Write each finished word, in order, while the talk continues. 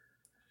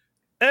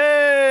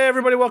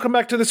everybody. Welcome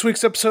back to this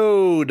week's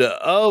episode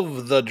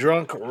of The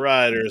Drunk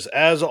Riders.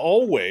 As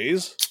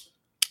always,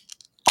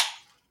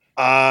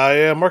 I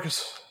am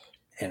Marcus.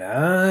 And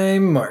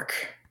I'm Mark.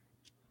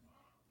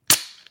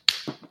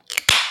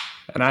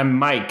 And I'm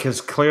Mike, because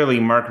clearly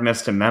Mark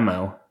missed a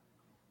memo.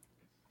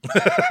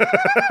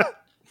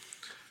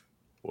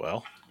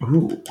 Well,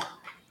 ooh.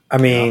 I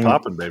mean, you're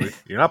not popping, baby.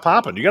 You're not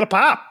popping. You got to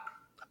pop.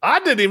 I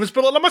didn't even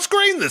spill it on my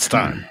screen this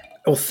time.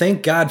 Well,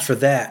 thank God for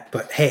that.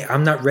 But hey,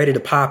 I'm not ready to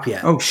pop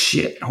yet. Oh,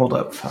 shit. Hold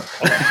up. Fuck.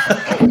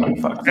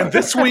 And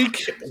this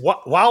week,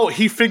 while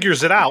he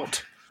figures it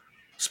out,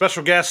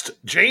 special guest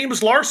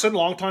James Larson,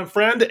 longtime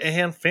friend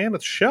and fan of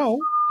the show.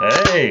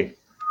 Hey,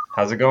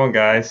 how's it going,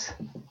 guys?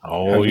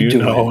 Oh, you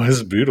know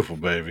it's beautiful,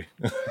 baby.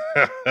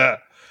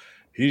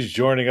 He's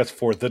joining us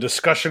for the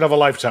discussion of a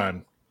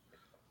lifetime,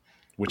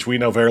 which we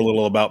know very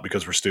little about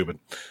because we're stupid.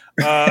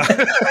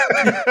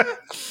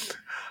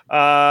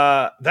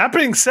 That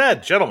being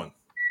said, gentlemen,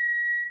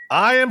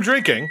 I am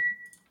drinking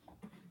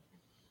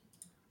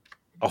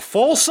a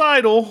full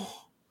sidle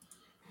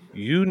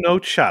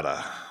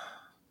chata.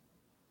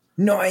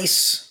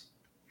 Nice.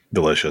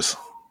 Delicious.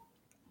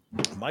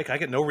 Mike, I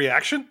get no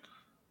reaction?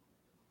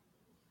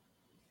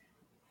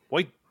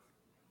 Wait,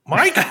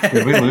 Mike?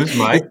 Did we lose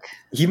Mike?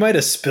 He might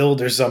have spilled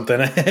or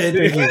something.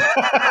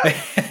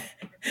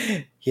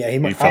 Yeah, he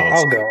might.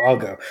 I'll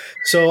go.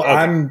 So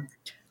okay.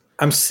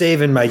 I'm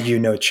saving my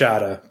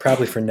chata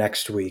probably for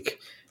next week.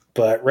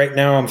 But right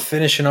now I'm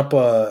finishing up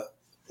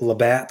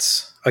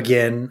Labatt's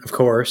again, of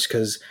course,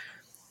 because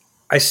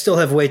I still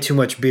have way too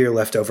much beer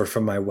left over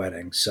from my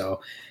wedding.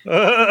 So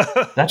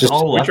that's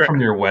all left from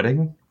your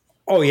wedding?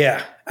 Oh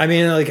yeah. I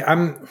mean,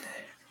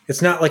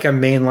 it's not like I'm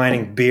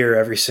mainlining beer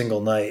every single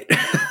night.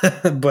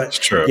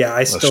 But yeah,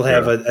 I still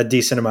have a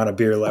decent amount of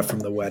beer left from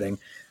the wedding.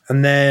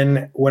 And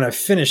then when I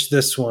finish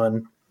this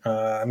one,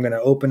 I'm going to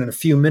open in a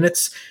few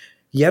minutes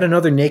yet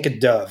another Naked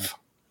Dove.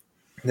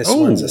 This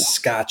one's a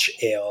Scotch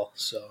ale.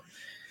 So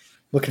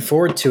looking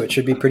forward to it.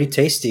 Should be pretty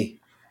tasty.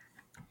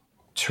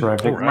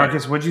 Terrific. Right.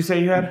 Marcus, what'd you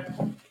say you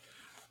had?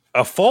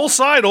 A full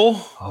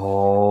sidle.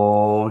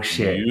 Oh,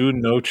 shit.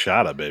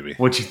 Chata, baby.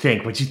 What you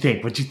think?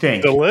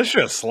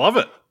 Delicious. Love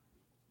it.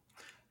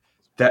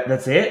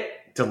 That's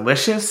it?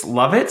 Delicious?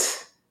 Love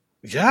it?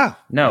 Yeah.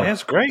 No.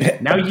 That's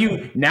great. Now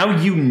you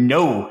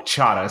know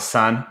Chata,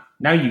 son.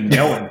 Now you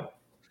know him.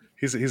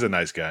 He's a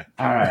nice guy.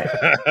 All right.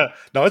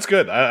 No, it's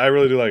good. I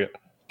really do like it.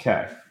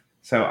 Okay.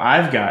 So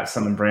I've got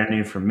something brand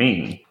new for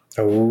me.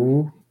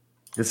 Oh.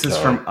 This is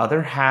from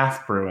Other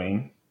Half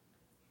Brewing.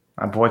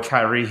 My boy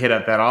Kyrie hit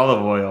up that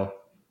olive oil.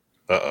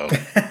 Uh-oh.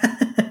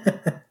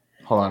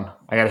 Hold on.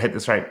 I got to hit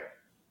this right.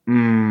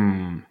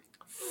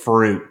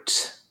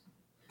 Fruit.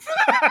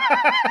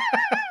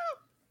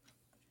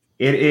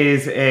 It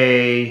is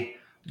a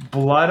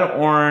blood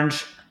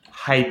orange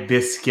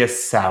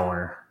hibiscus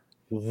sour.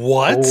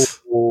 What?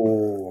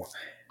 Oh.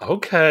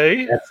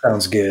 Okay. That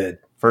sounds good.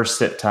 First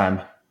sip time.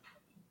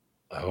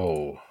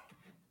 Oh.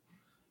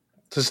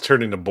 This is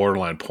turning to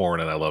borderline porn,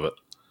 and I love it.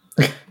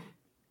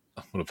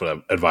 I'm going to put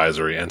an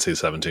advisory,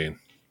 NC-17.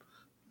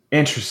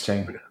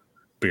 Interesting.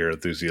 Beer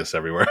enthusiasts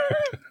everywhere.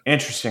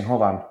 Interesting.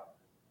 Hold on.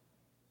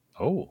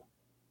 Oh.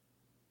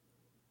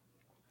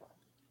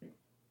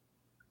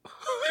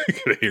 I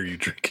can hear you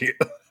drinking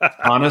it.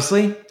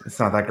 Honestly, it's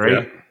not that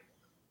great. Yeah.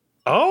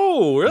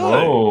 Oh, really?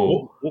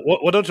 Whoa.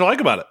 What don't you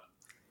like about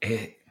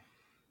it?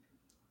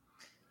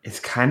 It's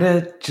kind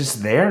of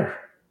just there.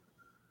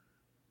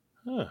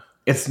 Huh.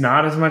 It's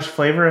not as much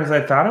flavor as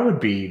I thought it would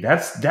be.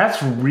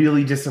 That's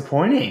really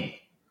disappointing.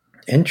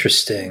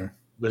 Interesting.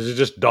 Is it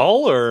just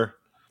dull or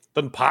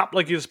doesn't pop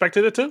like you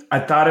expected it to? I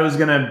thought it was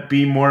gonna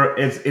be more.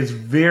 It's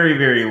very,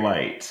 very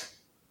light.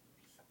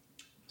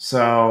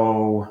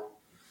 So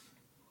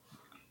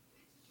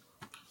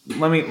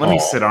let me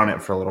sit on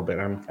it for a little bit.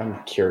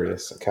 I'm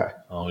curious. Okay.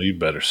 Oh, you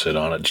better sit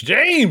on it,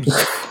 James.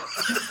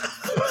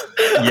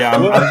 Yeah,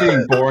 I'm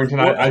being boring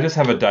tonight. I just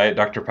have a Diet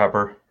Dr.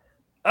 Pepper.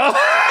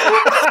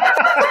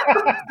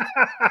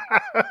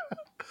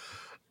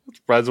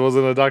 Surprised it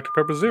wasn't a Dr.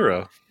 Pepper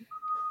Zero.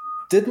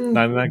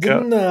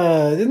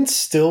 Didn't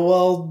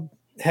Stillwell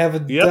have a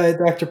Diet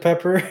Dr.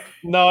 Pepper?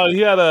 No,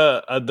 he had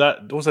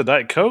was it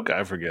Diet Coke?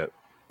 I forget.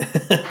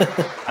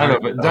 I don't know,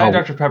 but Diet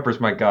Dr. Pepper is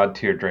my god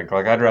tier drink.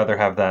 Like, I'd rather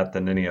have that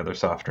than any other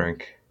soft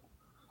drink.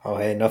 Oh,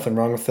 hey, nothing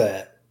wrong with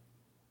that.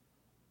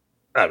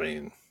 I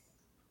mean,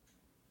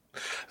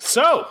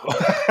 so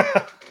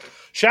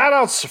shout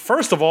outs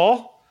first of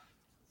all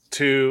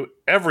to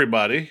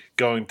everybody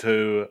going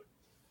to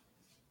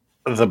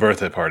the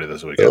birthday party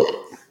this weekend,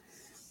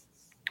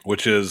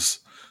 which is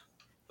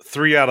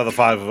 3 out of the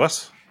 5 of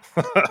us.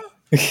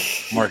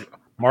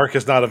 Mark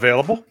is not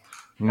available.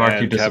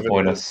 Mark, you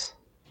disappoint us.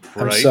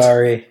 Right? I'm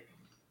sorry.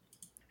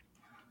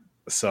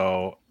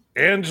 So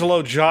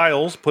Angelo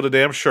Giles put a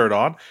damn shirt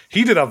on.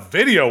 He did a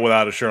video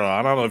without a shirt on.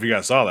 I don't know if you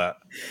guys saw that.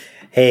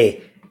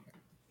 Hey,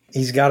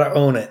 he's got to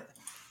own it.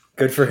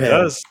 Good for him. He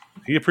does.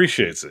 He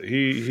appreciates it.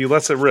 He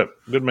lets it rip.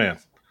 Good man.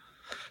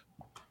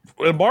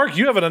 Mark,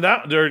 you have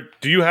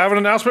do you have an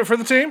announcement for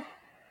the team?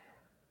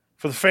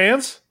 For the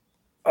fans?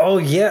 Oh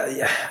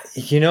yeah.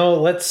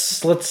 Let's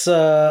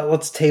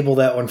table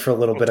that one for a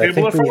little bit. I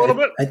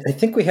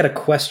think we had a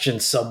question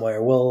somewhere.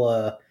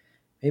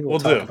 Maybe we'll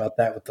talk about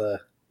that with the.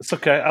 It's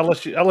okay. I'll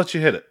let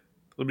you hit it.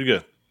 It'll be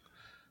good.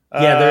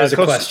 Yeah, there is a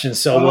question,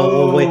 so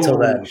we'll wait till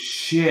then.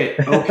 Shit.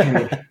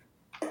 Okay.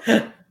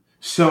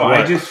 So what?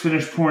 I just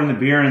finished pouring the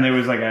beer, and there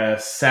was like a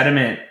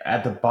sediment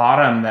at the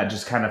bottom that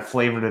just kind of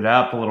flavored it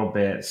up a little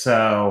bit.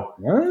 So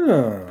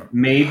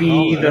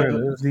maybe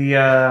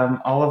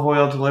the olive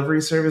oil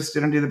delivery service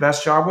didn't do the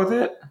best job with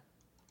it.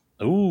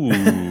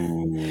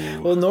 Ooh.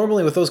 Well,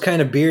 normally with those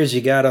kind of beers,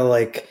 you gotta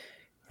like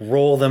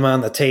roll them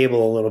on the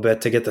table a little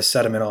bit to get the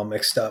sediment all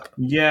mixed up.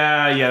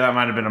 Yeah, that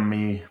might have been a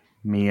me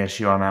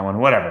issue on that one.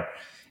 Whatever.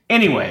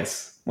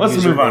 Anyways,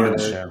 let's move on to the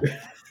show.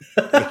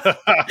 I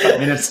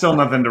mean, it's still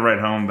nothing to write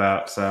home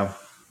about. So,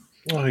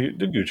 the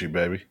Gucci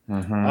baby.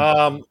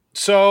 Mm-hmm.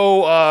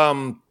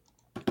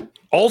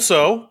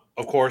 Also,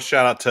 of course,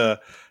 shout out to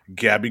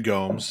Gabby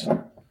Gomes,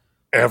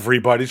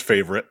 everybody's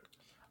favorite.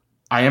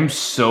 I am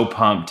so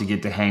pumped to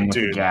get to hang with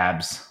the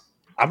Gabs.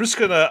 I'm just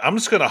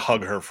gonna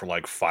hug her for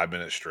like 5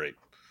 minutes straight.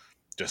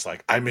 Just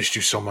like, I missed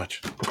you so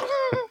much.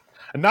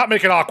 And not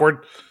make it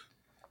awkward.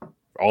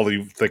 All of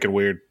you thinking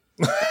weird.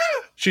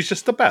 She's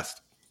just the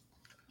best.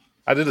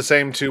 I did the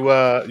same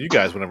to you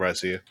guys whenever I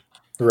see you.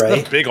 Right.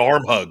 That's big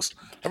arm hugs.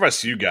 Whenever I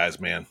see you guys,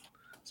 man.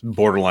 It's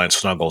borderline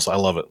snuggles. I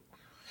love it.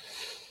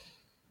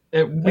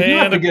 We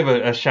have to give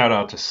a shout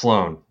out to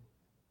Sloan.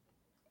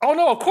 Oh,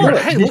 no, of course.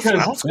 Hey,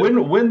 because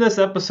when this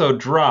episode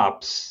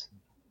drops,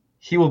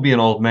 he will be an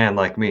old man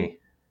like me.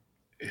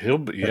 He'll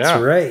be, yeah.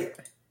 That's right.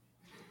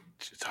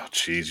 Oh,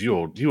 jeez,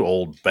 you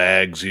old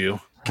bags, you.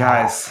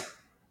 Guys,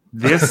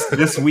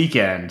 this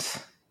weekend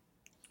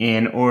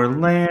in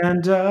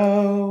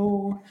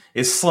Orlando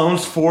is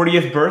Sloan's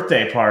 40th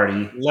birthday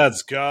party.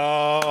 Let's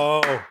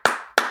go.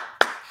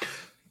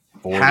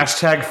 40.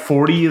 Hashtag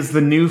 40 is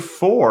the new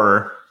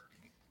 4.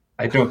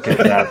 I don't get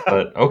that,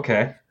 but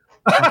okay.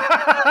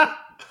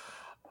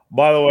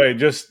 By the way,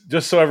 just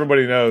so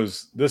everybody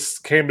knows, this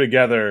came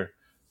together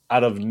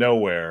out of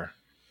nowhere.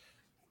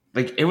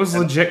 Like, it was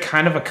legit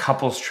kind of a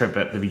couple's trip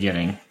at the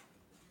beginning.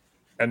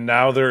 And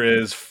now there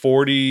is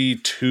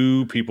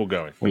 42 people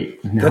going.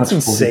 Wait, that's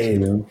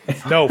insane.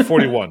 No,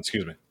 41,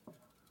 excuse me.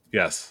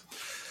 Yes.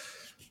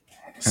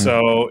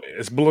 So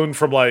it's ballooned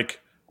from like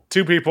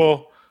 2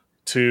 people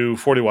to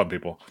 41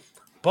 people.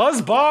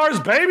 Buzz bars,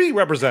 baby,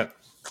 represent.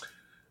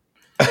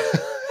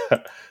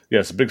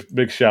 Yes,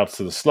 big shouts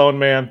to the Sloan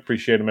man.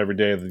 Appreciate him every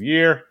day of the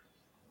year.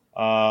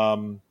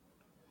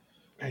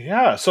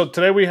 Yeah, so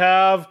today we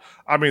have,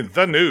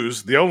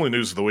 the only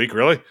news of the week,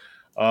 really.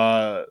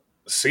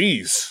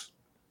 Seas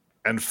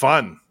and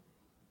fun.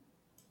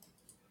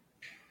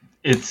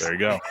 There you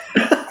go.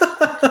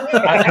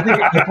 I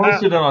think I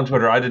posted it on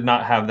Twitter. I did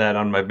not have that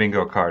on my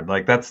bingo card.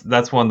 Like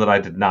that's one that I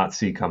did not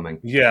see coming.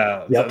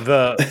 Yeah, yep.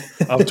 the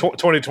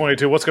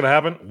 2022. What's going to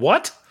happen?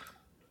 What?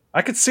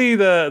 I could see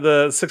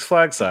the Six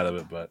Flags side of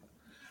it, but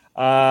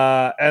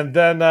and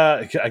then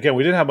again,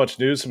 we didn't have much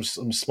news.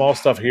 Some small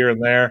stuff here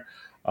and there.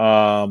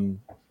 A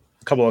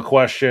couple of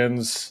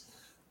questions.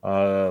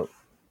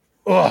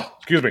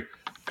 Excuse me.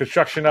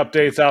 Construction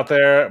updates out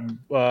there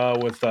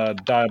with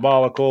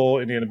Diabolical,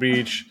 Indiana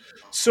Beach,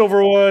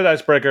 Silverwood,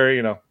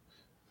 Icebreaker,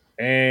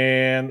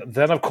 and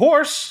then of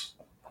course.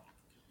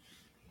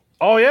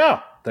 Oh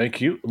yeah, thank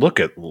you. Look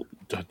at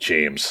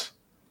James.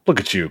 Look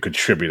at you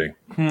contributing.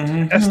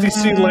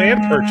 SDC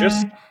land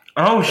purchase.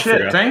 Oh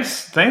shit!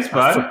 Thanks,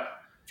 bud.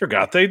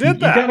 Forgot they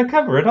did that. You got to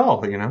cover it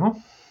all,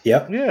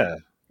 Yep. Yeah.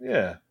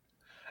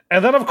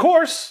 And then, of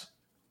course,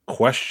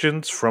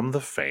 questions from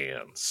the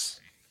fans.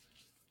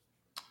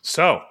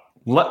 So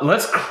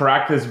let's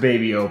crack this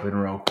baby open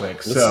real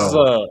quick.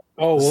 We're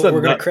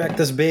gonna crack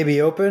this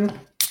baby open.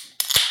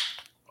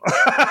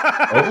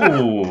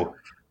 Oh,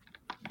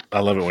 I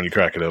love it when you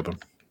crack it open.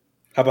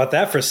 How about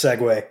that for a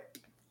segue?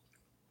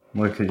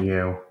 Look at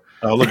you.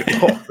 Oh, look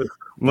at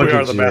we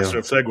are the master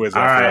of segues.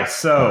 All right,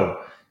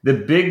 so the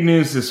big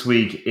news this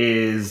week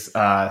is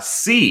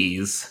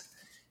Seas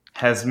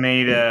has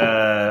made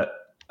an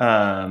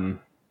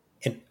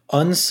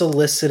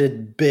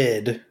unsolicited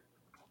bid.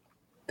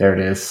 There it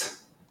is.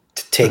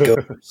 To take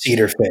over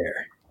Cedar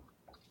Fair.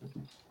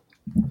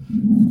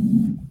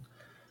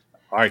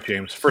 All right,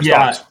 James. First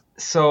thoughts.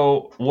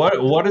 So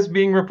what is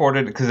being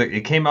reported, because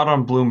it came out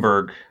on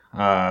Bloomberg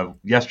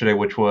yesterday,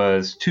 which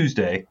was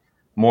Tuesday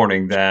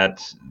morning,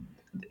 that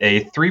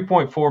a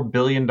 $3.4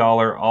 billion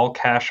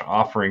all-cash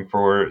offering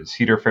for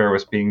Cedar Fair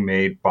was being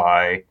made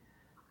by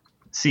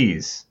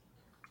Seas.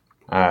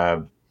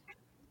 I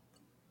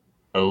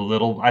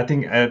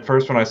think at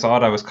first when I saw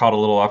it, I was caught a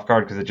little off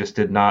guard because it just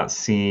did not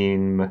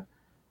seem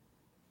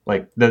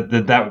like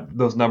that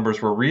those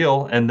numbers were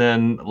real. And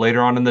then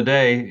later on in the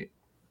day,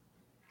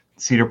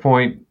 Cedar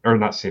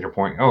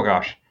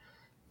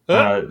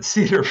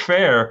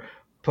Fair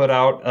put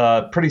out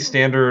a pretty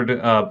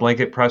standard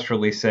blanket press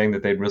release saying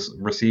that they'd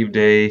received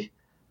a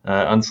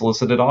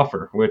unsolicited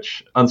offer,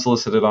 which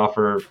unsolicited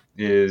offer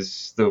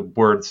is the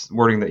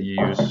wording that you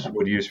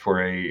would use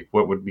for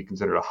what would be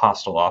considered a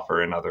hostile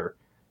offer in other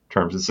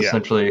terms. It's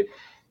essentially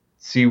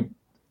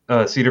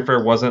Cedar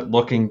Fair wasn't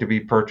looking to be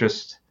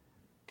purchased.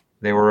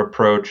 They were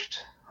approached,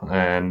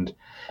 and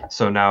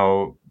so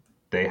now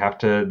they have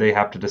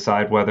to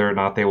decide whether or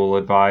not they will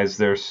advise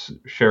their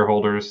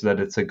shareholders that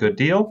it's a good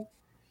deal,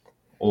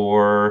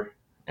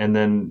 and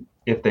then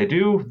if they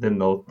do, then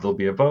there'll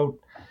be a vote.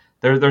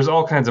 There's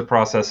all kinds of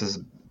processes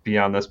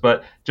beyond this,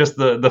 but just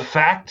the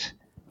fact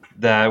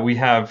that we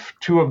have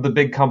two of the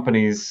big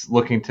companies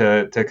looking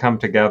to come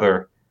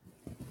together,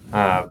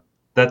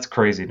 that's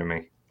crazy to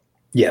me.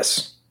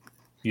 Yes.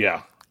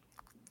 Yeah.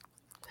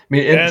 I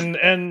mean,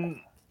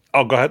 and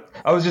oh, go ahead.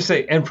 I was just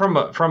saying, and from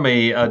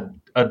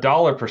a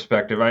dollar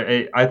perspective,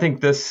 I think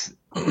this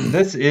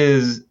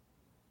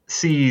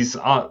sees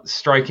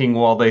striking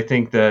while they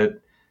think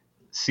that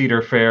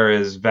Cedar Fair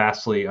is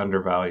vastly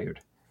undervalued.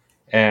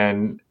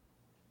 And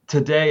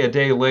today, a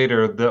day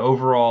later,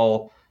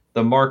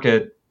 the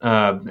market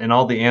and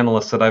all the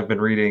analysts that I've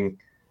been reading,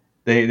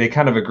 they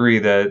kind of agree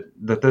that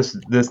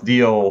this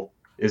deal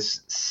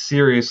is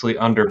seriously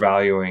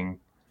undervaluing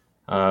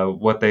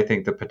what they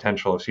think the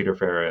potential of Cedar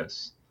Fair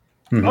is.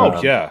 Mm-hmm.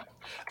 Oh yeah,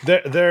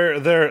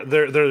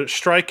 they're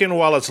striking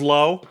while it's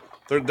low.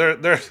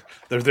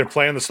 They're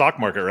playing the stock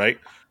market, right?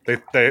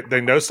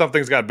 They know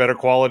something's got better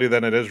quality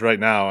than it is right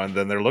now, and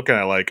then they're looking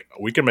at like,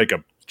 we can make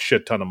a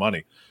shit ton of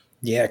money.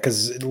 Yeah,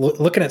 because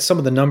looking at some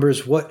of the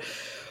numbers,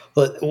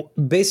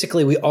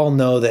 basically we all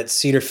know that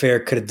Cedar Fair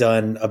could have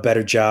done a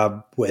better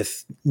job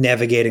with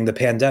navigating the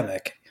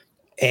pandemic,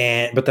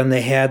 but then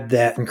they had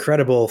that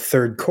incredible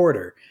third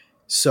quarter.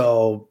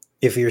 So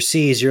if you're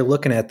C's, you're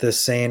looking at this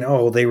saying,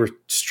 oh, they were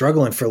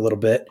struggling for a little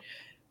bit,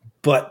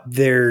 but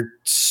they're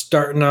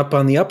starting up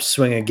on the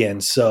upswing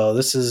again. So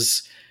this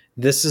is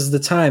the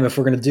time if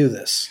we're going to do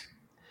this.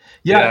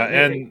 Yeah,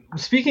 and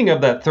speaking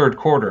of that third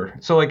quarter,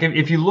 so like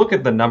if you look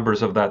at the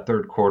numbers of that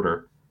third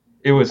quarter,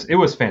 it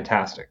was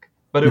fantastic,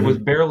 but it was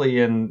barely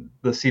in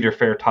the Cedar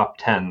Fair top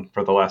 10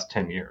 for the last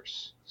 10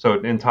 years.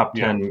 So in top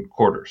 10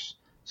 quarters.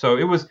 So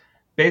it was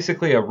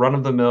basically a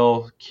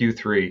run-of-the-mill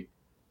Q3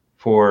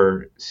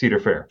 for Cedar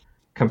Fair.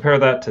 Compare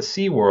that to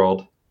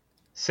SeaWorld,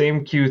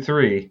 same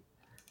Q3,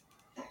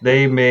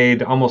 they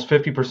made almost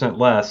 50%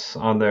 less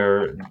on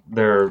their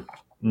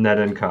net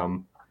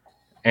income,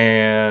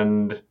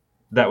 and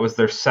that was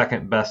their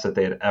second best that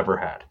they had ever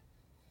had.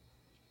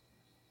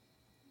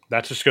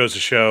 That just goes to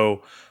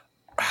show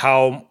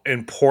how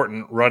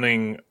important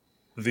running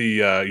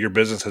your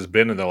business has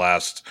been in the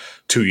last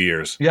 2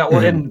 years. Yeah,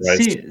 well, and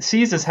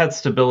C's has had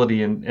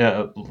stability in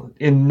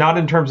not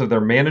in terms of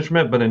their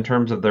management, but in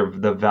terms of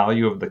the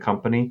value of the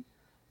company.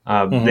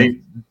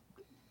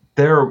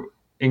 They're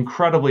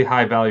incredibly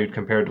high valued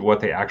compared to what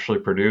they actually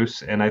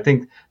produce, and I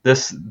think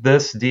this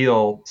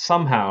deal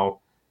somehow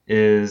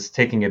is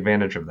taking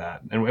advantage of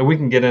that. And we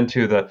can get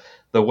into the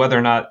whether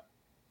or not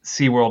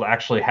SeaWorld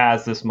actually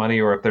has this money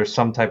or if there's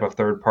some type of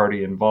third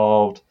party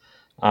involved.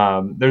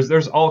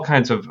 There's all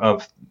kinds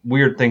of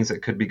weird things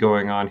that could be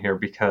going on here,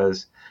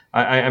 because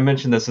I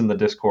mentioned this in the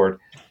Discord.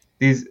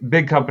 These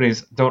big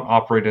companies don't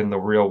operate in the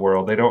real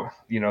world. They don't,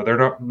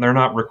 they're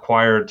not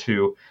required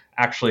to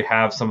actually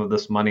have some of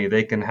this money.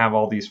 They can have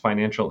all these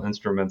financial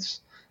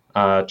instruments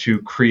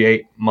to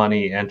create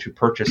money and to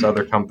purchase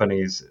other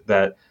companies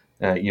that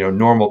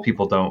normal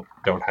people don't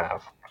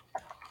have.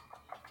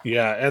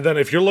 Yeah, and then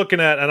if you're looking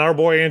at, and our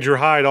boy Andrew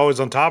Hyde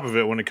always on top of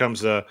it when it comes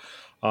to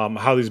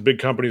how these big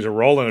companies are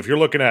rolling. If you're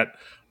looking at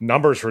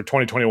numbers for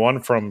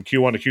 2021 from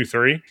Q1 to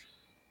Q3,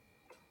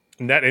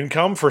 net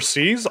income for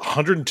C's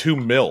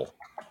 $102 million.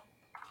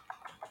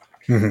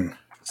 Mm-hmm.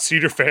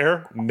 Cedar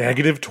Fair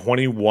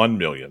 -$21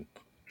 million.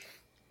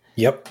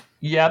 Yep.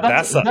 Yeah,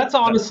 that's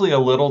honestly a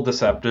little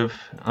deceptive.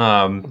 But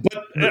I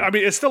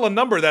mean, it's still a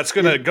number that's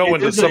going to go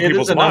into some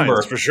people's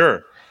minds for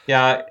sure.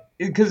 Yeah,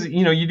 because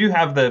you do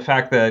have the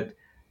fact that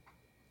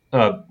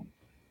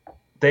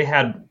they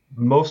had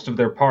most of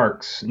their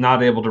parks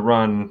not able to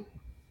run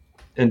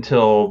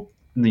until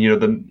the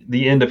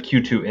end of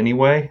Q2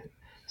 anyway.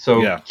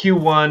 So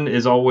Q1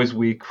 is always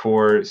weak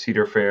for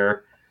Cedar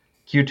Fair.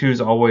 Q2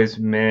 is always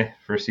meh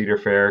for Cedar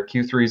Fair.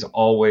 Q3 is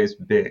always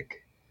big.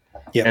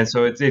 Yeah. And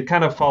so it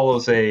kind of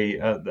follows a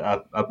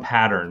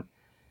pattern.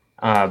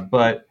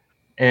 The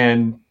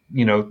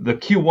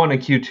Q1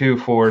 and Q2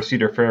 for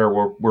Cedar Fair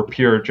were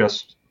pure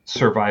just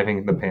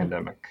surviving the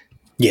pandemic.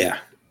 Yeah.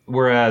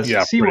 Whereas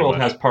SeaWorld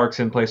has parks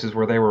in places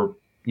where they were,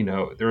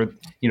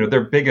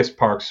 their biggest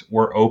parks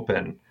were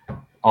open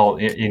all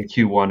in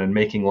Q1 and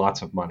making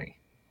lots of money.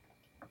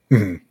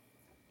 Mm-hmm.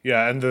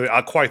 Yeah,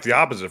 and quite the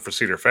opposite for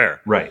Cedar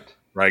Fair. Right.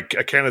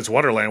 Canada's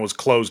Wonderland was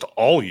closed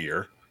all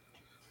year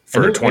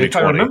for 2020. If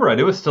I remember right,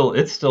 it's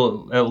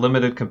still at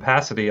limited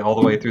capacity all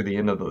the way through the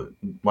end of the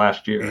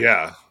last year.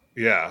 Yeah.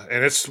 Yeah,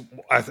 and it's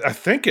I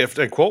think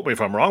and quote me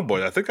if I'm wrong,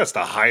 boy, I think that's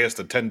the highest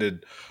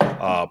attended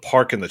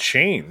park in the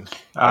chain.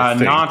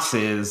 Knott's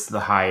is the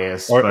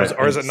highest, or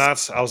is it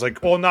Knott's? I was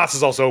like, well, Knott's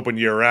is also open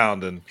year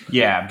round, and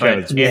but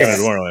it's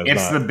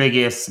the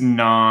biggest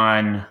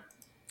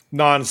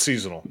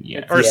non-seasonal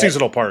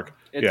seasonal park.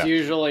 It's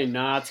usually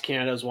Knott's,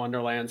 Canada's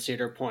Wonderland,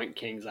 Cedar Point,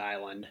 Kings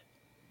Island.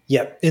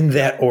 Yep, in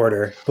that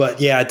order. But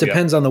yeah, it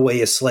depends on the way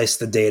you slice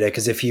the data,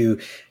 because if you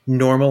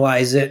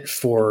normalize it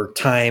for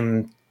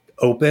time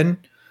open,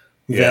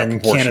 then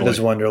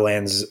Canada's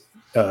Wonderland's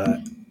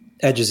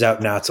edges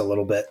out Knott's a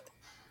little bit.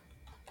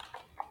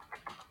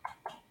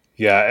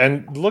 Yeah,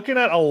 and looking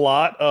at a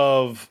lot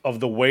of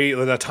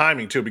the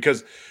timing too,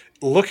 because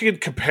looking at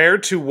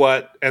compared to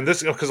what, and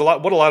this because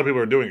what a lot of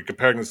people are doing are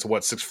comparing this to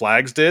what Six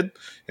Flags did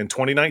in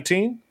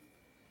 2019.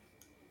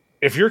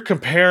 If you're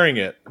comparing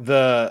it,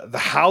 the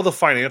how the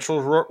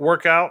financials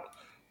work out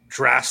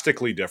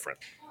drastically different,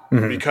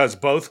 because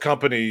both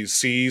companies,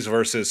 Seas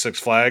versus Six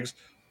Flags,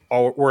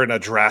 were in a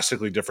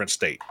drastically different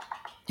state.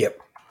 Yep.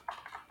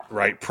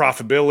 Right,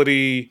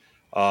 profitability,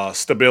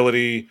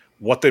 stability,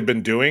 what they've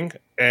been doing,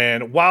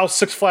 and while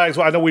Six Flags,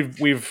 I know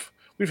we've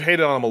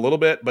hated on them a little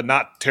bit, but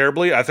not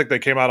terribly. I think they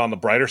came out on the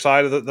brighter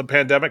side of the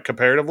pandemic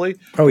comparatively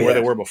to where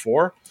they were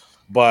before.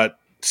 But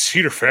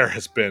Cedar Fair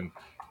has been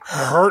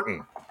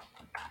hurting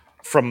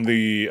from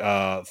the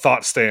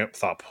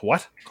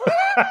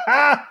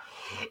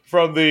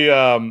from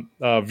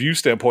the view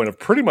standpoint of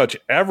pretty much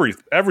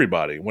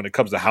everybody when it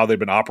comes to how they've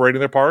been operating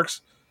their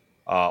parks,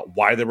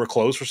 why they were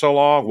closed for so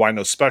long, why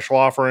no special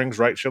offerings,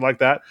 right, shit like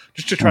that,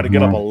 just to try to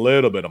get up a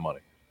little bit of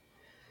money.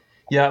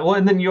 Yeah, well,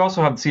 and then you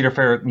also have Cedar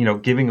Fair,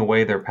 giving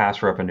away their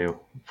pass revenue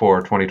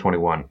for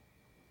 2021.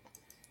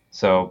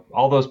 So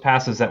all those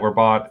passes that were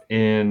bought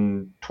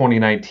in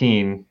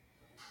 2019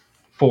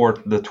 for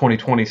the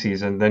 2020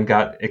 season then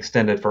got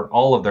extended for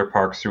all of their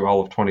parks through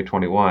all of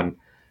 2021.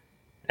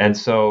 And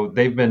so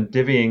they've been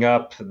divvying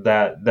up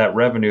that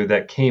revenue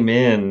that came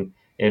in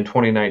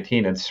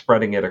 2019 and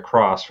spreading it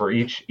across. For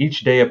each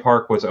day a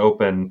park was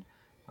open,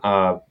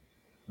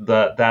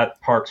 that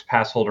park's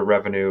pass holder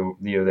revenue,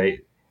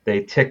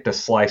 they ticked a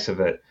slice of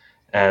it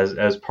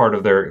as part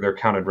of their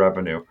counted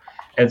revenue.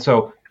 And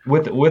so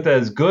with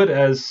as good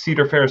as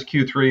Cedar Fair's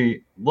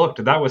Q3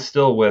 looked, that was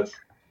still with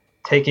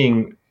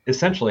taking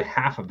essentially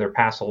half of their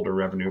pass holder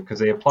revenue, because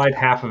they applied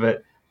half of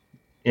it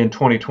in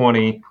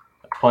 2020,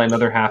 apply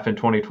another half in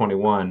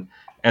 2021,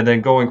 and then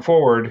going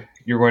forward,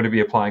 you're going to be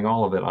applying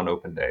all of it on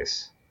open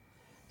days.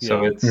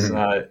 So it's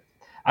I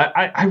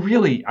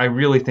really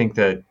think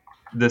that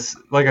this,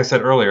 like I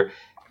said earlier,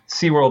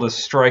 SeaWorld is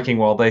striking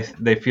while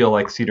they feel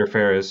like Cedar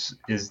Fair is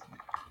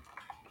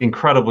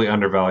incredibly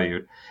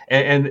undervalued.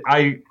 And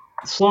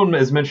Sloan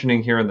is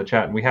mentioning here in the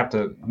chat, and we have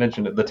to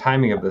mention it, the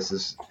timing of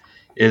this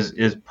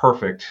is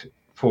perfect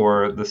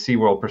for the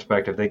SeaWorld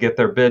perspective. They get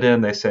their bid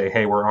in, they say,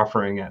 hey, we're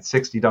offering at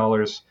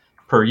 $60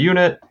 per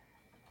unit,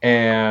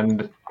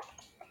 and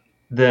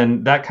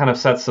then that kind of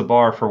sets the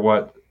bar for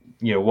what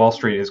Wall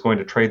Street is going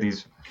to trade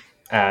these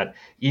at,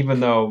 even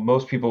though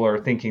most people are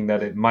thinking that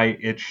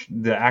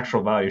the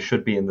actual value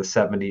should be in the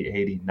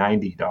 $70, $80,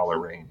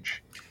 $90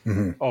 range.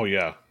 Mm-hmm. Oh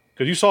yeah,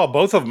 because you saw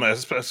both of them,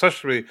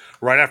 especially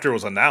right after it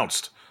was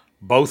announced,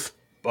 both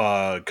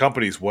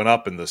companies went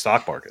up in the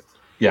stock market.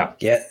 Yeah,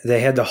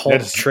 they had to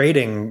halt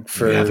trading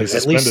for at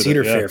least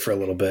Cedar Fair for a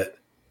little bit.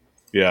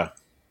 Yeah.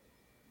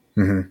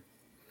 Mm-hmm.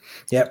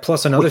 Yeah.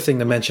 Plus, another thing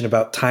to mention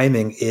about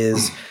timing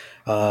is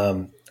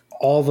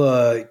all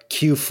the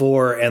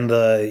Q4 and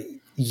the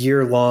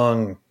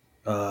year-long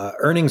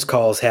earnings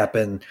calls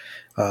happen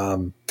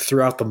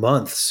throughout the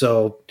month.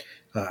 So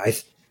I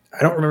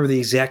don't remember the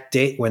exact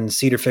date when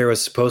Cedar Fair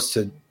was supposed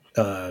to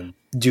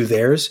do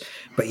theirs,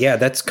 but yeah,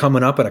 that's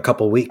coming up in a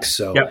couple weeks.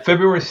 So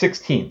February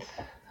 16th.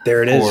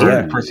 There it is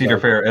for Cedar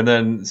Fair, and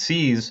then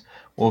Seas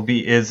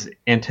is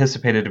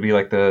anticipated to be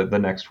like the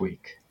next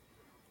week.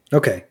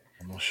 Okay.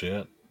 Oh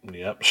shit!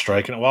 Yep,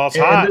 striking it while it's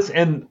hot.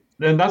 And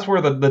that's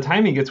where the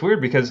timing gets weird,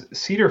 because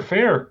Cedar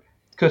Fair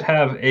could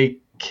have a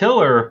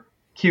killer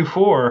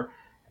Q4,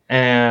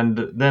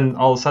 and then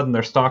all of a sudden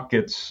their stock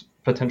gets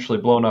potentially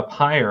blown up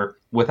higher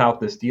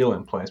without this deal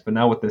in place. But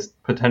now with this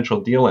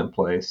potential deal in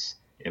place,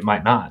 it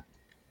might not.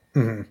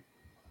 Mm-hmm.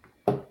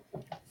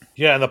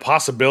 Yeah, and the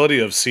possibility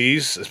of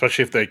Seas,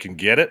 especially if they can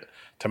get it,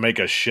 to make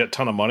a shit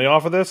ton of money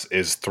off of this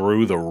is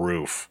through the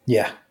roof.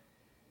 Yeah.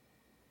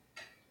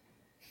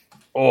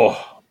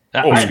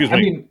 Excuse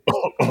me.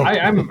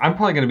 I mean, I'm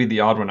probably going to be the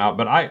odd one out,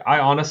 but I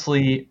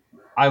honestly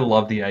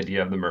love the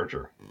idea of the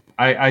merger.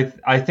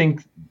 I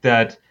think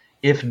that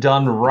if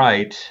done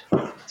right,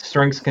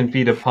 strengths can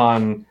feed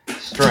upon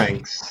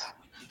strengths,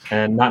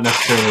 and not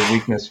necessarily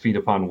weakness feed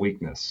upon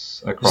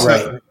weakness across.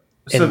 Right.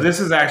 So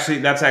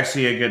that's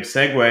actually a good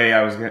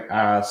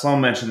segue.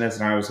 Sloan mentioned this,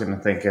 and I was going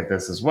to think at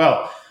this as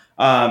well.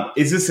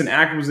 Is this an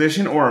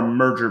acquisition or a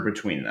merger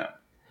between them?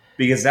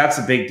 Because that's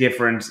a big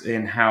difference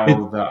in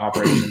how the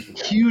operations work.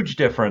 Huge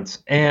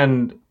difference.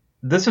 And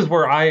this is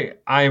where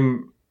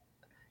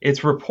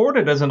it's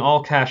reported as an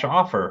all-cash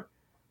offer,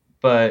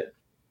 but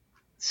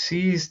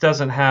Seas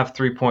doesn't have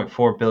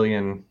 $3.4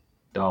 billion.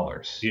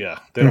 Yeah,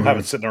 they don't have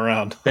it sitting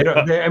around. They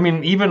don't. I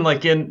mean, even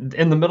like in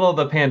the middle of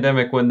the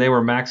pandemic, when they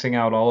were maxing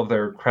out all of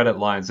their credit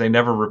lines, they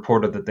never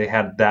reported that they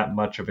had that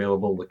much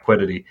available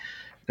liquidity.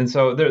 And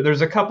so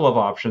there's a couple of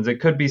options. It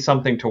could be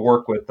something to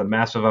work with the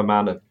massive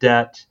amount of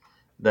debt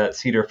that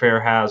Cedar Fair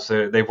has.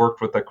 They've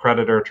worked with a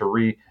creditor to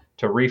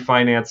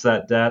refinance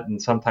that debt in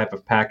some type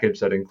of package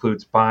that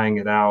includes buying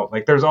it out.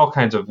 Like there's all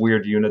kinds of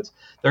weird units.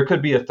 There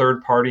could be a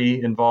third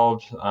party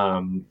involved.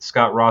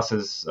 Scott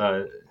Ross's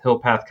Hill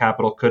Path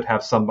Capital could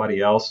have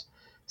somebody else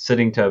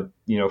sitting to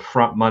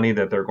front money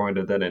that they're going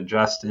to then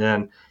ingest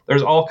in.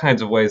 There's all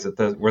kinds of ways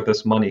that where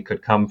this money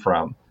could come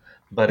from.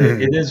 But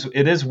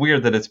it is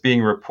weird that it's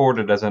being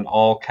reported as an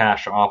all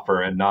cash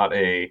offer and not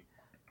a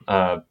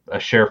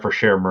share for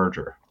share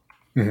merger.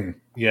 Mm-hmm.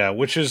 Yeah,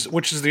 which is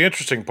the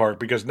interesting part,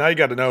 because now you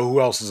got to know who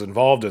else is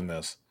involved in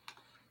this.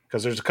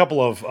 Because there's a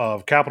couple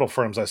of capital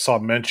firms I saw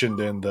mentioned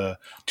in the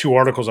 2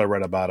 articles I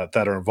read about it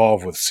that are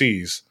involved with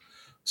Seas.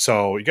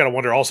 So you got to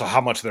wonder also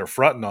how much they're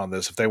fronting on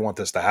this if they want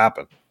this to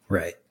happen.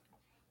 Right.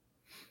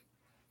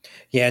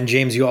 Yeah, and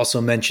James, you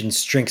also mentioned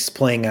strengths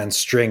playing on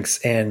strengths,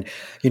 and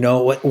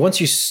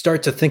once you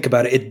start to think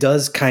about it, it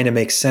does kind of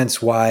make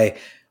sense why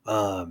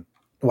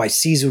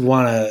Seas would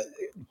want to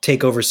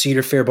take over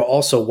Cedar Fair, but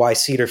also why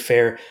Cedar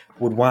Fair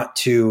would want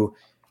to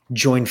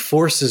join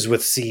forces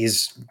with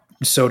Seas,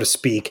 so to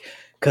speak,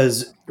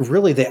 because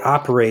really they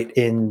operate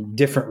in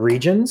different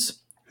regions,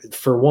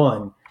 for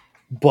one,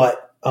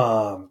 but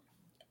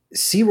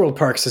SeaWorld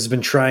Parks has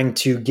been trying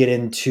to get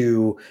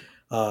into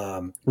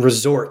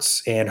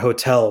resorts and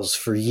hotels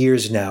for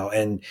years now,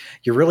 and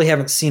you really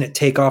haven't seen it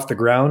take off the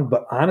ground.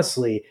 But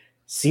honestly,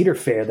 Cedar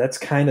Fair, that's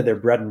kind of their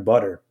bread and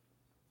butter.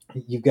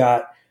 You've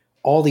got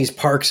all these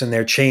parks in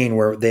their chain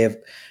where they have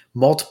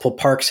multiple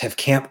parks have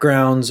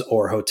campgrounds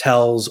or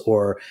hotels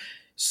or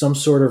some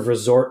sort of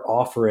resort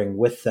offering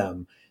with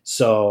them.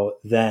 So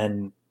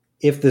then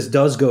if this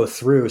does go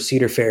through,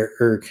 Cedar Fair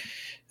or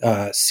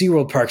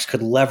SeaWorld Parks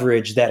could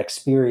leverage that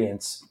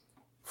experience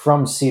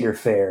from Cedar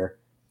Fair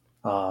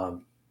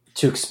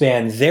to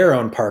expand their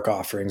own park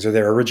offerings, or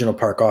their original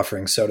park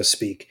offerings, so to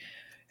speak.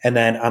 And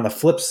then on the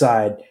flip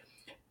side,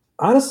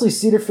 honestly,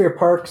 Cedar Fair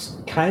parks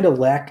kind of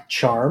lack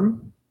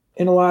charm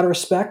in a lot of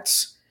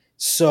respects.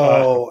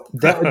 So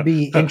that would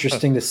be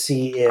interesting to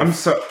see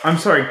if... I'm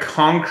sorry,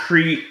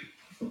 concrete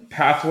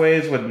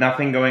pathways with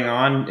nothing going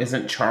on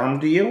isn't charm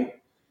to you?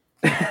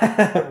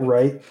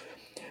 Right.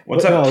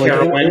 What's up,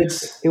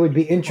 Carowinds? It would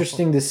be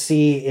interesting to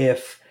see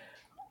if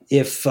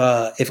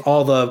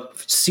all the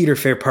Cedar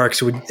Fair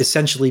parks would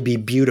essentially be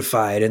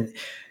beautified, and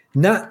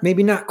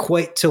maybe not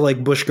quite to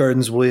like Busch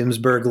Gardens,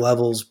 Williamsburg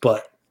levels,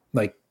 but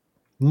like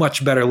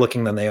much better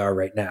looking than they are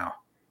right now.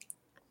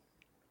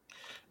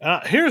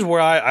 Here's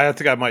where I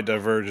think I might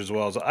diverge as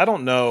well. I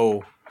don't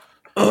know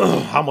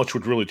how much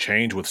would really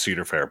change with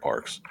Cedar Fair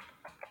parks.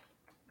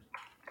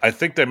 I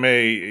think they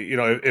may,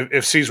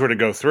 if Seas were to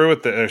go through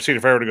with or Cedar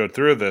Fair were to go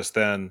through this,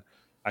 then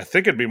I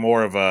think it'd be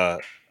more of a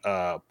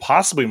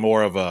possibly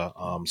more of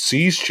a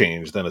Seas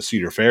change than a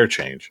Cedar Fair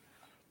change.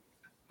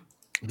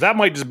 That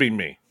might just be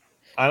me.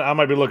 I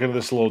might be looking at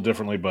this a little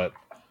differently, but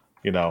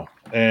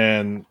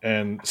and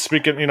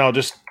speaking,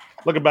 just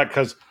looking back,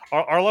 because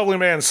our lovely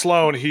man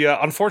Sloan, he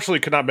unfortunately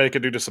could not make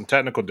it due to some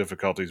technical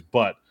difficulties,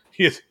 but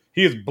he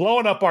is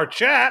blowing up our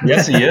chat.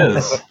 Yes, he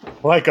is.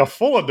 Like a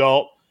full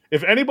adult.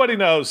 If anybody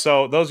knows,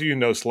 so those of you who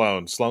know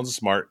Sloan's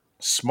a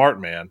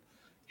smart man.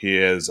 He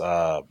is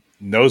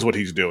knows what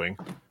he's doing,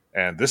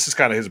 and this is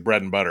kind of his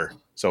bread and butter.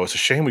 So it's a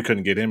shame we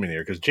couldn't get him in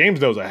here, because James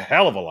knows a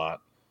hell of a lot,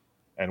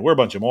 and we're a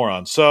bunch of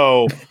morons.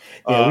 So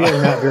we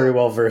are not very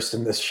well versed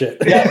in this shit.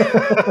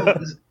 Yeah.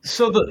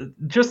 So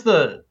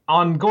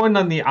going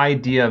on the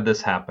idea of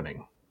this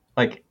happening,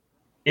 like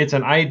it's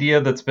an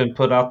idea that's been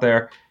put out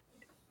there.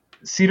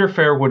 Cedar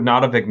Fair would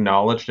not have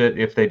acknowledged it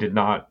if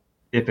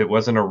it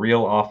wasn't a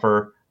real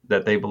offer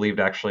that they believed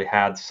actually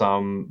had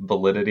some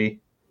validity.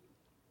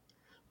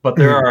 But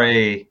there are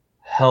a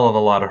hell of a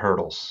lot of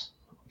hurdles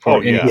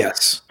for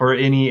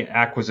any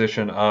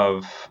acquisition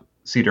of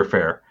Cedar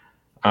Fair.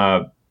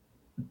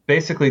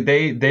 Basically,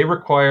 they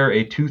require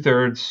a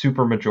 2/3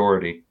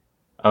 supermajority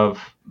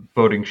of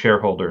voting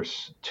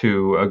shareholders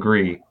to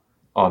agree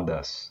on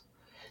this.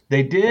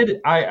 They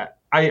did.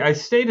 I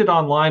stated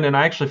online, and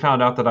I actually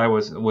found out that I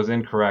was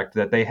incorrect,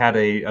 that they had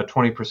a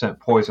 20%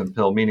 poison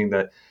pill, meaning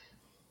that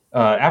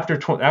after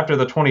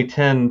the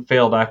 2010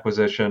 failed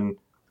acquisition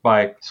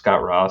by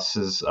Scott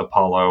Ross's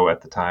Apollo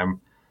at the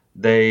time,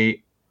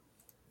 they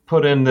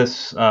put in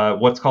this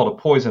what's called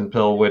a poison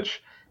pill,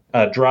 which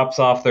drops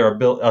off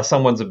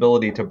someone's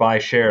ability to buy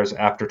shares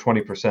after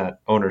 20%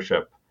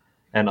 ownership,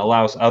 and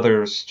allows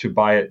others to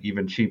buy it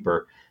even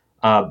cheaper.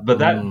 But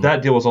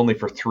that deal was only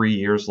for 3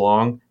 years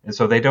long, and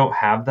so they don't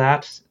have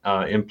that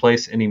in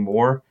place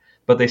anymore.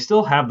 But they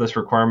still have this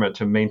requirement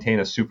to maintain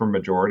a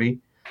supermajority.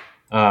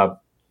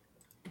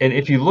 And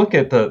if you look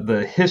at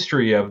the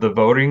history of the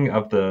voting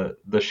of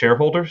the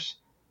shareholders,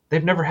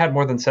 they've never had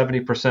more than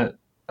 70%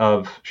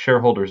 of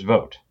shareholders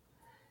vote.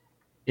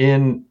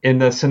 in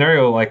the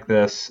scenario like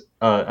this,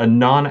 a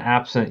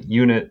non-absent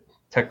unit,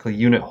 technically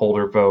unit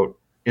holder vote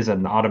is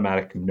an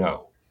automatic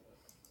no.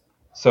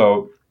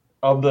 So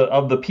of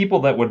the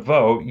people that would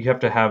vote, you have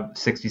to have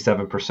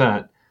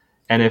 67%.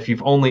 And if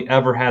you've only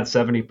ever had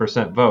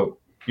 70% vote,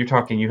 you're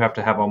talking you have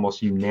to have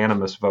almost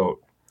unanimous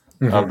vote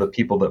of the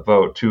people that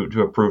vote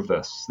to approve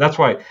this. That's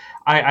why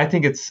I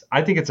think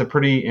it's a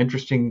pretty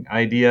interesting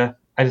idea.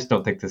 I just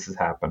don't think this is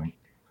happening.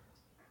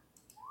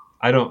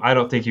 I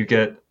don't think you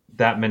get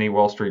that many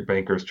Wall Street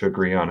bankers to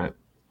agree on it.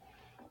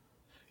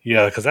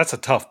 Yeah, because that's a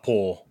tough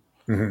pull.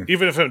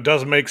 Even if it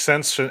does make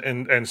sense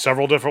in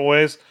several different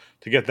ways,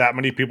 to get that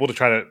many people to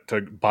try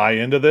to buy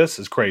into this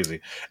is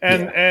crazy.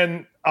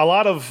 And a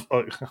lot of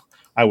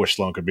I wish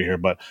Sloan could be here,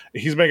 but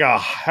he's making a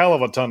hell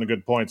of a ton of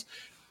good points.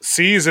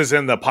 Seas is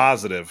in the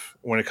positive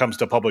when it comes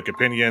to public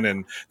opinion,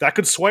 and that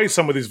could sway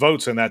some of these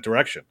votes in that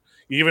direction,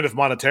 even if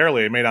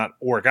monetarily it may not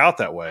work out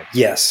that way.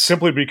 Yes.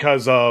 Simply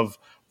because of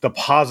the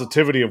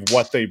positivity of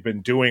what they've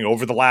been doing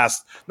over the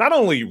last, not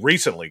only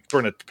recently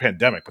during the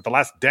pandemic, but the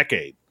last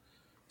decade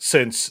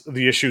since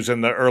the issues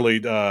in the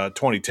early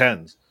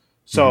 2010s.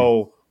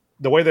 So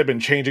the way they've been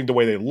changing, the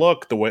way they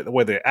look, the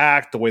way they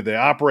act, the way they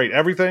operate,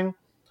 everything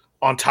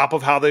on top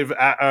of how they've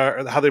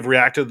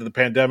reacted to the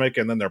pandemic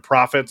and then their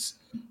profits,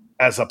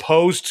 as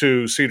opposed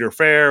to Cedar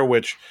Fair,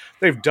 which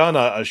they've done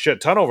a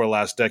shit ton over the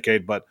last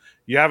decade, but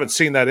you haven't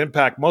seen that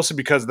impact, mostly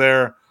because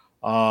their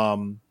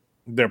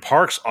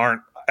parks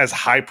aren't as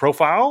high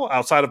profile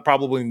outside of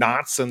probably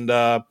Knott's and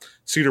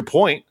Cedar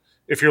Point.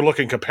 If you're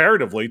looking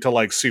comparatively to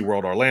like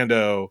SeaWorld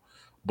Orlando,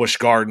 Busch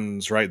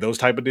Gardens, right, those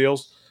type of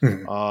deals.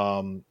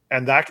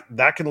 And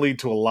that can lead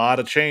to a lot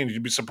of change.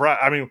 You'd be surprised.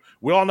 I mean,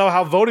 we all know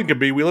how voting can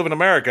be. We live in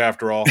America,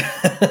 after all.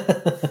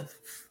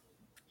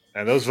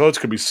 And those votes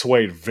could be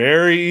swayed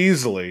very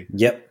easily.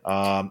 Yep.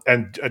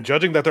 And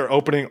judging that they're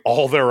opening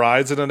all their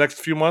rides in the next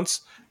few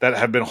months that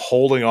have been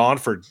holding on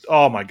for,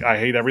 I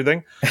hate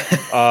everything.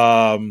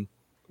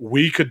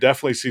 We could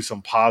definitely see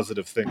some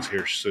positive things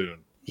here soon.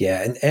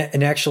 Yeah,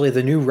 and actually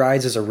the new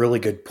rides is a really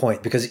good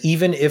point, because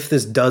even if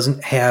this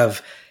doesn't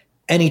have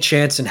any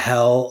chance in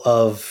hell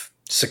of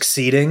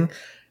succeeding,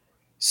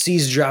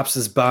 Seas drops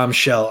this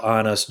bombshell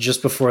on us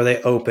just before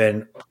they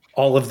open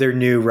all of their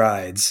new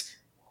rides.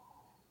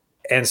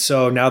 And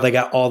so now they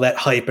got all that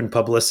hype and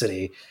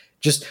publicity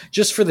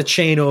just for the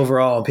chain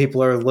overall. And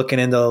people are looking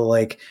into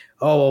like,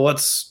 oh, well,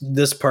 what's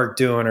this park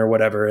doing or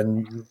whatever?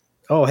 And,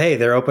 oh, hey,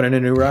 they're opening a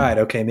new ride.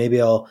 Okay,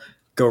 maybe I'll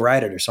go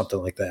ride it or something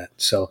like that.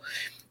 So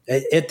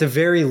at the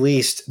very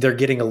least, they're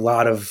getting a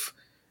lot of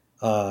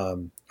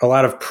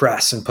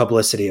press and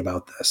publicity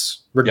about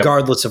this,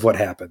 regardless of what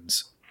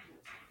happens.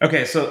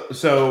 Okay,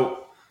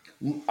 so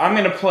I'm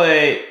gonna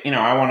play.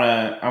 I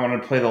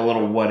want to play the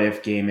little what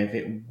if game. If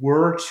it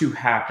were to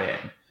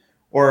happen,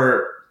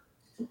 or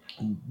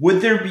would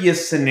there be a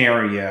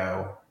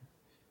scenario?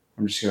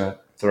 I'm just gonna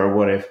throw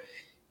what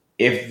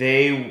if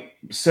they.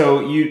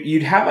 So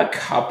you'd have a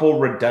couple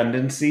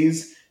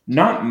redundancies,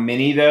 not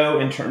many though,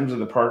 in terms of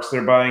the parks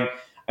they're buying.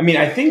 I mean,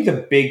 I think the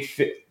big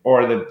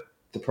or the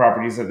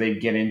properties that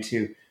they'd get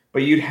into,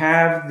 but you'd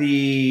have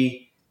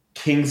the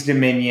King's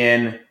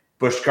Dominion,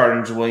 Busch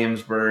Gardens,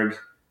 Williamsburg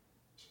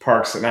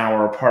parks an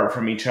hour apart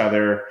from each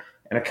other,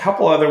 and a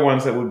couple other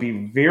ones that would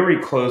be very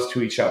close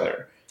to each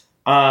other.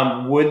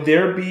 Would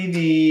there be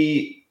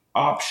the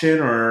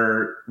option,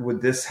 or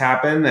would this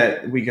happen,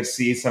 that we could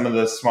see some of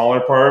the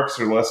smaller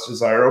parks or less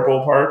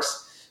desirable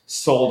parks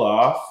sold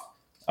off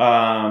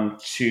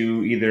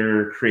to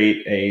either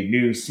create a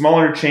new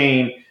smaller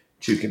chain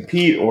to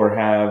compete or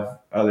have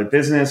other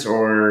business?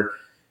 Or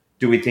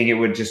do we think it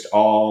would just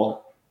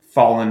all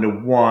fall into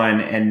one,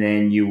 and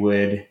then you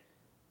would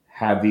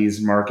have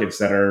these markets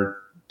that are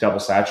double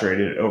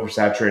saturated,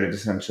 oversaturated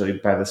essentially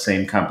by the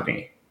same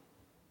company?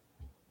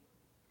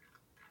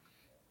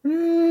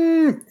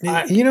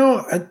 That's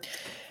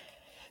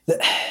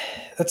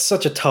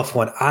such a tough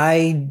one.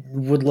 I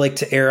would like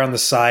to err on the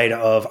side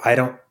of I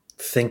don't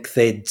think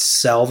they'd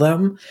sell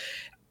them.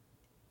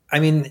 I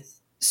mean,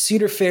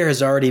 Cedar Fair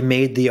has already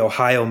made the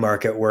Ohio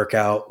market work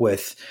out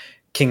with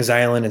Kings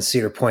Island and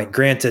Cedar Point.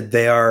 Granted,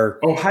 they are...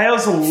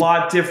 Ohio's a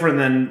lot different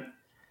than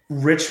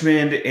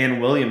Richmond and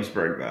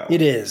Williamsburg, though.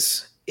 It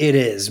is.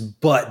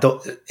 But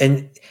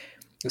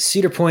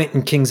Cedar Point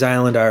and Kings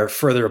Island are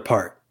further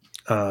apart,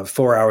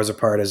 4 hours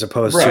apart as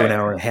opposed to an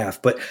hour and a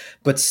half.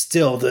 But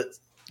still,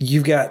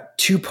 you've got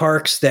two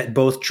parks that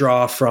both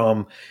draw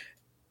from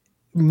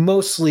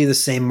mostly the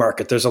same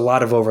market. There's a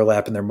lot of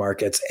overlap in their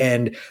markets.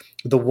 And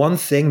the one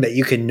thing that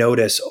you can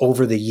notice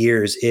over the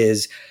years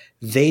is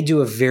they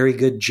do a very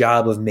good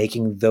job of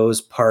making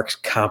those parks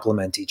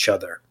complement each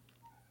other.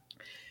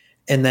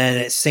 And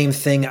then same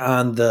thing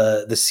on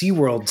the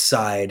SeaWorld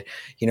side.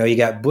 You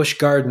got Busch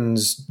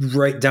Gardens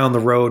right down the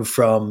road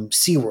from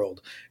SeaWorld.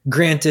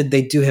 Granted,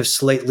 they do have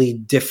slightly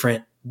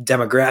different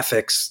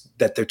demographics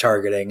that they're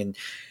targeting.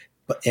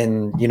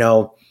 And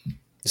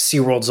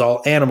SeaWorld's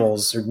all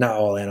animals, or not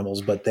all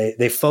animals, but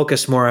they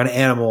focus more on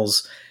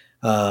animals,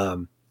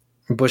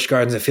 Busch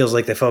Gardens, it feels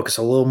like they focus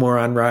a little more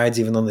on rides,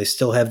 even though they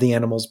still have the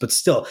animals, but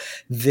still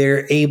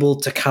they're able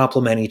to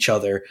complement each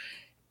other.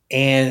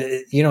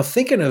 And,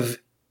 thinking of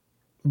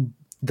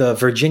the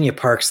Virginia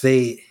parks,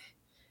 they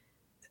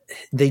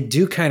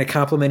do kind of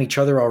complement each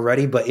other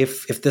already. But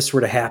if this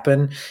were to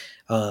happen,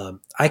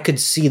 I could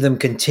see them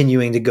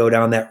continuing to go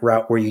down that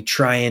route where you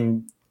try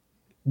and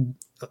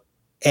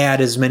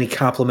add as many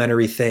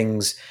complementary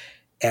things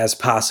as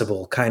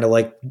possible, kind of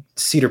like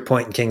Cedar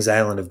Point and Kings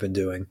Island have been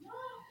doing.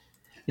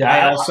 Yeah,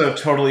 I also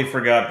totally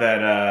forgot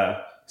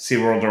that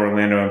SeaWorld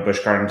Orlando and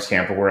Busch Gardens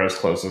Tampa were as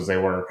close as they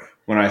were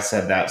when I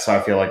said that, so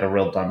I feel like a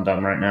real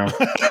dum-dum right now.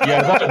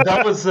 Yeah,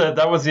 that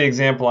was the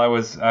example I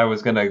was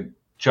going to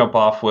jump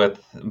off with,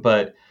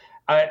 but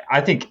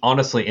I think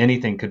honestly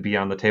anything could be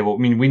on the table. I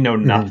mean, we know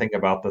nothing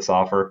about this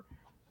offer.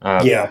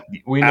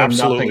 We know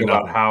nothing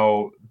about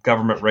how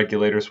government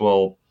regulators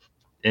will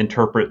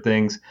interpret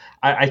things.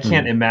 I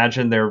can't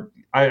imagine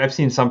I've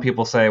seen some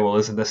people say, well,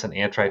 isn't this an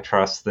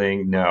antitrust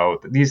thing? No,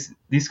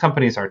 these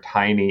companies are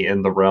tiny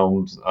in the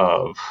realms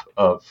of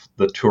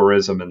the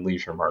tourism and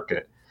leisure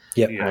market.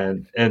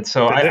 Yep. And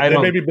so they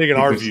don't may be big in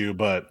our view,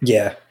 but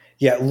yeah.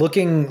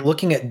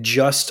 Looking at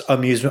just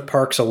amusement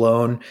parks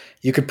alone,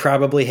 you could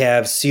probably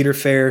have Cedar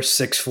Fair,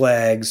 Six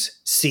Flags,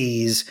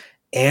 Seas,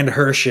 and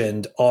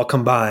Herschend all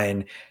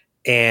combined,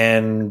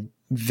 and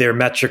their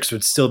metrics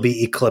would still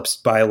be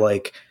eclipsed by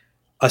like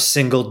a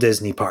single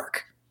Disney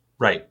park.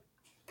 Right.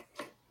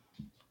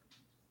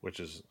 Which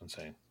is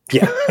insane.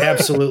 Yeah,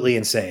 absolutely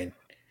insane.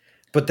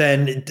 But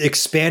then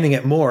expanding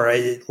it more,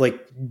 like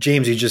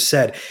James, you just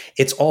said,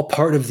 it's all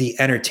part of the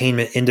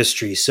entertainment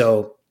industry.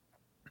 So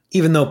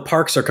even though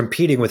parks are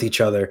competing with each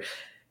other,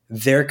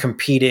 they're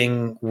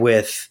competing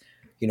with,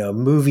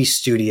 movie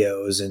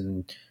studios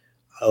and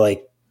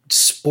like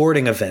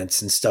sporting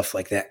events and stuff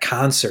like that,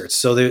 concerts.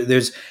 So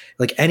there's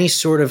like any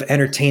sort of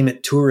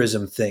entertainment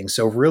tourism thing.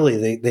 So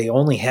really they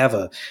only have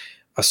a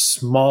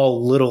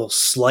small little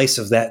slice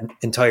of that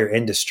entire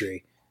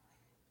industry.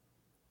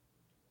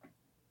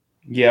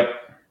 Yep.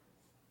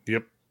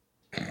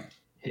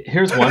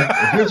 Here's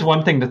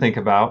one thing to think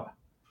about.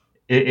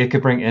 It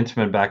could bring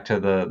Intamin back to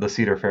the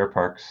Cedar Fair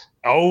parks.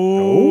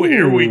 Oh,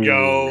 here we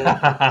go.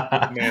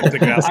 Man,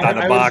 thinking outside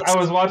the box. I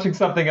was watching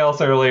something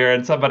else earlier,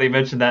 and somebody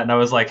mentioned that, and I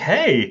was like,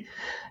 hey,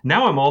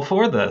 now I'm all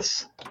for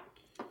this.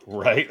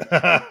 Right.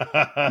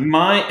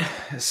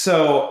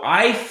 So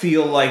I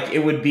feel like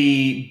it would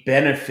be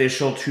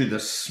beneficial to the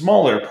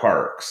smaller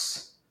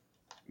parks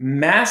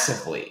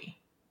massively.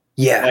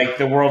 Yeah. Like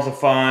the Worlds of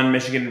Fun,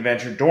 Michigan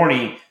Adventure,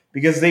 Dorney,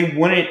 because they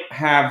wouldn't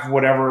have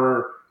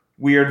whatever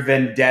weird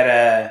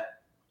vendetta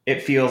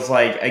it feels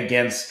like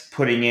against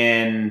putting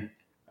in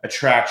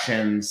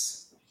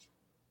attractions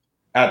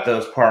at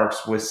those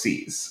parks with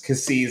Seas,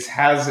 because Seas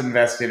has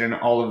invested in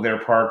all of their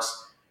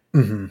parks.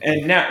 Mm-hmm.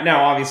 And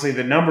now obviously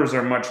the numbers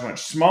are much,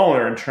 much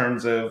smaller in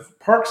terms of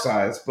park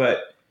size, but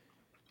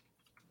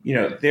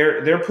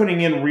they're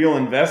putting in real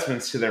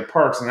investments to their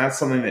parks, and that's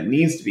something that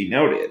needs to be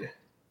noted.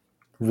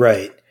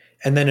 Right.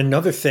 And then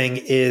another thing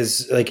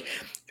is like,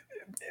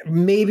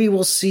 maybe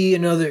we'll see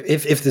another,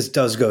 if this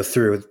does go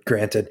through,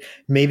 granted,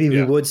 maybe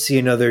we would see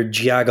another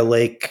Geauga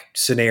Lake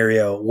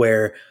scenario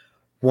where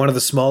one of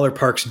the smaller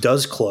parks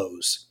does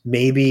close.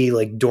 Maybe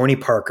like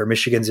Dorney Park or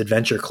Michigan's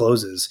Adventure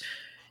closes.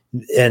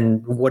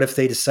 And what if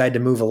they decide to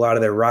move a lot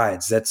of their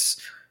rides?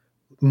 That's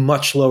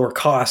much lower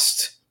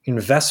cost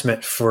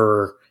investment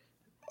for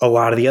a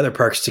lot of the other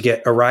parks to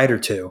get a ride or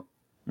two.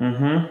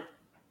 Mm-hmm.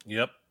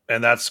 Yep.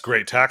 And that's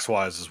great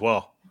tax-wise as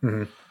well.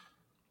 Mm-hmm.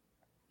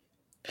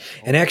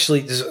 And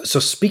actually, so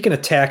speaking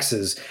of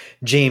taxes,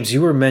 James,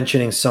 you were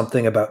mentioning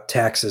something about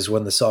taxes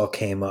when this all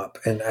came up.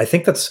 And I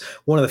think that's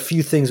one of the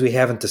few things we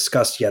haven't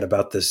discussed yet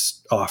about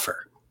this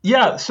offer.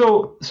 Yeah,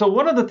 so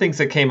one of the things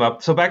that came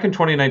up, so back in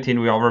 2019,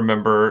 we all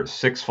remember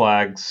Six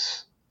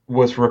Flags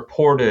was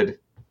reported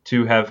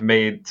to have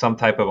made some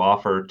type of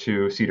offer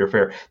to Cedar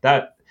Fair.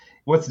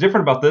 What's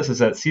different about this is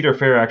that Cedar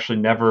Fair actually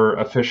never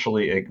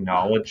officially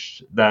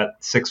acknowledged that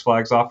Six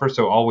Flags offer,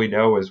 so all we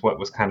know is what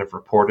was kind of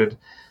reported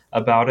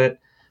about it.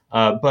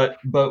 But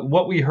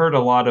what we heard a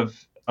lot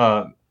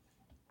of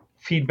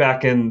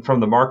feedback from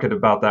the market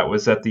about that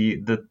was that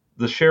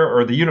the share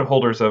or the unit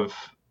holders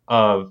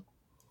of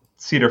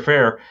Cedar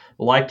Fair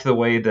liked the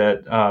way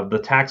that the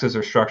taxes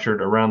are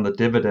structured around the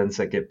dividends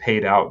that get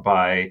paid out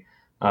by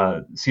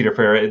Cedar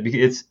Fair.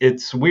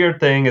 It's a weird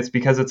thing. It's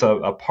because it's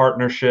a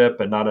partnership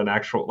and not an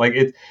actual, like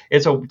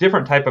it's a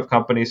different type of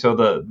company. So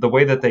the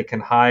way that they can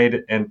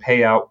hide and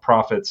pay out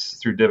profits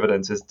through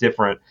dividends is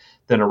different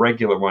than a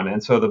regular one.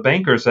 And so the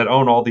bankers that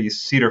own all these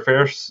Cedar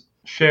Fair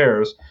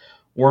shares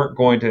weren't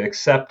going to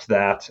accept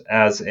that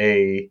as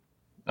a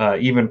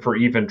even for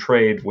even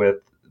trade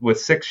with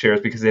Six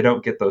shares because they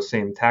don't get those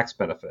same tax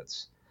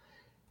benefits.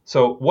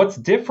 So what's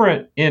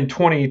different in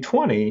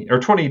 2020 or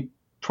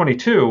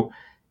 2022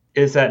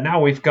 is that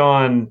now we've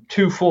gone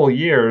 2 full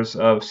years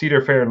of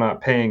Cedar Fair not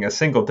paying a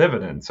single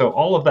dividend. So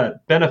all of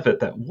that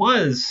benefit that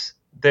was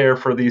there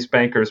for these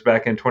bankers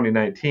back in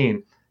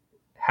 2019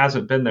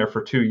 hasn't been there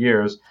for 2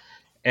 years.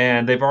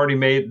 And they've already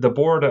made, the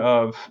board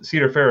of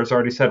Cedar Fair has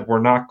already said we're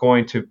not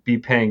going to be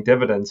paying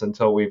dividends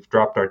until we've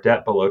dropped our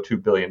debt below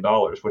 $2 billion,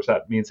 which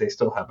that means they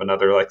still have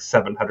another like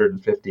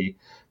 $750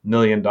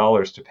 million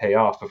to pay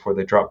off before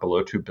they drop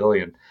below $2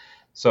 billion.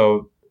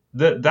 So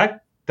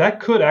that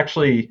could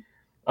actually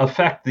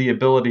affect the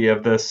ability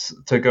of this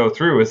to go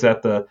through, is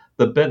that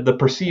the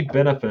perceived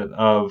benefit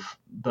of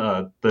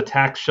the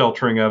tax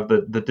sheltering of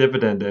the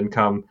dividend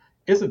income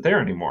isn't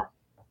there anymore.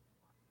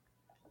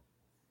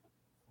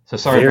 So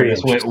sorry if I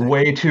just went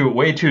way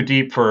too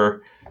deep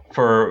for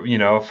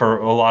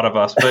a lot of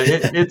us, but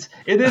it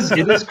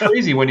is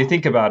crazy when you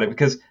think about it,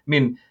 because I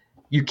mean,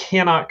 you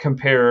cannot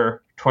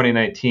compare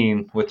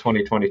 2019 with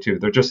 2022.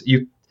 They're just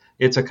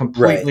it's a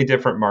completely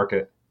different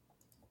market.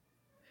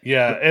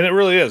 Yeah, and it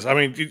really is. I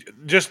mean,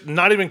 just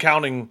not even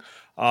counting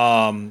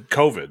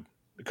COVID,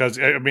 because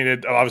I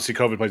mean, obviously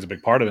COVID plays a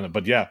big part of it.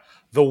 But yeah,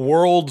 the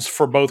worlds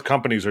for both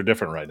companies are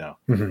different right now.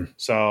 Mm-hmm.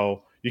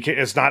 So you can't.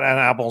 It's not an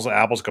apples to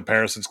apples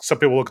comparison. Some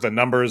people look at the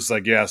numbers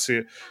like, yeah,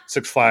 see,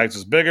 Six Flags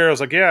is bigger. I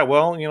was like, yeah,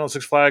 well,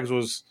 Six Flags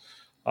was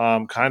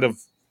kind of,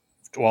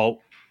 well,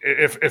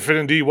 if it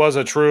indeed was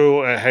a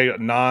true a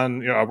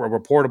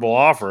reportable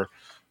offer,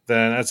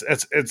 then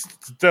it's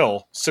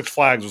still Six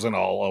Flags was in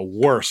a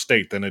worse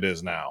state than it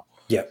is now.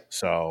 Yeah.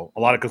 So a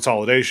lot of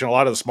consolidation, a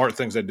lot of the smart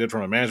things they did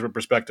from a management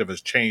perspective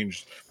has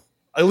changed.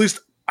 At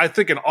least I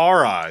think in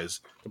our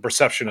eyes, the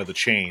perception of the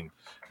chain.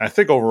 And I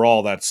think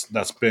overall that's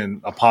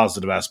been a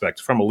positive aspect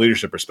from a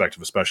leadership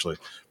perspective, especially.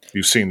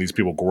 You've seen these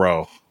people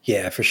grow.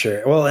 Yeah, for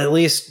sure. Well, at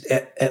least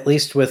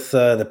with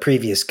the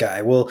previous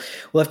guy, we'll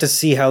have to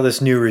see how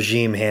this new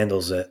regime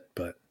handles it.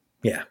 But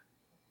yeah.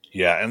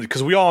 Yeah, and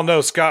because we all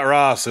know Scott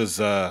Ross is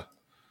Scott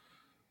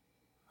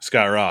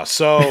Ross.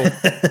 So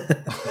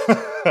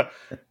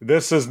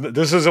this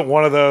isn't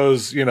one of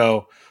those,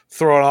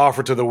 throw an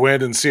offer to the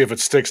wind and see if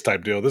it sticks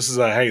type deal. This is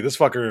hey, this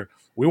fucker,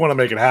 we want to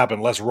make it happen.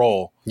 Let's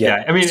roll.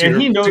 Yeah, I mean,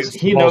 and he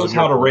knows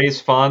how to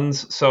raise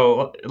funds.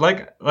 So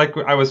like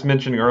I was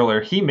mentioning earlier,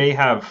 he may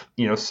have,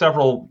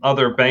 several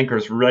other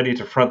bankers ready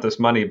to front this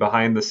money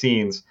behind the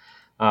scenes.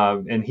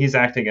 And he's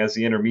acting as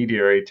the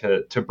intermediary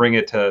to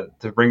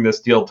bring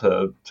this deal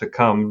to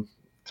come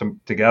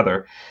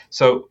together.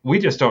 So we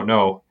just don't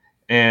know.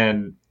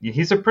 And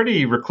he's a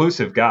pretty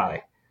reclusive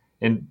guy,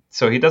 and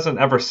so he doesn't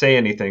ever say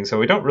anything. So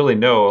we don't really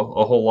know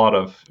a whole lot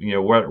of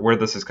where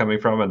this is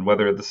coming from and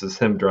whether this is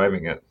him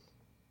driving it.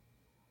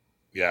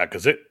 Yeah,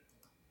 because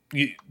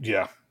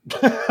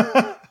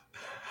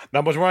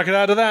not much more I can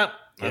add to that.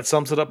 That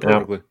sums it up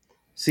perfectly. Yeah.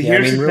 See,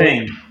 here's the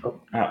thing.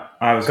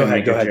 I was going to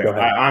make a joke.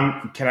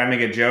 Can I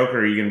make a joke, or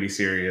are you going to be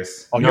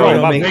serious? Oh,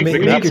 no,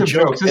 make some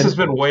jokes. This has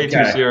been way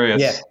too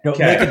serious. Yeah,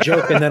 make a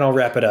joke, and then I'll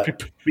wrap it up.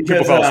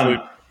 Because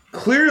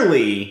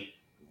clearly,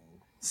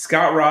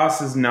 Scott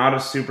Ross is not a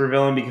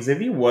supervillain, because if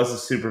he was a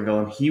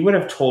supervillain, he would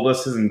have told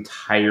us his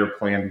entire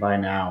plan by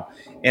now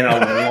in a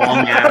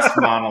long-ass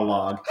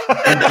monologue.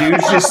 And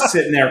dude's just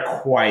sitting there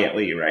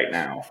quietly right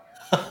now.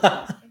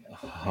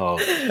 Oh,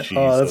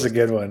 that's a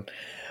good one.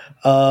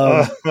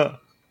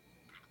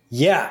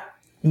 Yeah,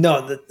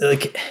 no,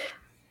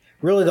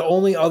 really the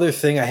only other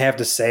thing I have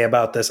to say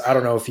about this, I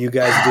don't know if you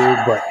guys do,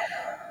 but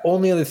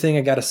only other thing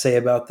I got to say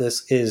about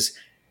this is,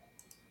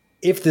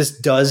 if this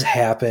does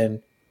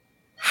happen,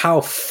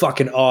 how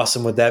fucking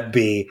awesome would that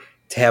be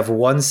to have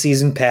one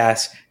season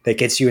pass that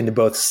gets you into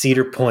both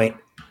Cedar Point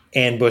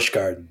and Busch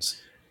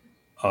Gardens?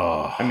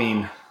 Oh, I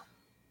mean,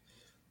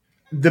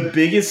 the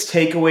biggest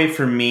takeaway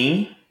for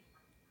me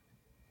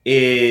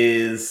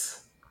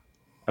is,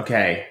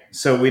 okay,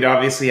 so we'd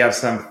obviously have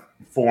some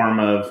form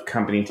of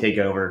company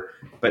takeover,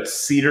 but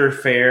Cedar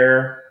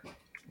Fair,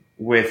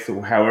 with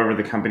however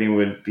the company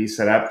would be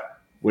set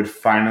up, would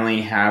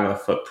finally have a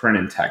footprint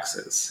in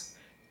Texas.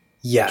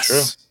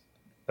 Yes.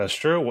 That's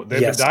true.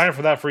 They've been dying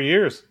for that for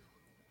years.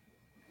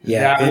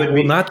 Yeah,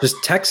 not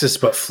just Texas,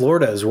 but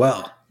Florida as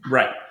well.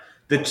 Right.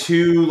 The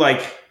two,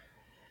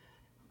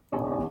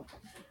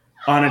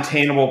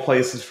 unattainable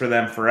places for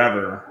them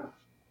forever.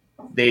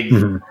 They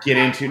get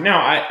into.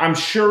 Now, I'm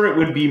sure it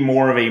would be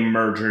more of a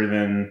merger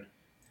than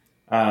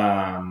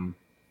a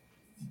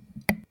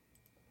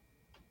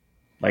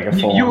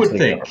full. You would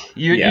think.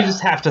 You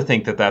just have to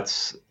think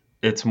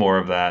it's more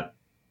of that.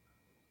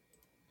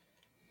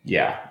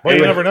 Yeah. Well,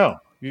 you never know.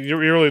 You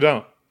really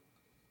don't.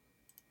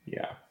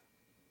 Yeah.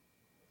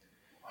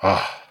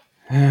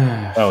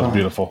 That was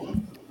beautiful.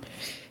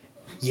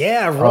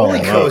 Yeah, roller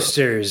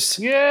coasters.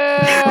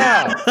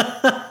 Yeah.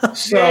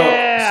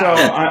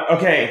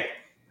 Okay.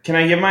 Can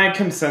I give my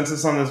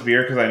consensus on this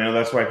beer? Because I know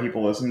that's why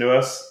people listen to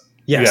us.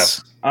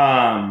 Yes.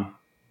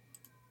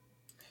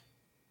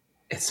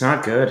 It's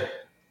not good.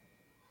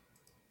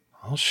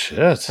 Oh, shit.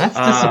 That's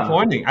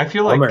disappointing. I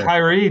feel like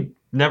Kyrie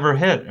never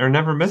hit or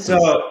never misses.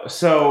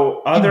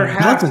 So other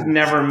half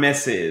never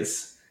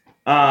misses.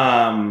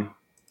 But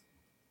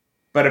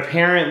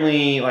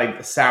apparently,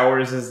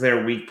 sours is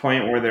their weak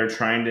point where they're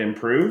trying to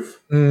improve.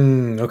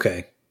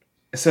 Okay.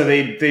 So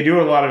they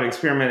do a lot of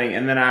experimenting,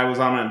 and then I was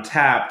on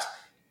Untapped,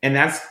 and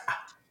that's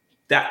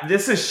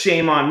This is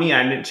shame on me.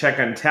 I didn't check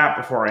Untappd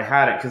before I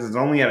had it because it's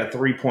only at a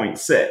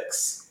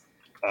 3.6.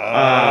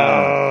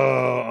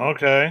 Oh,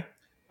 okay.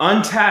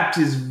 Untappd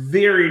is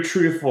very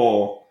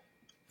truthful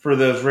for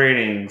those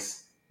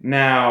ratings.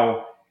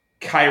 Now,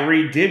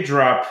 Kyrie did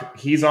drop.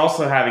 He's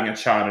also having a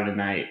chata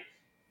tonight.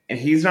 And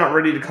he's not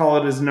ready to call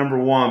it his number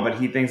one, but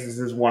he thinks this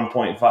is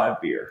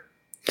 1.5 beer.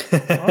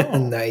 Oh.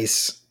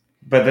 Nice.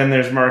 But then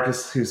there's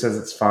Marcus who says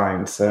it's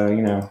fine.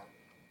 So,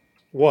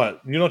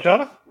 What? You know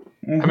chata?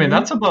 I mean,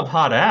 that's above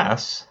hot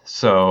ass.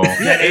 So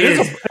yeah, it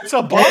is. It's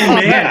above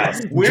hot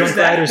ass. Where's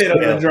that fit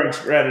on the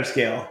drunk rider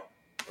scale?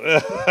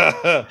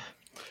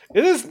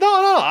 It is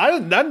no. I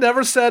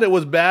never said it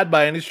was bad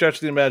by any stretch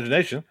of the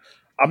imagination.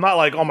 I'm not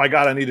like, oh my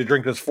god, I need to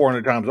drink this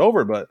 400 times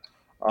over, but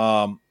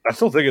I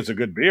still think it's a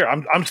good beer.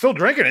 I'm still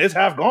drinking it. It's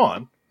half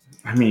gone.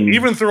 I mean,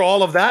 even through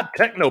all of that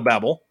techno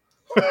babble.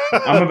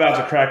 I'm about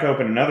to crack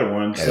open another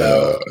one.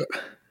 So,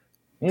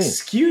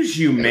 excuse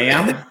you,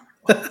 ma'am.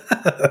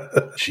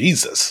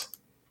 Jesus.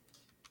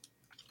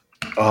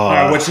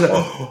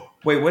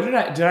 Wait, what did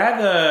I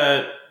have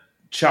the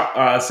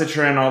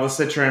Citron, all the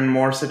Citron,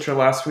 more Citra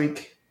last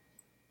week?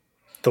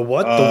 The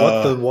what?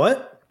 The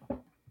what?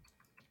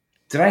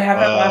 Did I have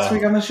that last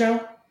week on the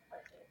show?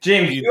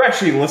 James, you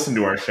actually listened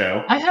to our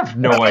show. I have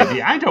no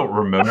idea. I don't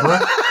remember.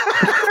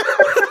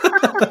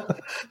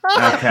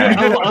 Okay.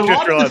 A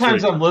lot of the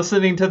times I'm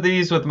listening to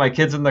these with my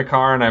kids in the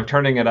car and I'm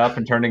turning it up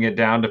and turning it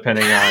down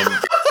depending on...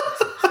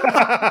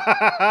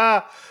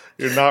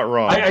 You're not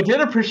wrong. I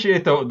did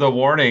appreciate the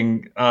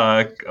warning.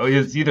 It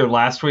was either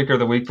last week or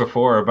the week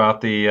before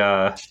about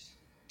the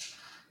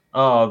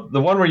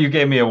one where you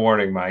gave me a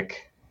warning,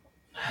 Mike.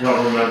 I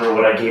don't remember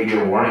what I gave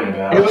you a warning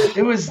about.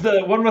 It was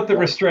the one with the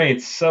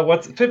restraints.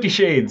 What's 50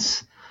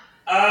 Shades?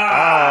 Oh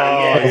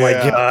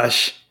my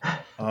gosh.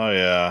 Oh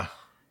yeah.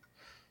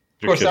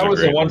 Of course, that was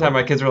the one time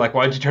my kids were like,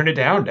 "Why'd you turn it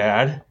down,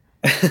 Dad?"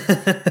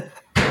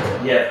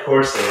 Yeah, of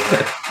course they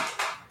did.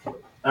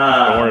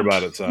 Don't worry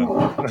about it, son.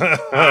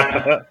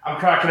 I'm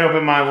cracking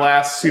open my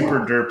last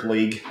Super Derp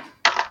League.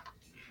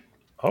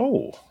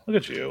 Oh, look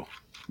at you.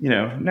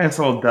 Nice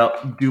little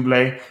double.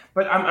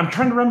 But I'm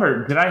trying to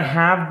remember, did I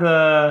have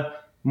the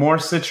more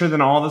Citra than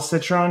all the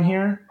Citra on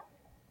here?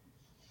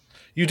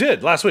 You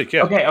did last week,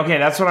 yeah. Okay,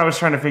 that's what I was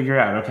trying to figure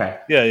out. Okay.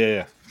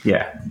 Yeah.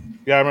 Yeah,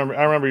 I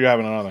remember you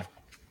having another.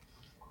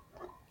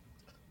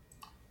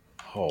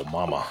 Oh,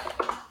 mama.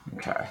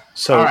 Okay.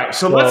 So, all right.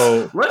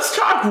 So let's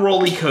talk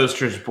roller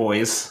coasters,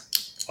 boys.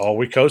 Oh,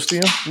 we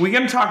coasting? We're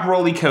gonna talk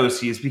roller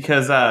coasters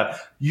because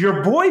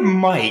your boy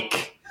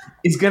Mike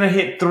is gonna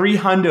hit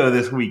 300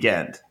 this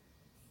weekend,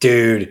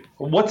 dude.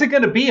 What's it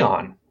gonna be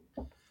on?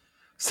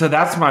 So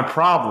that's my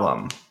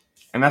problem,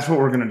 and that's what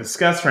we're gonna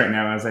discuss right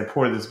now as I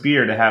pour this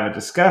beer to have a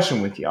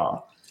discussion with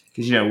y'all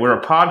because we're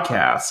a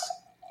podcast.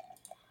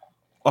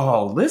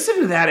 Oh,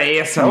 listen to that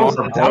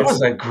ASMR. That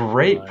was a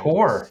great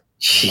pour.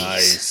 Jeez.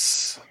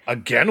 Nice.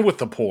 Again with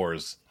the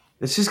pours.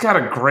 It's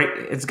got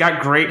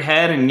great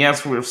head, and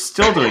yes, we're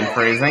still doing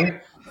phrasing.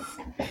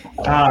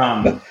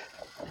 God,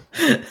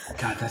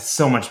 that's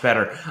so much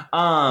better.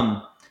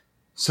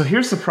 So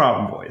here's the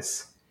problem,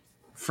 boys.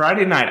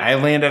 Friday night, I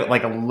land at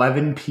like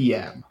 11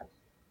 p.m.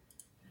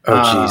 Oh,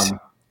 jeez.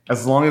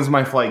 As long as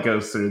my flight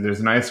goes through, there's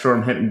an ice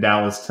storm hitting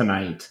Dallas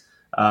tonight.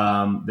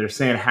 They're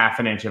saying half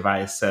an inch of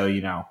ice, so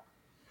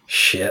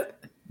shit.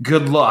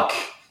 Good luck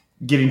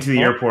getting to the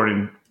airport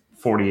in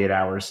 48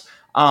 hours.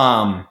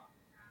 But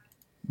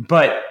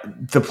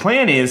the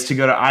plan is to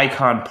go to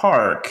Icon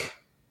Park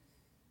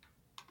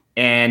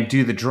and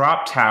do the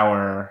drop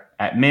tower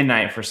at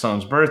midnight for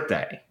Sloan's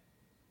birthday.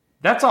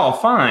 That's all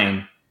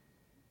fine.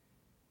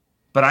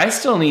 But I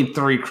still need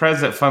 3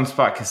 creds at Fun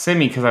Spot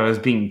Kissimmee because I was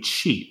being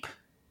cheap.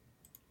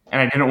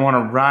 And I didn't want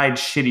to ride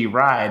shitty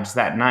rides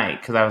that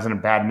night because I was in a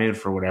bad mood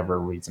for whatever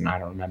reason. I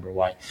don't remember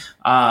why.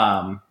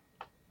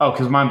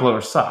 Because Mind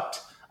Blower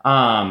sucked.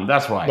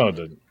 That's why. No, it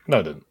didn't.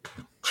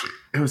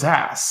 It was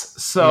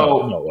ass.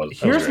 So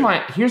here's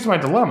my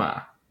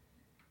dilemma.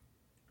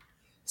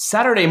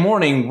 Saturday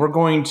morning, we're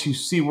going to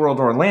SeaWorld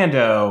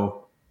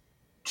Orlando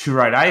to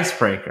ride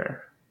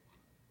Icebreaker.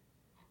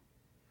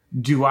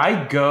 Do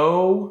I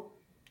go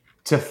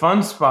to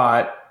Fun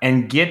Spot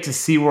and get to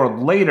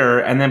SeaWorld later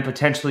and then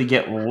potentially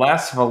get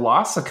less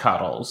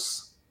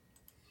Velocicuddles?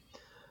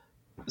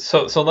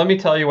 So let me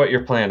tell you what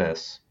your plan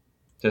is.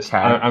 Just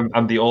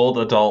I'm the old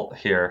adult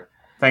here.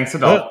 Thanks,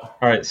 adult.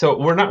 All right, so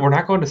we're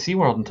not going to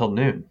SeaWorld until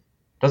noon.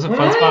 Doesn't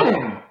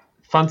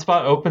Fun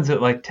Spot opens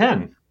at like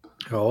 10?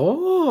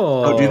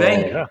 Oh, do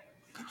they?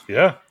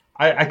 Yeah.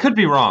 I could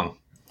be wrong.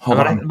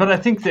 But I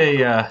think they.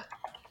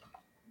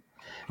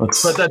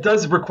 But that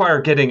does require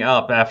getting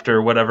up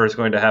after whatever is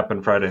going to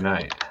happen Friday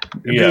night.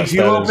 Yes,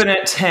 you open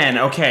at 10.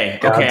 Okay,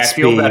 I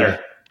feel better.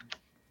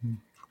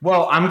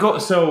 Well,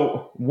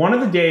 So one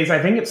of the days,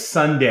 I think it's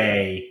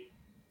Sunday,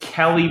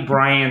 Kelly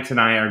Bryant and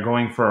I are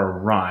going for a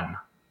run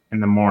in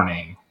the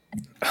morning.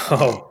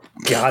 Oh,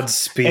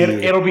 Godspeed.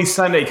 It'll be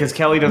Sunday because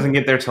Kelly doesn't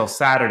get there till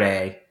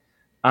Saturday.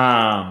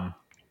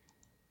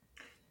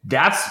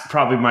 That's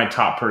probably my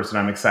top person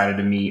I'm excited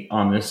to meet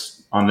on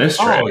this trip.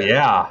 Oh,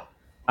 yeah.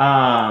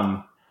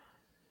 So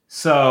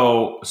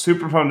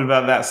super pumped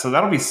about that. So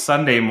that'll be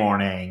Sunday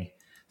morning.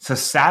 So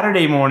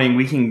Saturday morning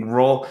we can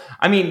roll.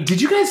 I mean,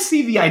 did you guys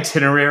see the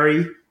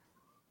itinerary?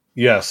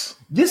 Yes.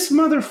 This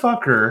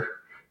motherfucker,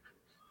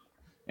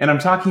 and I'm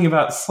talking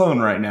about Sloan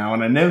right now,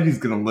 and I know he's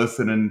going to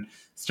listen and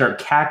start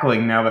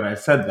cackling now that I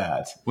said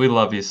that. We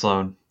love you,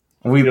 Sloan.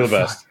 You're the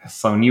best.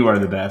 Sloan, you are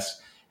the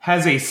best.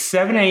 Has a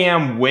 7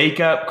 a.m.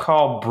 wake-up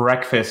call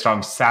breakfast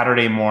on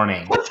Saturday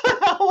morning. What the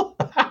hell?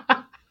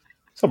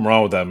 Something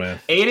wrong with that, man.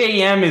 8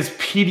 a.m. is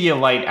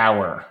Pedialyte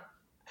hour.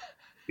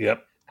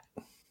 Yep.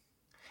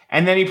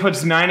 And then he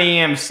puts 9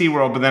 a.m.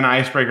 SeaWorld, but then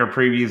Icebreaker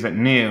previews at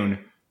noon.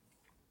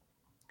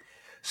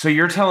 So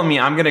you're telling me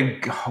I'm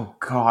going to... Oh,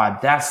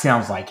 God, that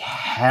sounds like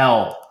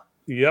hell.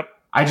 Yep.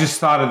 I just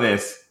thought of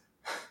this.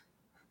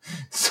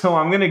 So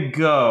I'm going to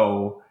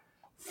go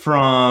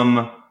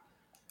from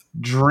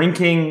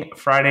drinking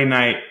Friday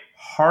night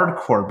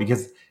hardcore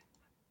because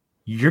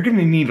you're going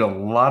to need a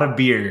lot of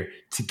beer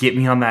to get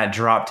me on that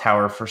drop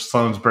tower for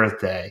Sloan's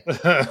birthday.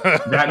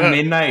 That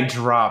midnight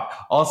drop.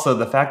 Also,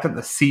 the fact that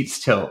the seats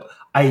tilt.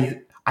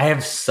 I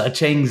have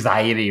such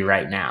anxiety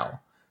right now.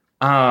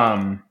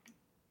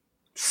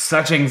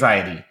 Such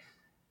anxiety.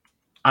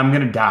 I'm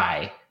going to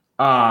die.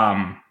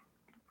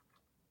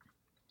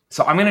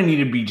 So I'm going to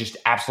need to be just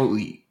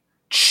absolutely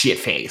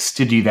shit-faced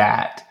to do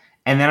that.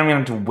 And then I'm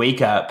going to have to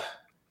wake up.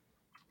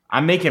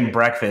 I'm making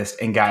breakfast.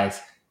 And guys,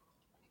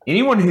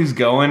 anyone who's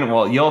going,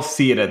 well, you'll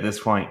see it at this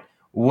point.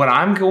 What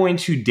I'm going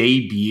to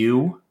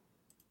debut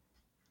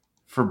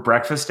for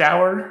breakfast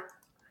hour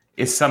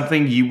is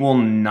something you will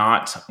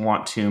not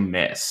want to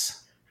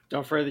miss.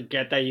 Don't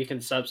forget that you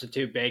can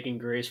substitute bacon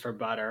grease for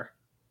butter.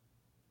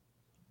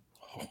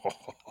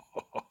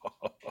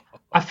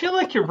 I feel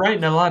like you're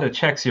writing a lot of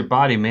checks your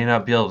body may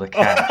not be able to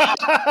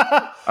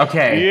cash.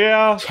 Okay.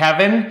 Yeah.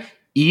 Kevin,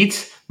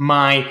 eat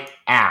my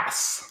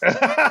ass.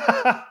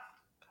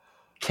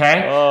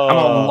 Okay? I'm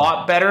a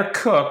lot better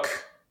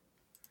cook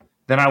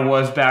than I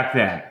was back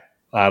then.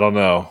 I don't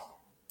know.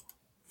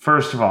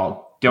 First of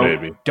all,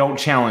 don't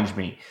challenge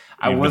me.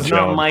 I was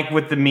not Mike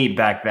with the meat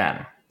back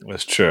then.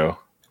 That's true.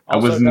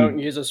 Also, don't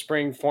use a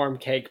spring form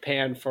cake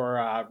pan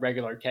for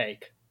regular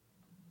cake.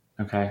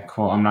 Okay,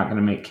 cool. I'm not going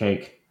to make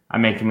cake. I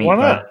make meat. Why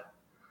not?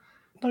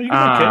 No, you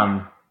can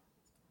make cake.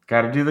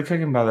 Got to do the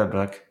cooking by that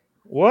book.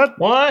 What?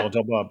 What? Don't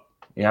tell Bob.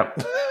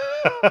 Yep.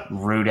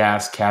 Rude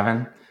ass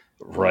Kevin.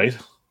 Right.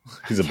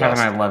 He's the Kevin,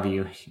 best. I love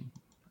you.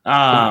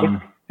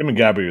 Him and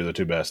Gabby are the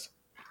two best.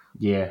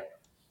 Yeah.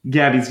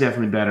 Gabby's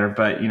definitely better,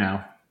 but, you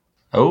know.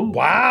 Oh.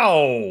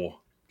 Wow.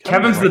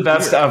 Kevin's the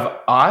best of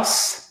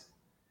us.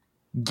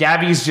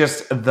 Gabby's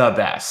just the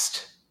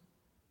best.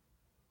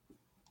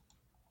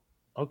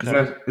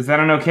 Okay. Is that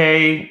an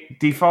okay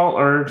default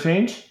or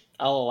change?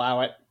 I'll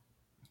allow it.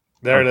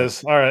 There it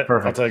is. All right.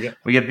 Perfect. I'll take it.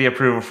 We get the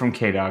approval from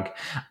K-Dog.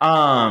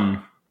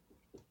 I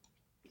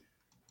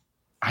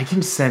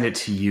can send it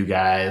to you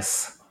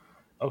guys.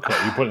 Okay.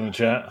 You put it in the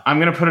chat? I'm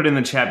going to put it in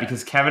the chat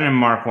because Kevin and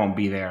Mark won't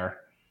be there.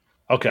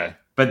 Okay.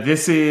 But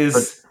this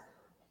is...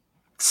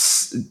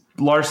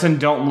 Larson,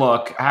 don't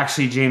look.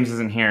 Actually, James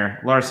isn't here.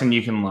 Larson,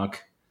 you can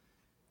look.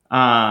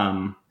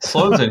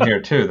 Sloan's in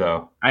here too,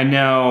 though. I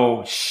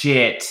know.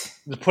 Shit.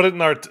 Just put it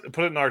in our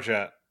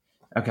chat.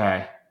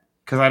 Okay.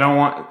 Because I don't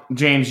want...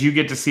 James, you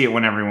get to see it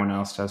when everyone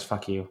else does.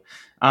 Fuck you.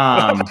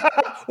 Wow!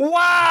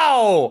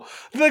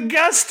 The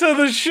guest of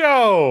the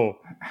show!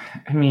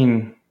 I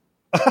mean...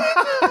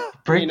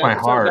 Break my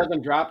heart. It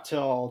doesn't drop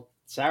till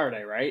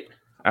Saturday, right?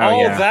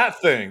 Oh, yeah.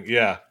 That thing.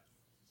 Yeah.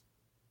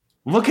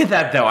 Look at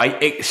that, though.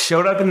 It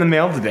showed up in the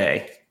mail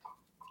today.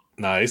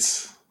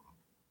 Nice.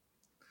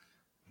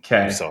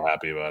 Okay. I'm so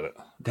happy about it.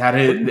 That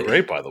is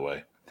great, by the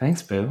way.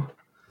 Thanks, Boo.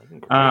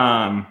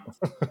 I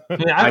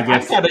guess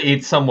I've got to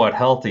eat somewhat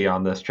healthy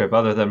on this trip,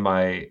 other than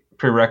my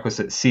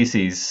prerequisite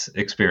Cece's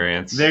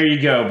experience. There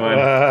you go,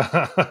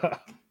 bud.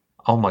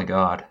 Oh my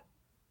god.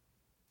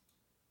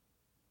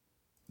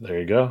 There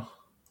you go.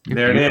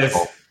 There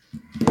beautiful.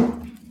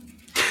 It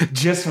is.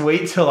 Just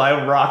wait till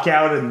I rock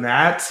out in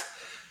that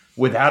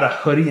without a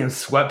hoodie and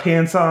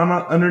sweatpants on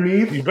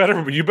underneath. You better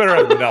have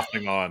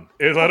nothing on.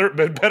 It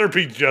better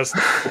be just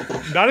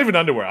not even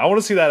underwear. I want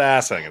to see that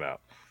ass hanging out.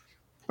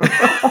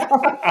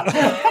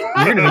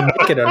 You're going to be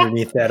naked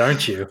underneath that,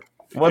 aren't you?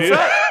 What's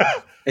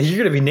that? You're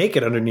going to be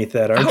naked underneath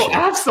that, aren't you?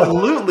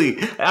 Absolutely.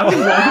 I was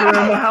walking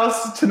around the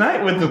house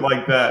tonight with it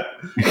like that.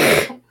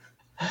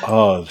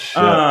 Oh,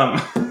 shit.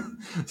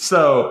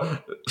 So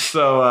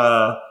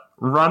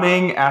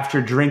running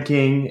after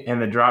drinking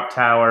and the drop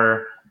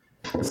tower.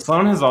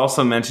 Sloan has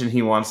also mentioned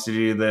he wants to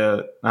do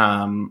the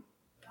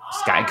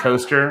sky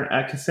coaster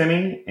at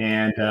Kissimmee,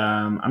 and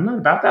I'm not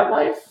about that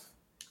life.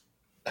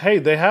 Hey,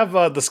 they have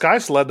the sky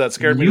sled that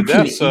scared me to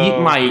death. You can eat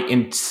my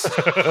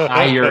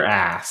entire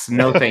ass.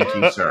 No, thank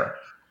you, sir.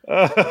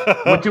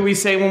 What do we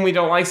say when we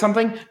don't like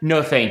something?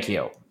 No, thank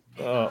you.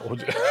 No,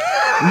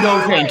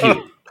 thank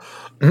you.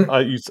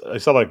 I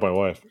sound like my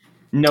wife.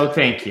 No,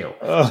 thank you.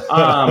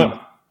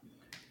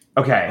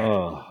 Okay.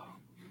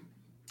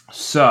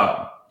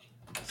 So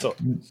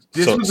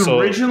This was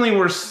originally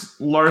where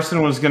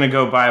Larson was going to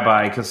go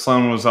bye-bye because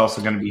Sloan was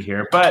also going to be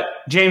here. But,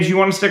 James, you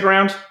want to stick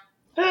around?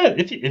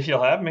 If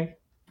you'll have me.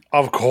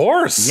 Of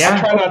course. Yeah.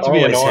 I'll try not to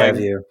be annoying. Have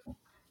you.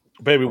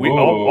 Baby,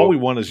 all we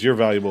want is your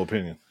valuable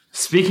opinion.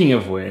 Speaking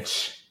of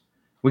which,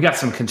 we got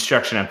some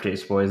construction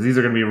updates, boys. These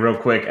are going to be real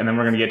quick, and then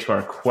we're going to get to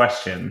our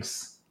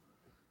questions.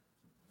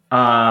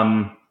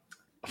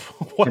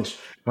 What?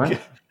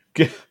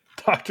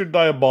 Dr.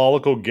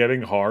 Diabolical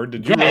getting hard?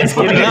 Did you? Yeah, it's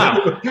getting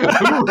up. Who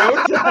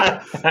wrote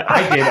that?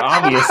 I did,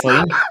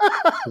 obviously.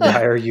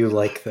 Why are you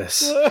like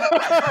this?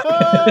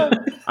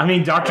 I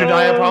mean, Dr.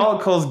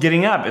 Diabolical is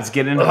getting up. It's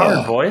getting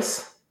hard,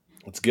 boys.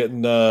 It's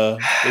getting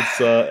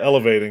it's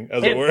elevating,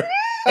 as it were.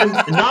 And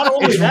not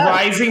only it's that,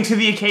 rising to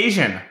the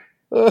occasion.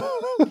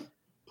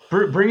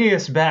 Bringing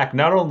us back.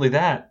 Not only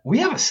that, we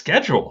have a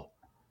schedule.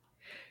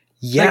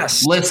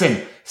 Yes.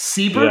 Listen,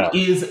 Seabrook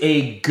is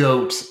a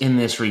goat in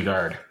this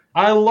regard.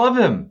 I love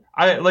him.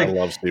 I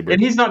love Seabrook.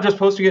 And he's not just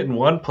posting it in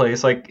one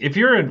place. Like, if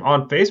you're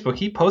on Facebook,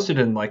 he posted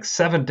in like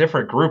 7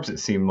 different groups, it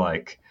seemed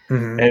like.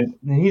 Mm-hmm. And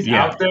he's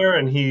out there,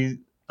 and he's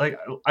like,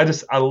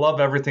 I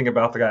love everything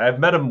about the guy. I've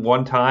met him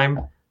one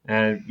time,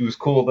 and he was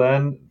cool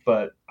then,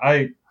 but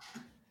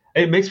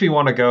it makes me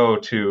want to go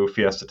to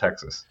Fiesta,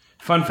 Texas.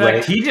 Fun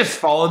fact, he just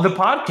followed the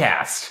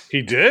podcast.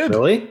 He did?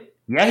 Really?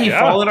 Yeah, he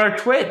followed our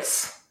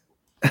twits.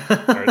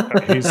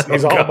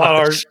 He's all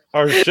about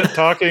our shit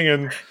talking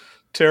and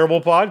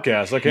terrible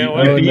podcast. I can't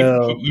wait.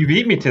 You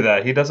beat me to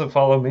that. He doesn't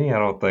follow me, I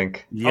don't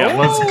think. Yeah,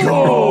 let's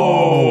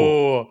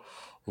go.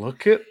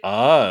 Look at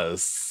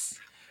us.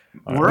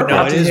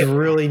 It is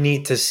really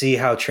neat to see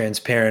how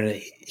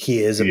transparent he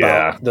is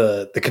about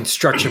the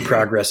construction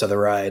progress of the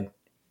ride.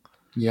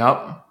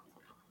 Yep.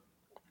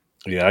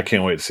 Yeah, I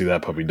can't wait to see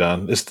that puppy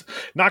done. It's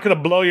not going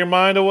to blow your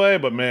mind away,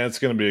 but man, it's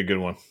going to be a good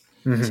one.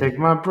 Mm-hmm. Take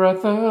my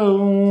breath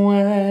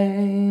away.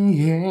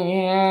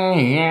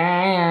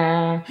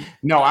 Yeah.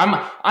 No,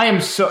 I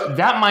am so.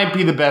 That might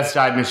be the best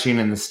dive machine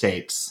in the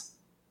States.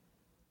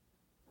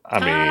 I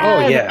mean,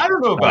 I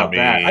don't know about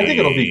that. I think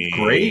it'll be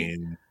great.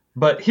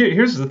 But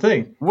here's the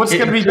thing. What's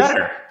going to be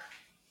better?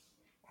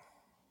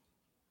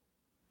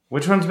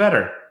 Which one's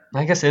better?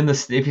 I guess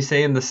if you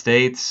say in the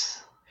States.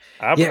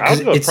 I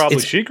would go probably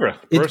Sheikra.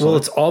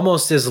 It's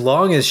almost as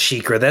long as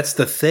Sheikra. That's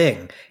the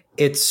thing.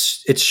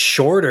 It's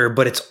shorter,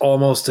 but it's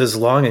almost as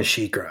long as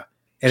Sheikra.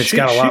 And it's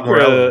got a lot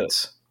more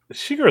elements.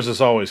 Sheikra's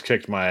just always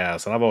kicked my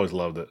ass, and I've always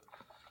loved it.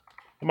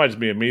 It might just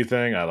be a me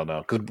thing. I don't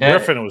know. Because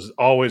Griffin was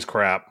always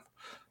crap.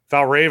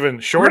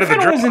 Valraven, short of the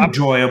drop. Was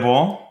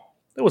enjoyable.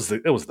 It was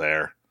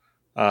there.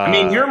 I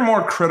mean, you're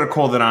more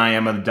critical than I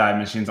am of the dive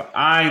machines.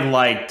 I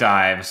like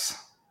dives.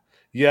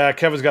 Yeah,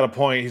 Kevin's got a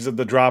point. He said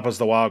the drop is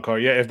the wild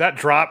card. Yeah, if that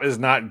drop is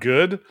not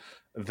good,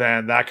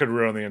 then that could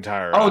ruin the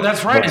entire ride. Oh,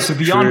 that's right. It's a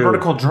beyond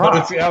vertical drop. I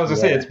was going to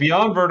say, it's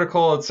beyond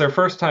vertical. It's their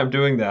first time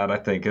doing that, I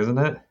think, isn't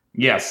it?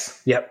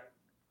 Yes. Yep.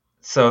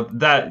 So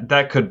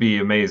that could be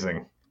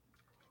amazing.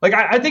 Like,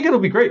 I think it'll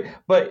be great.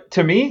 But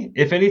to me,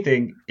 if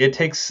anything, it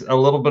takes a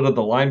little bit of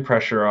the line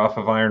pressure off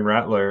of Iron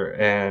Rattler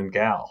and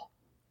Gal.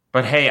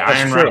 But hey,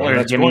 Iron Rattler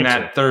is getting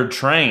that third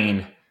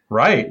train.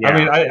 Right. Yeah.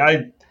 I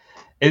mean,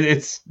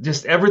 it's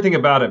just everything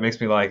about it makes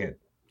me like it.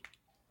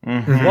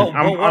 Mm-hmm. Well,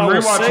 I'm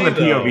rewatching the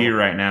POV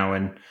right now,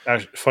 and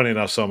funny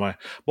enough, so am I.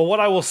 But what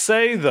I will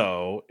say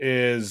though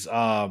is,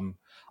 I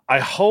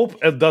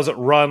hope it doesn't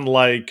run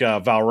like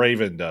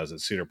Valraven does at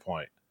Cedar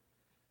Point,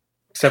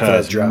 except for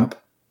that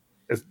drop.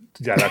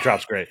 That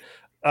drop's great.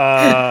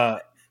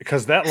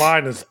 Because that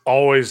line is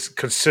always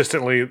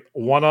consistently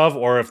one of,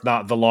 or if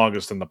not the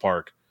longest in the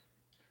park,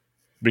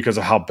 because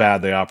of how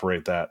bad they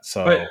operate that.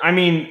 So, but I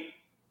mean,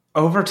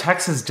 Over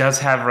Texas does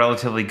have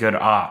relatively good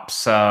ops,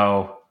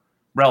 so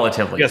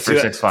relatively for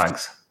Six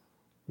Flags.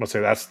 Let's say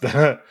that's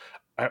the.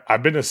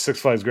 I've been to Six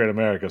Flags Great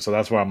America, so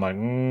that's why I'm like,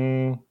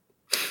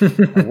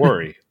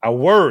 I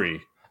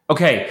worry.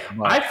 Okay,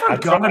 I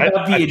forgot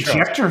about the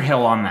ejector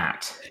hill on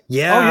that.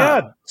 Yeah. Oh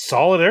yeah,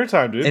 solid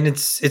airtime, dude. And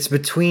it's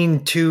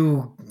between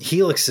 2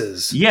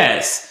 helixes.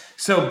 Yes.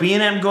 So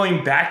B&M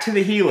going back to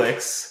the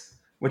helix,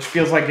 which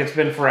feels like it's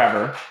been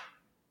forever.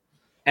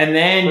 And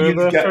then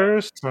for the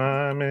first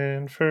time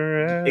in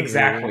forever.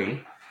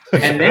 Exactly.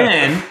 And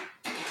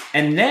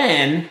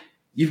then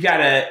you've got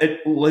a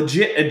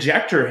legit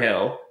ejector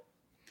hill.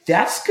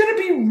 That's going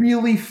to be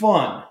really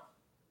fun.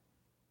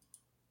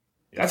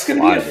 That's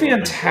going to be a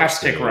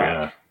fantastic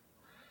ride.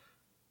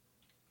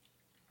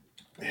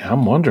 Yeah,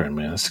 I'm wondering,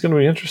 man. This is going to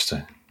be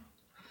interesting.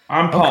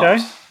 I'm pumped. Okay.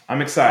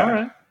 I'm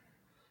excited.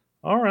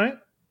 All right.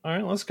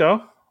 Let's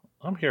go.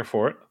 I'm here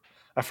for it.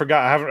 I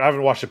forgot. I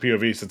haven't watched the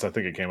POV since I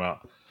think it came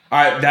out.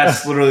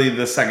 That's literally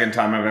the second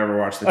time I've ever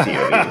watched the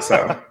POV.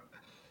 So,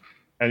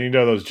 and you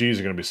know those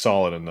G's are going to be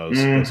solid in those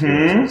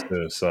POVs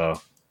too.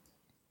 So,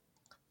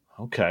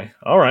 okay.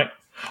 All right.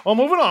 Well,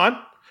 moving on.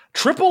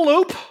 Triple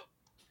loop.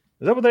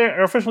 Is that what they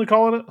are officially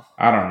calling it?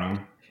 I don't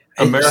know.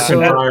 American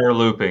dryer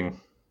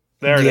looping.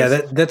 There it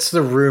is. That's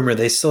the rumor.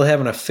 They still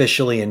haven't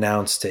officially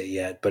announced it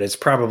yet, but it's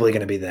probably going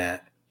to be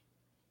that.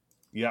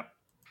 Yep.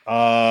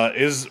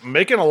 Is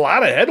making a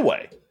lot of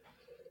headway.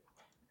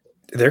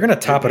 They're going to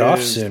top it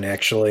off soon,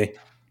 actually.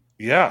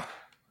 Yeah.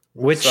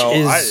 Which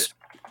is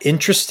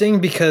interesting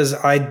because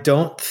I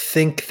don't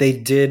think they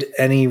did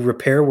any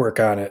repair work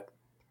on it.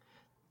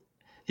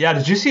 Yeah,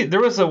 did you see?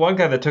 There was one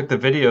guy that took the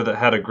video that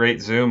had a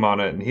great zoom on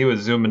it, and he was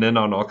zooming in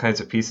on all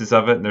kinds of pieces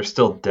of it, and there's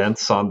still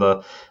dents on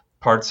the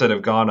parts that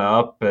have gone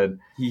up. And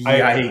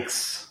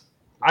yikes!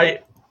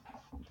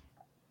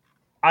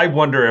 I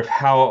wonder if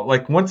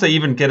once they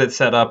even get it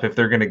set up, if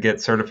they're going to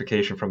get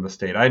certification from the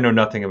state. I know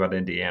nothing about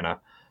Indiana,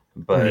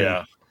 but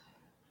yeah,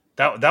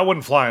 that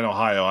wouldn't fly in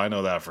Ohio. I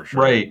know that for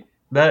sure. Right.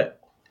 That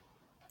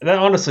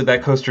honestly,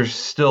 that coaster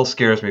still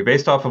scares me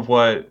based off of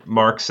what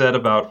Mark said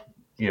about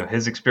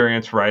his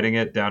experience riding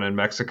it down in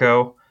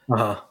Mexico.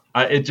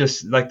 It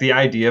just the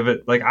idea of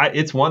it,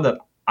 it's one that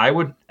I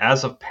would,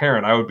 as a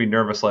parent, I would be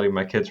nervous letting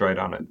my kids ride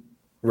on it.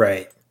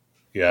 Right.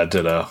 Yeah,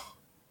 ditto.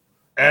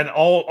 And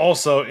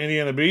also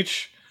Indiana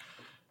Beach,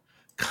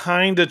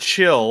 kind of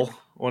chill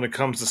when it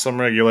comes to some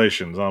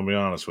regulations. I'll be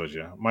honest with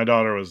you. My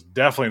daughter was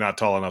definitely not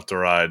tall enough to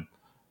ride.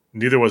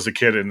 Neither was the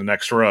kid in the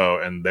next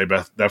row, and they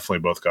definitely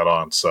both got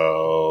on.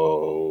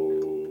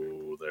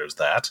 So there's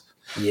that.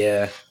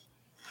 Yeah.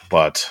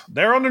 But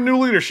they're under new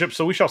leadership,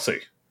 so we shall see.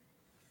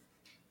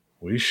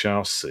 We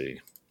shall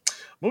see.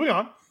 Moving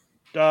on.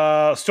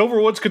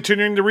 Silverwood's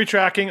continuing the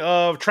retracking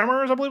of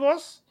Tremors, I believe it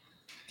was.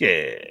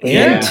 Yeah.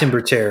 And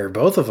Timber Terror,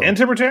 both of them. And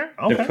Timber Terror?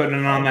 Okay. They're putting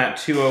it on that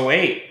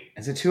 208.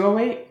 Is it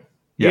 208?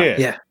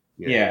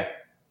 Yeah.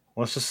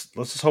 Let's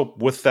just hope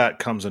with that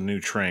comes a new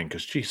train,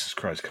 because Jesus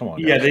Christ, come on.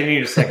 Yeah, they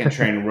need a second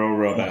train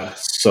real bad.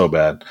 So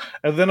bad.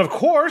 And then, of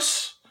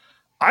course,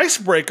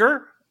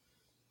 Icebreaker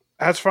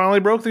has finally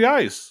broke the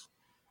ice.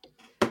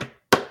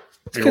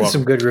 It's getting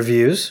some good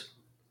reviews.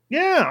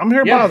 Yeah, I'm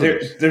here about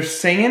it. They're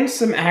saying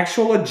some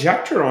actual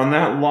ejector on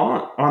that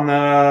on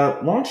the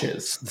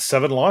launches.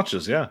 7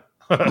 launches, yeah.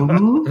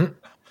 It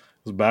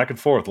was back and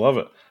forth. Love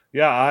it.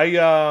 Yeah,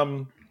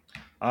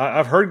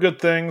 I've heard good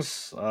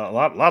things. A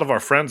lot of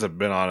our friends have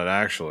been on it,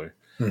 actually.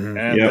 Mm-hmm.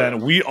 And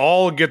then we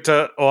all get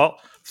to,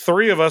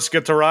 3 of us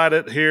get to ride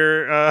it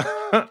here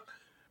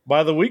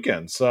by the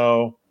weekend.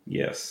 So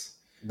yes,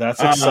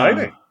 that's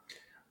exciting.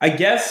 I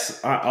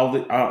guess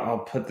I'll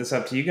put this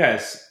up to you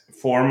guys.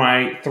 For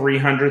my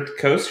 300th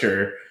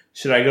coaster,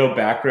 should I go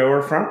back row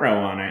or front row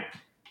on it?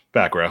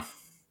 Back row.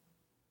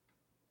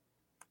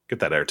 Get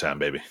that airtime,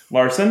 baby.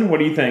 Larson, what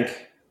do you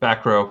think?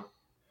 Back row.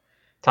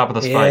 Top of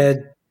the spike.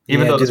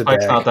 Even though the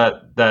spike's not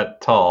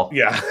that tall.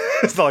 Yeah.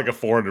 It's not like a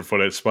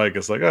 400-foot spike.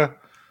 It's like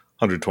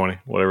 120,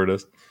 whatever it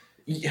is.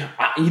 Yeah.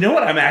 You know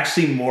what I'm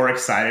actually more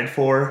excited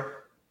for?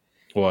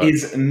 What?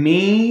 Is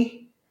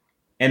me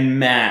and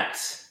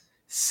Matt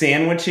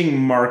sandwiching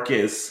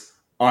Marcus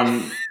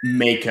on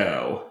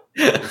Mako.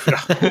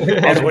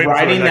 And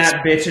riding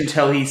that bitch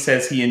until he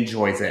says he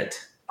enjoys it.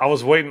 I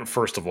was waiting.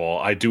 First of all,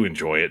 I do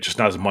enjoy it, just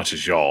not as much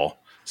as y'all.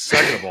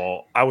 Second of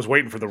all, I was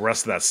waiting for the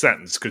rest of that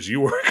sentence because you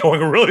were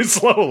going really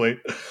slowly.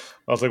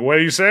 I was like, what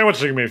are you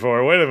sandwiching me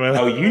for? Wait a minute.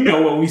 Oh, you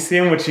know what we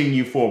sandwiching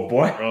you for,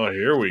 boy. Oh,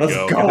 here we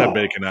go. Get that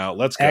bacon out.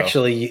 Let's go.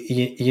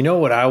 Actually, you know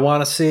what I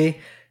want to see?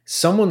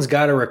 Someone's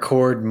got to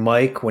record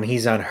Mike when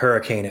he's on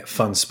Hurricane at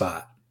Fun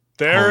Spot.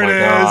 There it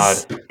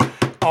is. God.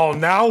 Oh,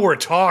 now we're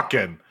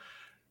talking.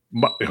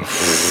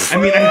 I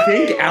mean, I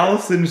think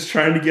Allison's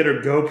trying to get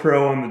her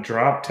GoPro on the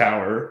drop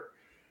tower.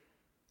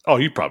 Oh,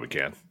 you probably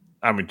can.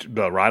 I mean,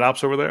 the ride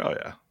ops over there? Oh,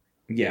 yeah.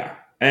 Yeah.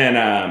 And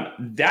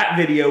that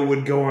video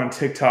would go on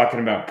TikTok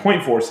in about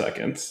 0.4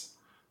 seconds.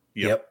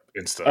 Yep.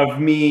 Insta.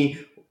 Of me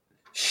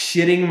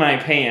shitting my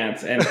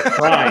pants and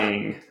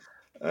crying.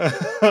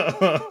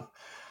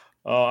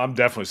 Oh, I'm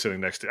definitely sitting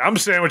next to you. I'm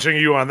sandwiching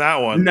you on that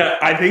one. No,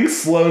 I think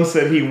Sloan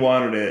said he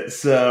wanted it.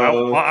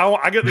 So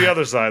I get the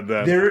other side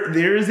then.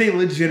 There is a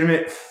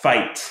legitimate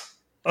fight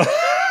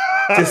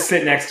to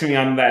sit next to me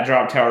on that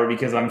drop tower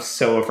because I'm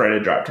so afraid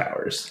of drop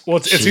towers. Well,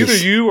 it's either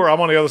you or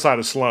I'm on the other side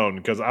of Sloan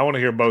because I want to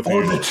hear both of you.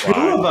 Oh, the 2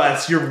 of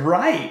us. You're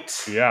right.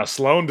 Yeah,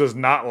 Sloan does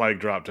not like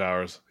drop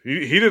towers.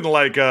 He didn't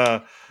like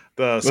the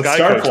Sky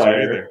Star Coaster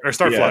Flyer either. Or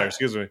Star Flyer,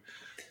 excuse me.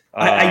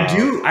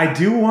 I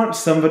do want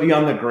somebody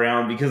on the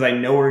ground because I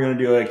know we're going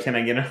to do it. Can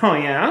I get a, oh,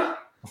 yeah?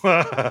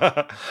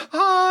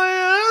 Oh,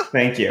 yeah.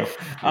 Thank you.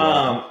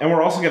 And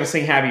we're also going to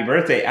sing happy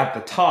birthday at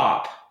the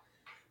top.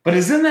 But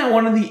isn't that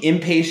one of the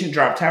impatient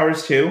drop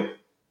towers too?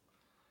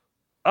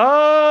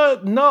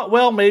 No.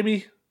 Well,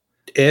 maybe.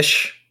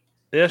 Ish.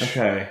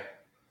 Okay.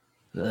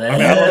 I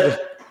mean,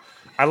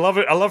 I love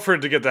it. I love for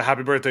it to get the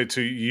happy birthday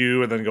to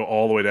you and then go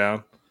all the way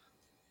down.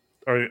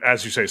 Or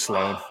as you say,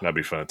 Sloan. That'd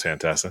be fun.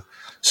 Fantastic.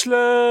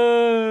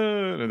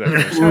 Sloan. And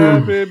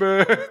happy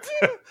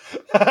birthday.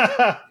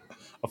 A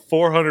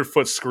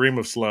 400-foot scream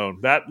of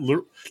Sloan. That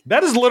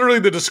is literally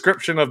the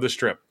description of this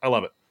trip. I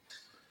love it.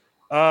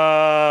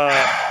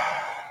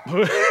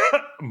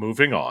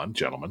 Moving on,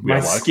 gentlemen.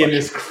 My skin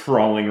is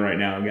crawling right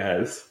now,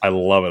 guys. I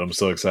love it. I'm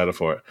so excited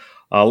for it.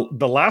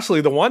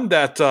 The one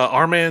that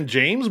our man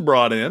James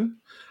brought in,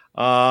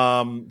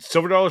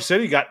 Silver Dollar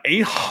City got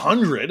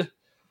 800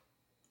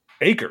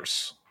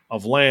 acres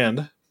of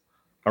land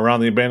around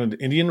the abandoned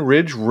Indian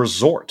Ridge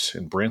Resort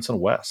in Branson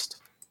West.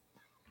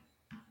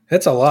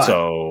 That's a lot.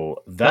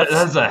 So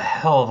that's a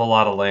hell of a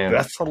lot of land.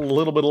 That's a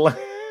little bit of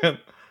land.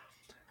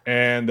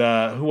 And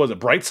who was it?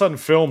 Bright Sun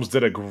Films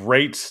did a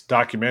great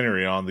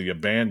documentary on the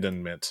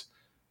abandonment.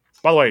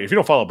 By the way, if you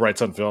don't follow Bright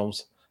Sun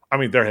Films, I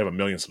mean, they have 1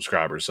 million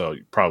subscribers, so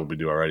you probably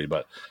do already.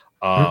 But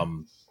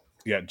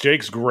yeah,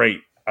 Jake's great.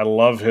 I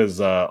love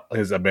his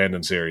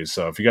abandoned series.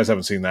 So if you guys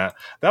haven't seen that,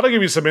 that'll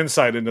give you some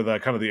insight into the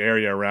kind of the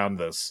area around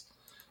this.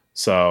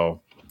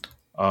 So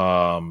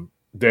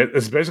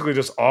it's basically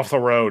just off the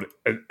road,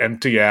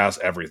 empty ass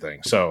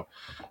everything. So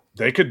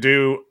they could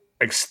do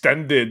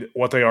extended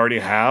what they already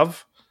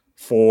have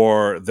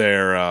for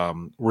their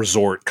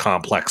resort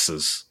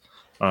complexes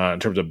in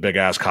terms of big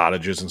ass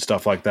cottages and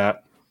stuff like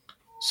that.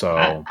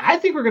 So I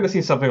think we're going to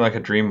see something like a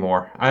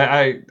Dreammore.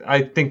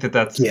 I think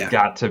that's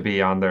got to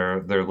be on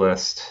their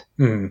list.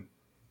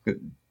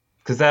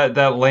 Because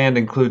that land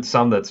includes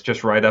some that's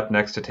just right up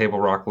next to Table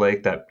Rock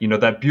Lake. That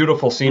that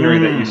beautiful scenery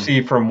that you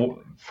see from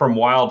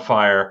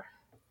Wildfire.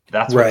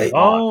 That's right.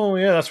 Oh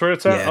yeah, that's where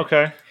it's at. Yeah.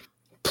 Okay.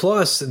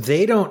 Plus,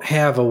 they don't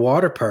have a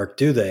water park,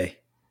 do they?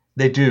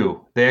 They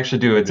do. They actually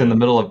do. It's in the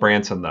middle of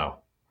Branson, though.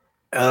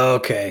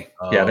 Okay.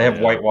 Yeah, they have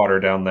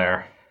whitewater down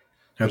there.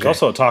 There's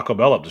also a Taco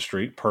Bell up the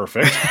street.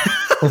 Perfect.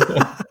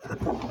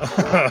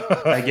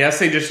 I guess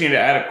they just need to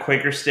add a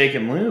Quaker Steak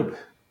and Lube.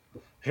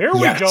 Here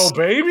we go,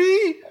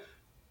 baby.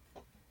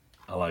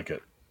 I like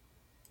it.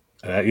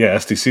 Yeah,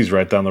 STC's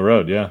right down the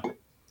road. Yeah.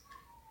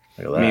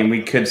 I mean,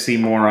 we could see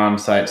more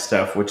on-site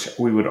stuff, which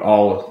we would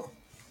all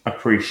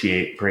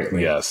appreciate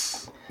greatly.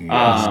 Yes.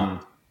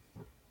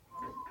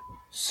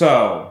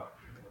 So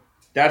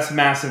that's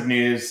massive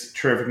news,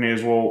 terrific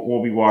news.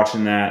 We'll be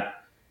watching that.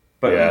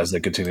 But as they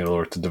continue to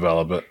work to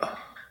develop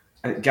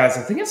it. Guys,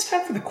 I think it's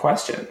time for the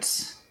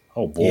questions.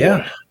 Oh boy.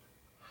 Yeah.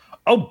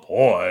 Oh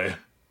boy.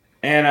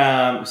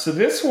 And so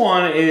this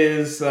one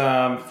is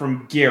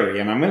from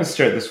Gary, and I'm going to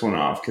start this one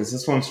off because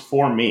this one's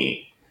for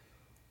me.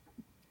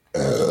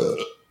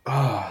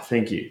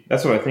 Thank you.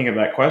 That's what I think of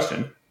that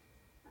question.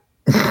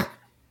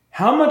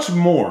 How much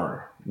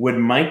more would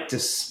Mike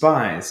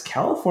despise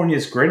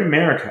California's Great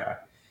America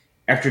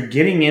after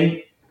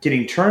getting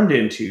turned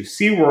into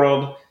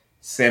SeaWorld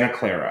Santa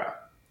Clara?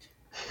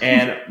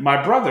 And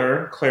my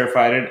brother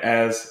clarified it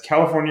as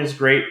California's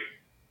Great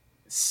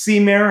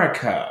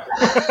Seamerica.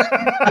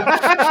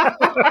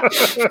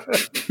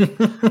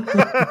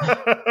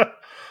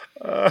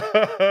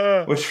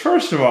 Which,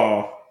 first of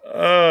all,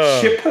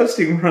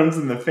 shitposting runs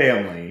in the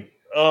family.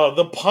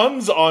 The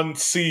puns on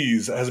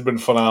C's has been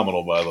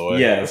phenomenal, by the way.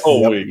 Yes.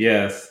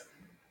 Yes.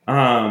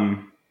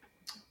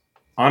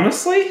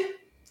 Honestly,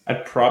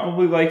 I'd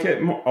probably like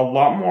it a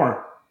lot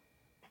more.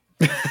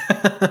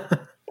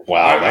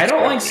 Wow. I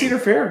don't like Cedar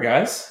Fair,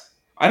 guys.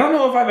 I don't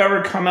know if I've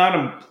ever come out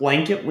and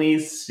blanketly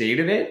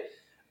stated it.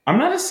 I'm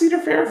not a Cedar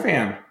Fair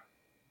fan.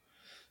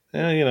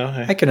 Yeah,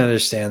 hey. I can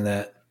understand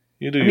that.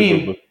 You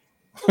do.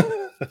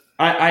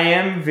 I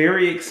am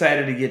very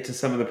excited to get to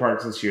some of the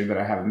parks this year that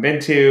I haven't been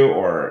to,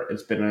 or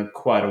it's been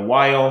quite a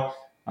while.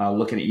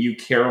 Looking at you,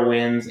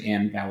 Carowinds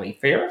and Valley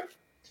Fair.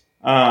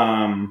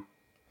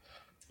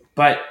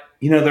 But,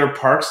 their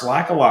parks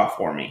lack a lot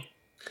for me.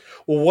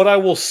 Well, what I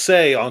will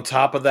say on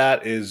top of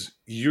that is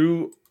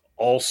you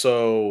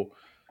also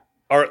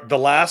are the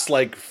last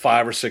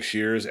 5 or 6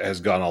 years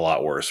has gone a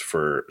lot worse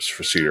for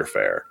Cedar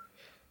Fair.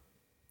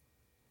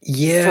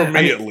 Yeah. For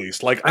me, at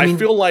least. I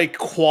feel like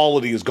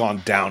quality has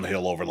gone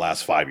downhill over the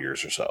last 5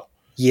 years or so.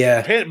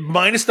 Yeah.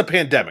 Minus the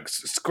pandemic.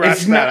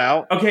 Scratch that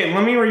out. Okay,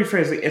 let me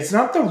rephrase it. It's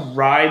not the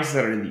rides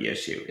that are the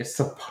issue. It's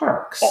the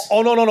parks.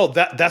 Oh no.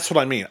 That's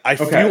what I mean. I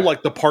feel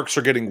like the parks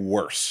are getting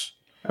worse.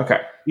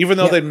 Okay. Even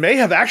though they may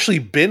have actually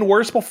been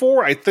worse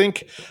before, I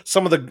think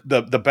some of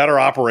the better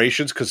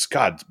operations, because,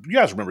 God, you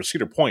guys remember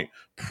Cedar Point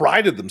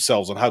prided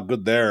themselves on how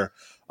good their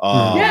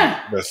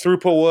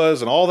throughput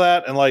was and all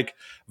that. And,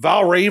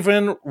 Val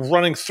Raven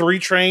running 3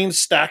 trains,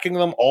 stacking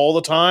them all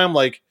the time.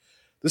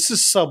 This is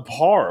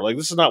subpar.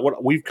 This is not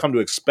what we've come to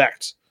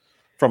expect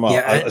from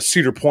a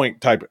Cedar Point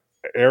type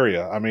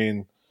area. I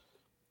mean,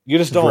 you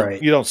just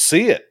don't you don't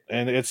see it,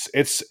 and it's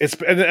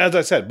and as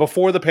I said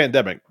before the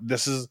pandemic,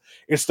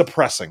 it's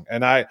depressing,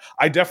 and I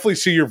definitely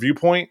see your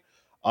viewpoint,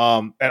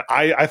 and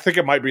I think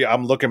it might be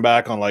I'm looking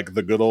back on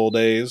the good old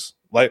days,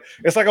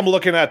 it's like I'm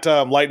looking at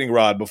Lightning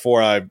Rod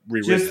before I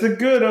reread just the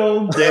good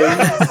old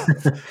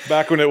days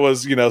back when it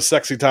was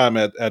sexy time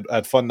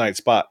at Fun Night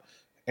Spot,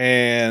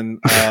 and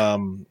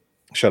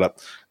shut up,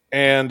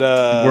 and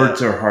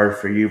words are hard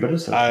for you, but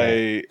it's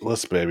okay.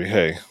 Listen, baby,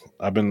 hey.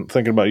 I've been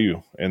thinking about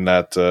you in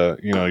that,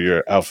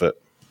 your outfit.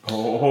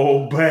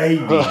 Oh,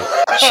 baby.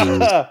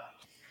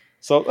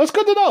 So that's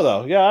good to know,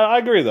 though. Yeah, I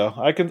agree, though.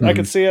 I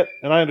can see it,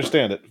 and I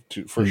understand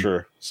it for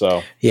sure.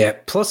 So yeah.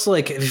 Plus,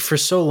 for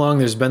so long,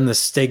 there's been this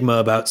stigma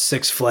about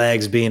Six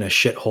Flags being a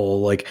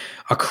shithole,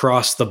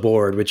 across the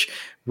board, which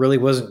really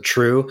wasn't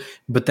true.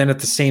 But then at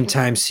the same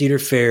time, Cedar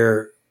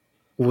Fair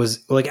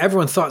was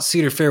everyone thought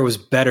Cedar Fair was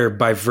better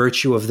by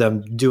virtue of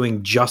them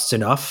doing just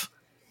enough,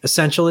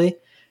 essentially.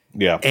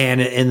 Yeah.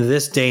 And in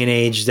this day and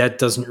age, that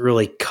doesn't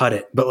really cut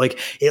it. But like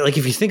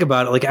if you think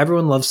about it, like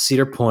everyone loves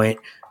Cedar Point.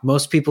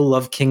 Most people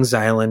love Kings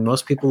Island.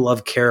 Most people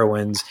love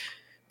Carowinds.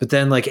 But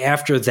then like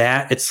after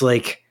that, it's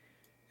like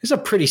there's a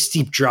pretty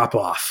steep drop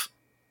off.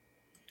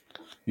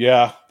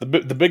 Yeah, the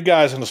big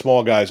guys and the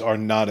small guys are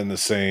not in the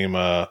same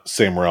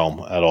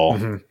realm at all.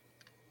 Mm-hmm.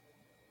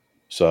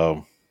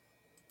 So,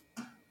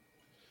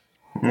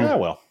 yeah,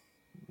 well,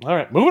 all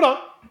right, moving on.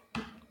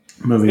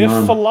 Moving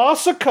on.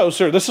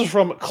 Velocicoaster, this is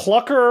from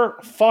Clucker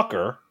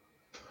Fucker.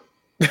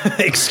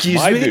 Excuse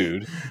my me? My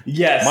dude.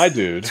 Yes. My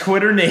dude.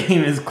 Twitter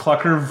name is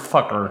Clucker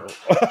Fucker.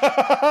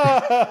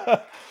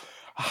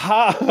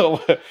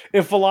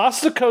 If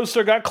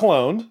Velocicoaster got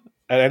cloned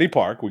at any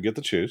park, we get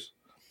to choose.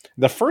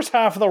 The first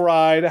half of the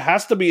ride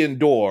has to be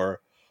indoor,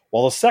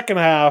 while the second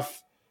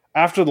half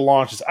after the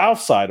launch is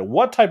outside.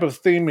 What type of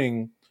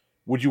theming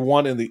would you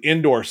want in the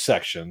indoor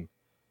section?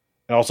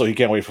 And also, he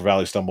can't wait for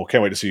Valley Stumble.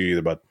 Can't wait to see you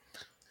either, bud.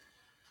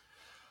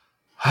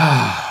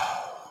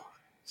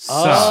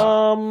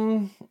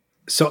 So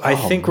I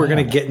think we're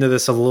going to get into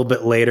this a little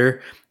bit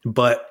later,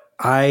 but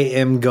I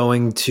am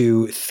going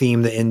to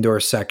theme the indoor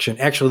section.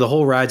 Actually, the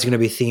whole ride's going to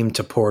be themed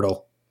to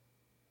Portal.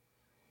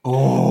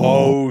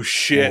 Oh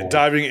shit!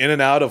 Diving in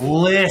and out of.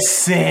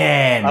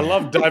 Listen, I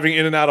love diving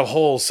in and out of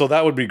holes, so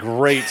that would be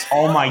great.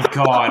 Oh my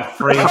god,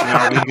 Fraser,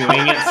 are we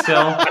doing it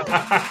still?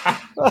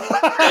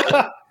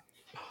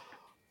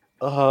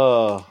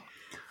 I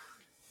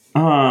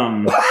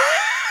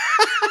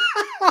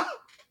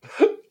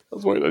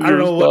don't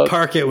know what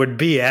park it would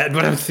be at,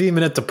 but I'm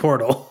theming it to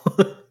Portal.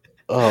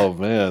 Oh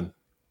man,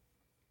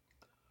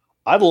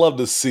 I'd love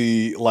to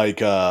see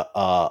like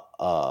a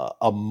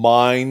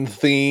mine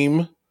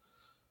theme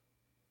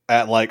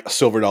at like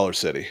Silver Dollar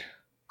City.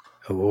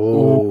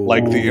 Oh,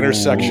 like the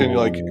intersection,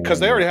 like because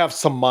they already have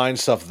some mine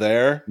stuff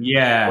there.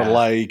 Yeah, but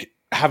like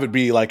have it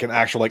be like an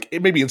actual like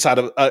it may be inside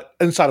of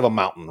a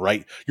mountain,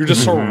 right? You're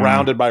just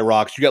surrounded by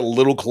rocks. You got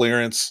little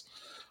clearance.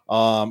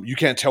 You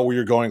can't tell where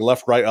you're going,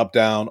 left, right, up,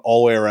 down,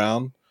 all the way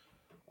around.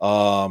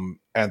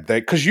 And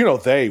because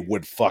they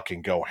would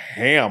fucking go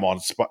ham on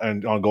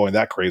going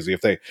that crazy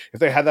if they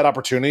had that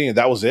opportunity and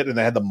that was it, and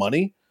they had the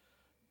money.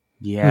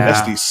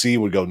 Yeah, SDC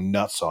would go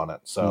nuts on it.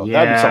 So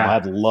that'd be something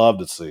I'd love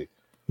to see.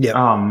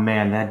 Yeah. Oh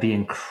man, that'd be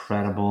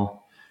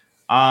incredible.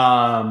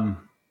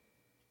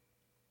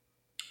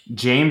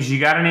 James, you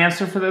got an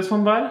answer for this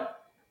one, bud?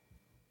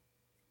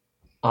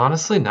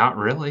 Honestly, not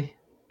really.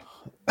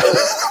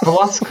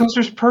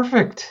 Velocicoaster's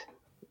perfect.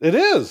 It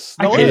is.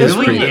 No, it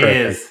really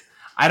is.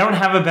 I don't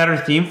have a better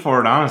theme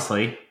for it,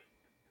 honestly.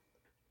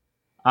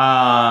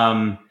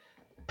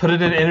 Put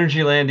it in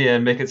Energylandia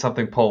and make it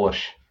something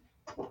Polish.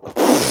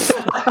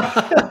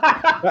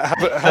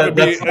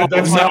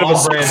 That's not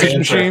a brand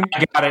machine.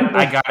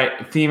 I got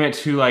it. Theme it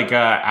to like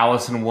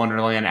Alice in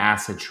Wonderland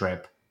acid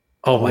trip.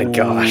 Oh my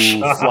gosh.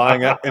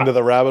 Flying up into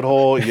the rabbit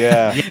hole.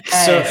 Yeah.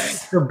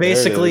 Yes. So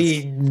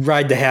basically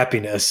Ride to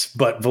Happiness,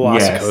 but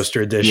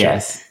Velocicoaster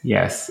edition.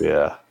 Yes.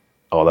 Yeah.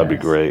 Oh, that'd be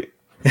great.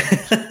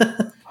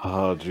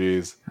 Oh,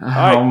 geez. All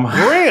right.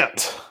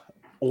 Grant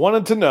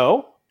wanted to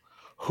know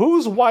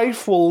whose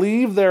wife will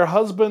leave their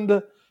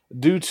husband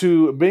due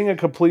to being a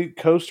complete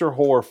coaster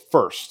whore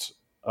first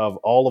of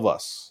all of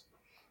us.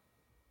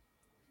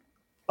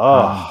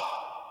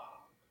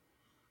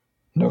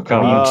 No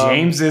comment.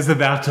 James is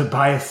about to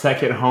buy a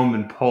second home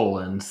in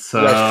Poland,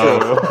 so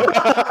that's true.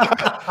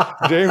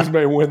 James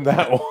may win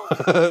that one.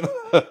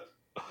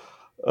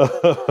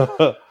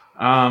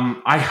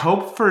 I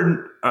hope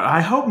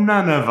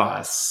none of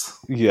us.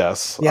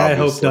 Yes. Yeah,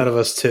 obviously. I hope none of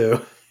us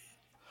too.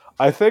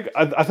 I think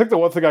the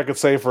one thing I could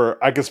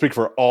speak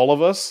for all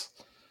of us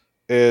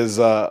is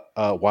wow,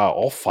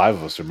 all five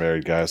of us are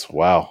married, guys.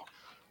 Wow.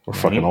 We're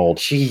fucking old.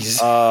 Jeez.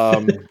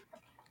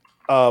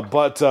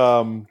 But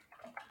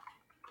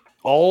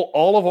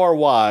all of our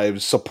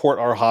wives support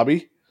our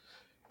hobby.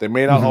 They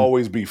may not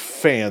always be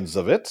fans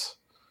of it.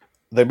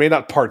 They may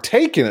not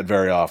partake in it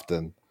very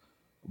often,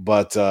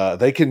 but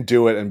they can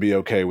do it and be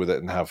okay with it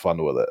and have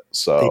fun with it.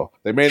 So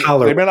they may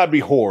not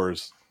be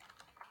whores.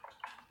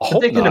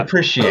 But they can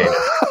appreciate it.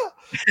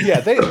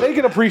 Yeah, they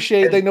can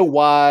appreciate. They know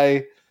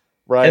why,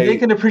 right? And they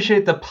can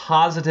appreciate the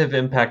positive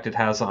impact it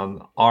has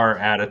on our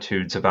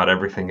attitudes about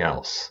everything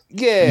else.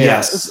 Yeah,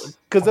 yes,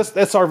 because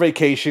that's our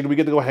vacation. We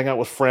get to go hang out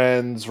with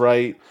friends,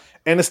 right?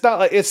 And it's not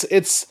like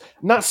it's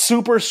not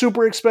super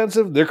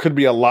expensive. There could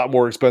be a lot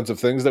more expensive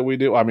things that we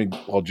do. I mean,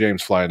 well,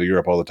 James flying to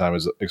Europe all the time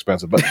is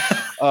expensive, but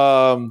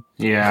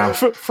yeah,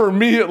 for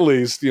me at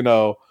least,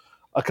 because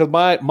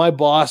my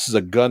boss is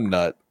a gun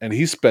nut and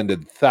he's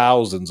spending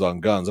thousands on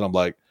guns, and I'm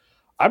like,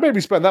 I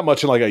maybe spend that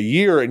much in like a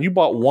year, and you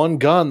bought one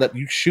gun that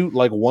you shoot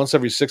like once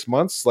every 6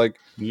 months. Like,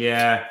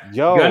 yeah,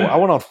 I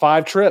went on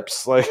 5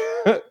 trips. Like,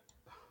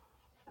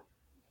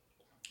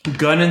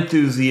 gun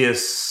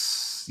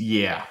enthusiasts,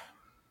 yeah.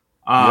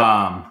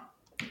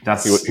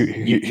 That's he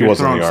wasn't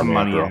throwing in the some army,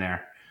 money bro. in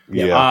there.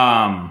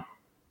 Yeah.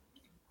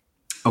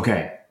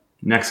 Okay.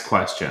 Next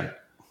question.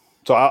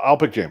 So I'll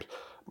pick James.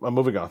 I'm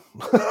moving on.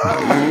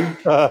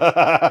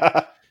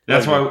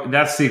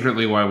 That's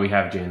secretly why we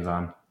have James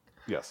on.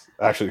 Yes,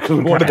 actually, because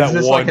we wanted that Is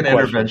this one like an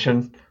question.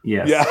 intervention?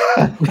 Yes.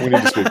 Yeah, we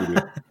need to speak with you.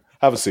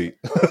 Have a seat.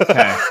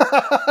 Okay.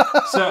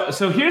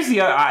 So here's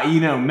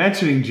the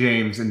mentioning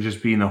James and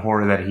just being the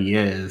whore that he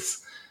is.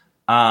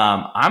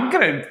 I'm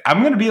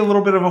gonna be a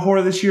little bit of a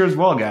whore this year as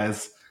well,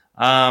 guys.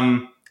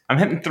 I'm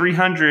hitting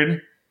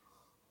 300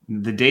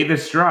 the day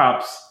this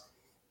drops,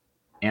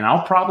 and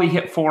I'll probably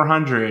hit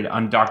 400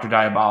 on Dr.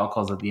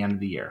 Diabolicals at the end of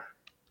the year.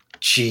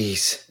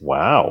 Jeez.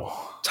 Wow.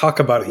 Talk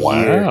about a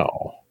year.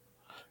 Wow.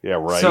 Yeah,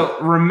 right. So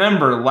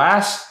remember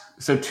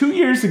 2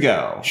 years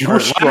ago, you were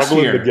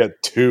struggling to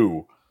get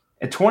 2.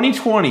 In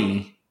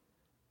 2020,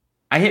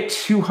 I hit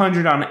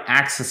 200 on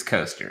Axis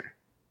Coaster.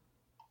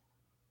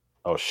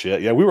 Oh,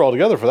 shit. Yeah, we were all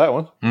together for that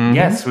one. Mm-hmm.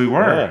 Yes, we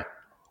were. Yeah.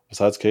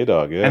 Besides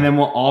K-Dog, yeah. And then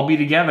we'll all be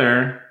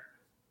together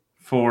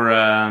for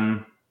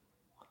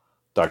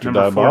Dr.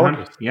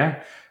 Diabolical.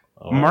 Yeah.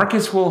 Oh.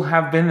 Marcus will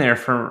have been there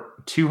for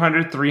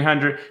 200,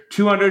 300,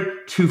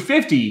 200,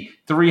 250,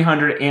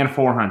 300, and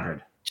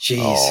 400.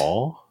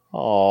 Jeez.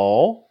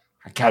 Oh.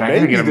 God, I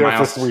may be there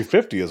for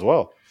 350 as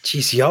well.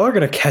 Jeez, y'all are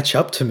going to catch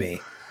up to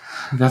me.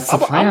 That's the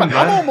plan.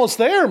 I'm almost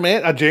there,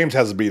 man. James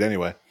has a beat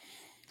anyway.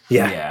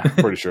 Yeah.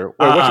 Pretty sure.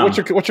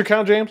 Wait, what's your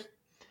count, James?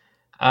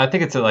 I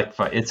think it's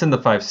it's in the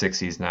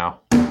 560s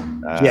now.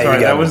 Yeah, sorry,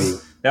 that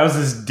was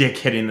his dick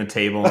hitting the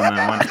table on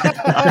that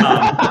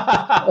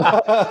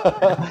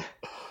one.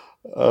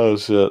 Oh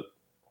shit!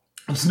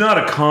 It's not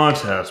a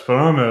contest, but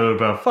I'm at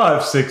about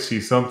 560,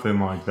 something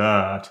like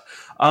that.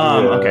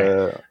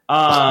 Okay.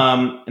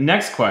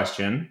 Next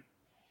question.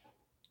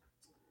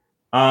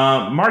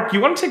 Mark, you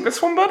want to take this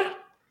one, bud?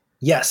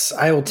 Yes,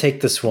 I will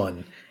take this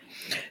one.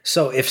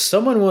 So, if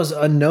someone was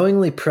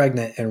unknowingly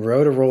pregnant and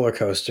rode a roller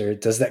coaster,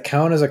 does that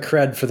count as a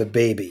cred for the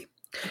baby?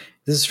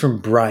 This is from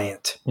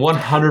Bryant.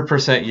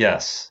 100%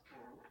 yes.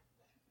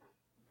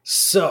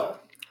 So,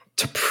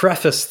 to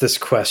preface this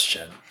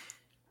question,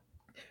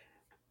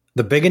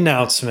 the big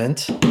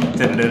announcement.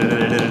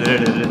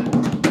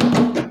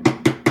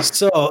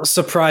 So,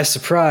 surprise,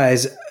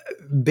 surprise,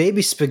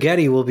 baby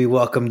spaghetti will be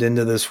welcomed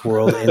into this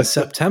world in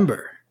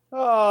September.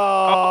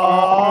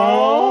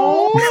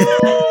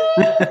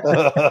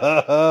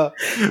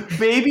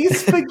 Baby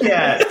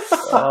spaghetti.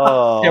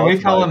 Can we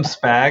call him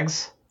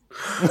Spags?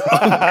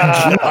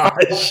 Oh,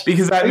 gosh.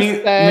 Because that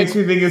makes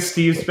me think of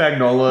Steve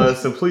Spagnola,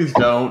 so please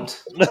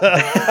don't.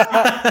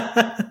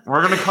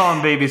 We're going to call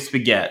him Baby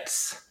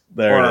Spaghettis.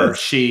 Or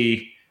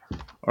she,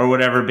 or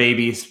whatever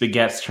Baby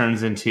Spaghettis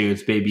turns into,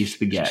 it's Baby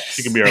Spaghettis.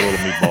 She can be our little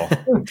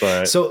meatball.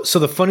 Right. So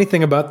the funny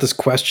thing about this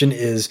question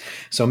is,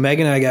 so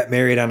Meg and I got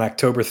married on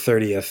October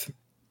 30th,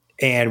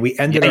 and we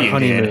ended our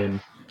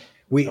honeymoon.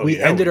 We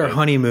ended our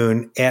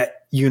honeymoon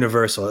at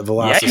Universal at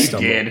Velocity. Yeah, you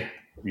did.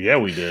 Yeah,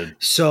 we did.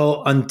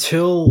 So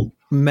until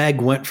Meg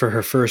went for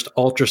her first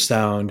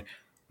ultrasound,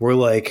 we're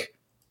like,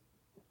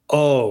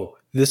 oh,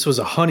 this was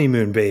a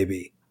honeymoon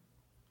baby.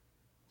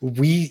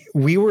 We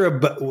were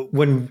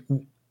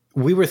when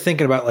we were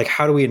thinking about like,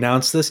 how do we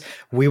announce this?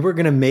 We were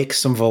going to make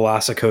some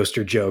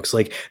Velocicoaster jokes.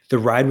 Like the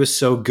ride was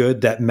so good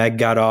that Meg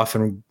got off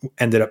and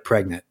ended up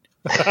pregnant.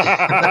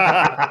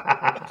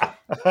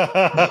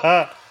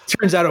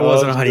 Turns out it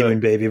wasn't a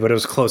honeymoon baby, but it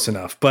was close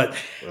enough. But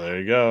there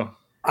you go.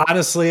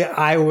 Honestly,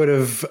 I would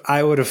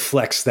have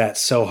flexed that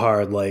so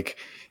hard. Like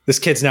this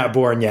kid's not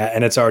born yet,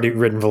 and it's already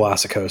ridden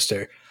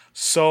Velocicoaster.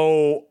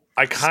 So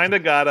I kind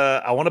of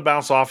I want to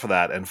bounce off of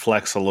that and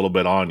flex a little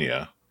bit on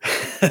you.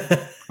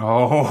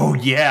 Oh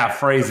yeah,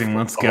 phrasing.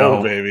 Let's go,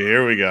 oh, baby.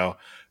 Here we go.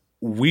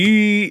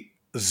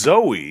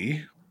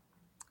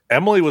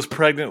 Emily was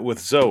pregnant with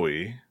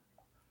Zoe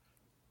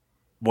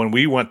when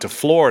we went to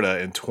Florida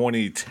in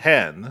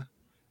 2010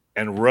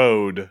 and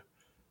rode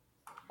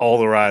all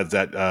the rides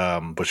at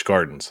Busch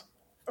Gardens.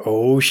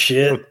 Oh,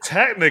 shit. So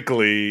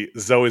technically,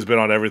 Zoe's been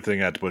on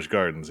everything at Busch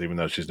Gardens, even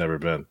though she's never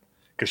been.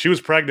 Because she was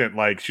pregnant,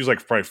 she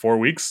was probably 4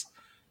 weeks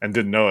and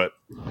didn't know it.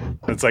 And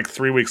it's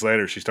 3 weeks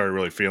later, she started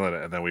really feeling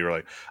it. And then we were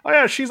like, oh,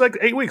 yeah, she's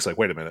 8 weeks.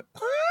 Wait a minute.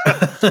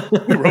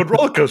 We rode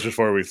roller coasters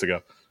 4 weeks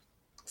ago.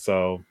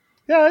 So,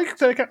 yeah, you can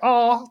take it.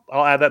 Oh,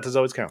 I'll add that to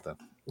Zoe's count then.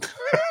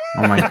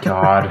 Oh, my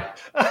God.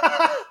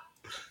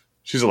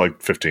 She's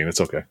at 15.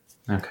 It's okay.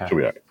 Okay. She'll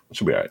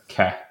be all right.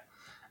 Okay.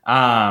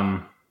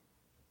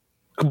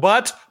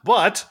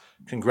 But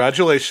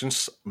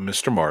congratulations,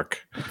 Mr.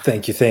 Mark.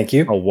 Thank you.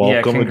 A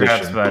welcome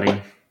congrats, addition,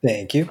 buddy.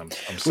 Thank you. I'm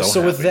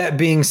so happy. With that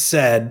being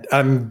said,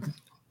 I'm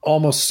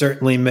almost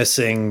certainly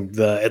missing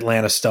the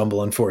Atlanta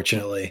Stumble,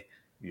 unfortunately.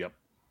 Yep.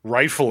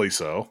 Rightfully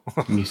so.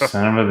 You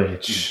son of a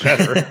bitch.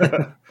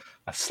 Better.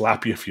 I'd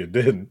slap you if you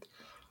didn't.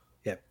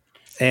 Yep.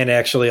 And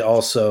actually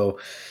also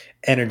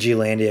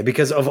Energylandia,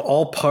 because of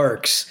all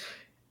parks,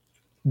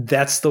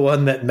 that's the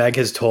one that Meg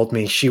has told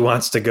me she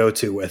wants to go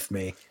to with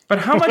me. But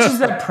how much is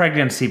that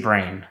pregnancy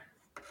brain?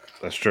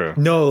 That's true.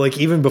 No,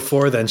 even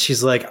before then,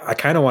 she's like, I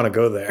kind of want to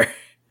go there.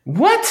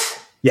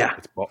 What? Yeah.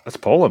 It's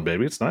Poland,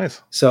 baby. It's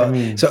nice.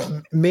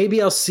 So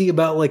maybe I'll see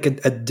about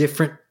a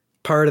different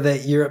part of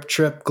that Europe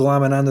trip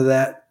glomming onto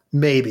that.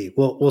 Maybe.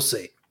 We'll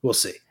see. We'll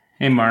see.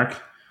 Hey,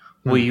 Mark,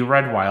 will you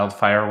ride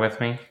Wildfire with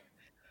me?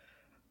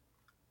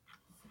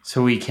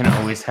 So we can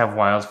always have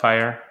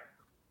wildfire.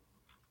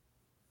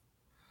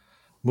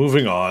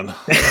 Moving on. Was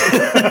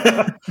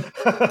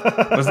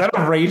that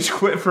a rage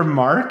quit from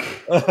Mark?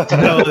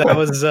 No,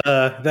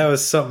 that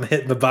was something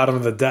hitting the bottom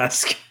of the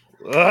desk.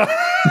 Mark,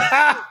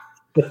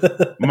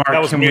 that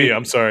was me.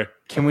 I'm sorry.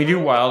 Can we do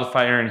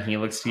Wildfire and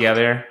Helix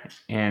together?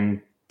 And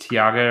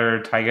Taiga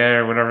or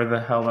whatever the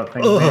hell that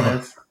thing's name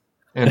is?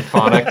 And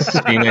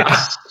Phonics,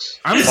 Phoenix.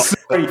 I'm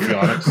sorry.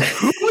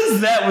 Who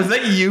was that? Was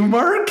that you,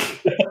 Mark?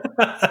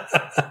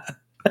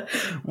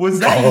 Was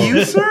that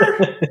you,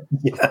 sir?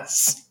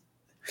 Yes.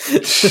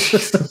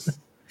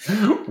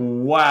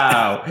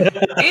 Wow.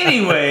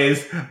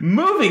 Anyways,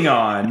 moving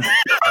on.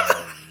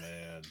 Oh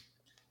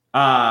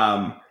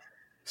man.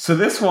 So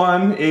this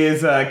one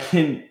is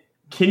can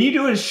you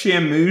do a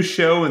Shamu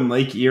show in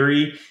Lake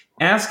Erie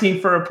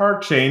asking for a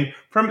park chain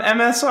from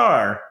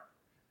MSR?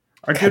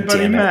 Our good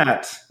buddy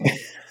Matt.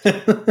 I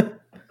kept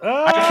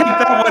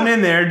that one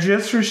in there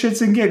just for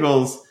shits and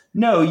giggles.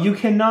 No, you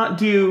cannot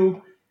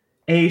do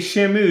a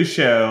Shamu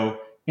show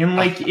in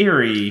Lake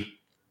Erie.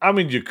 I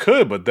mean, you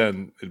could, but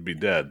then it'd be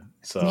dead.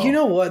 So you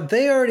know what?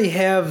 They already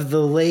have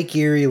the Lake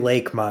Erie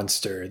Lake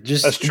Monster.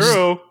 That's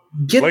true.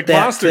 Get Lake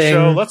that Monster thing.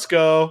 show. Let's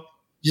go.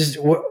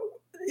 Just what?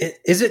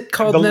 Is it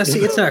called Nessie?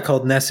 It's not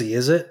called Nessie,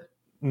 is it?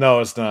 No,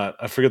 it's not.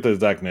 I forget the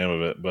exact name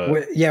of it, but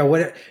what?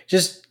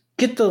 Just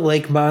get the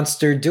Lake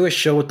Monster. Do a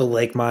show with the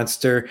Lake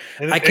Monster.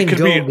 I can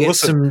go get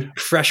some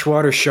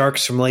freshwater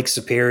sharks from Lake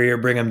Superior.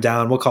 Bring them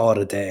down. We'll call it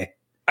a day.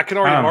 I can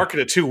already market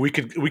it too. We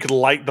could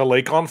light the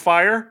lake on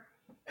fire.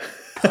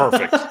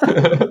 Perfect.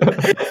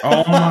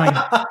 Oh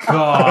my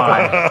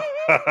god!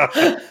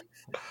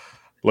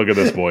 Look at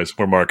this, boys.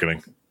 We're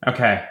marketing.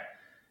 Okay.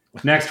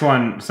 Next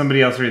one.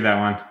 Somebody else read that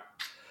one.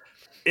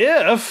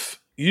 If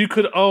you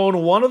could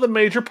own one of the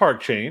major park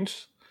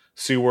chains,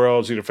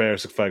 SeaWorld, Cedar Fair,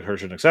 Six Flags,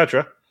 Hershey,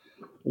 etc.,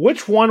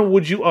 which one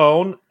would you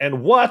own,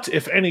 and what,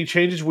 if any,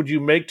 changes would you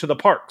make to the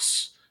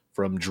parks?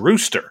 From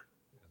Drewster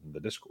in the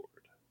Discord.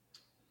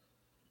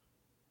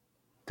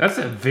 That's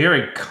a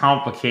very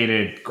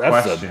complicated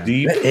question.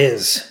 It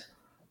is.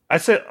 I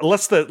said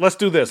let's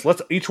do this.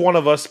 Let's each one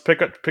of us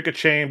pick a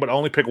chain, but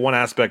only pick one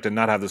aspect and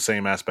not have the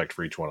same aspect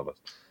for each one of us.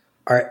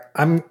 All right,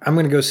 I'm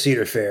going to go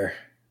Cedar Fair.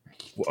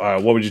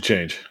 What would you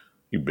change,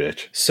 you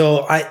bitch?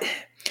 So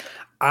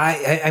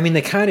I mean,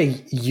 they kind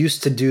of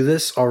used to do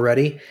this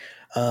already.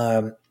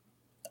 I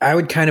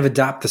would kind of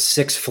adopt the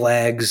Six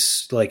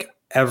Flags, like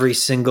every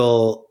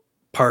single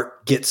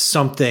park gets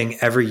something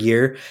every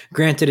year.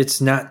 Granted, it's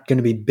not going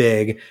to be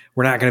big.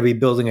 We're not going to be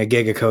building a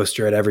giga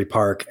coaster at every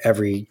park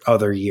every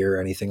other year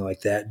or anything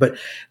like that. But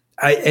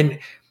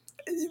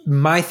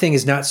my thing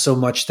is not so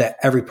much that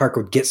every park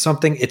would get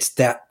something. It's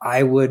that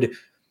I would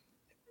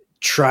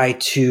try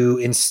to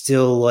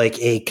instill like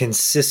a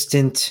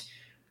consistent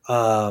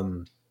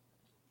announcement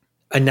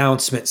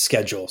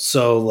schedule.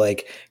 So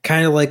like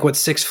kind of like what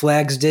Six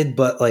Flags did,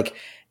 but like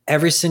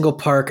every single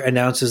park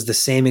announces the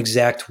same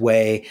exact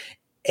way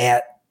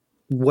at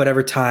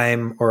whatever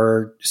time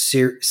or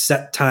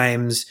set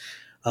times.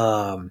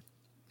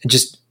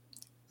 Just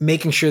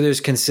making sure there's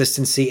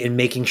consistency and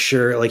making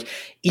sure like,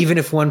 even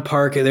if one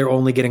park, they're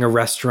only getting a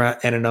restaurant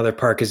and another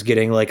park is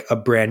getting like a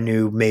brand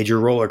new major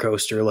roller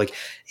coaster, like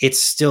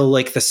it's still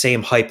like the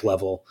same hype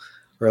level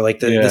or like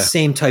the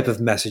same type of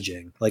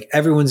messaging. Like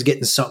everyone's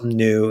getting something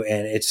new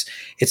and it's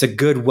a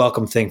good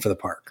welcome thing for the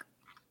park.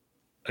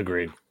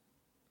 Agreed.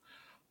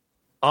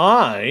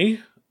 I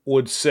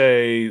would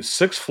say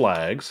Six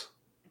Flags,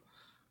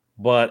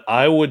 but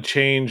I would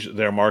change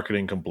their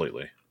marketing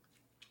completely.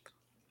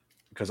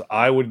 Because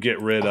I would get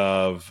rid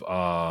of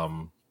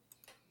all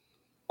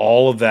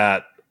of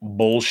that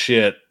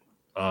bullshit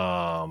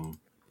advertising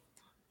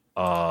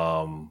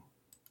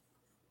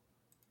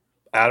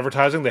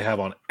they have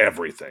on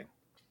everything.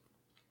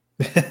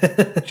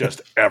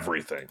 Just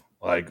everything.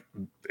 Like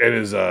it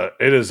is a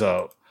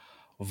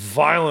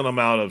violent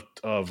amount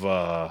of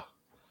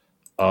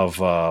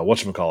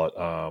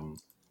whatchamacallit,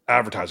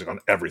 advertising on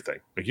everything.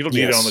 Like you don't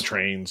need it on the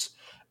trains.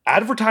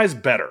 Advertise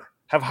better.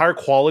 Have higher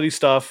quality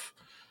stuff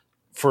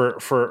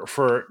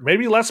for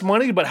maybe less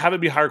money, but have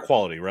it be higher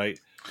quality, right?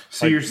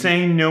 So like, you're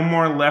saying no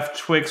more left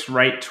Twix,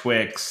 right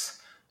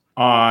Twix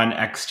on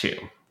X2.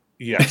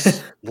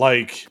 Yes.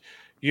 Like,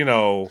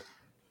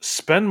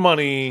 spend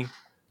money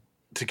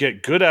to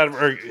get good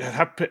or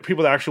have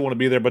people that actually want to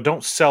be there, but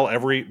don't sell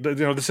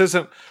this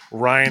isn't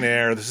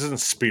Ryanair. This isn't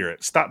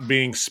Spirit. Stop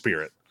being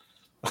Spirit.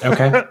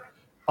 Okay.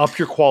 Up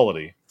your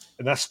quality.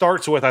 And that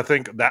starts with, I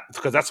think that,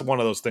 because that's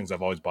one of those things that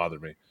have always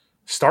bothered me.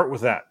 Start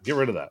with that. Get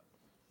rid of that.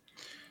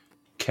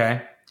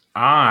 Okay.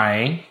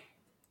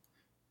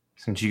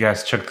 Since you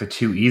guys took the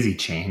two easy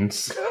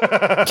chains.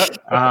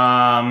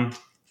 Yeah,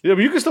 but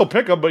you can still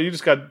pick them, but you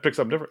just got to pick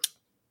something different.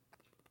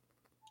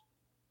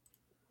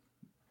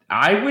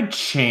 I would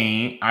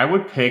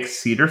pick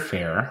Cedar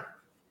Fair,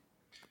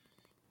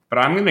 but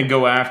I'm going to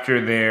go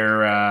after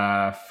their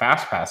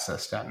Fast Pass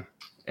system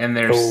and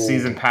their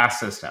Season Pass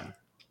system.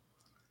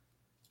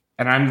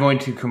 And I'm going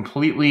to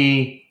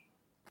completely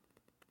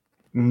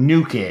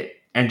nuke it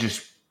and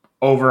just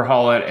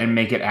overhaul it and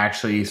make it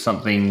actually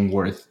something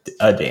worth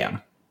a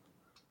damn.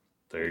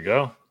 There you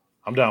go.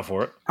 I'm down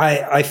for it.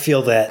 I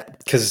feel that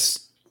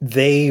because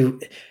they're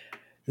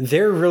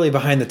really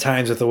behind the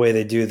times with the way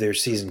they do their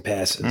season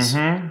passes.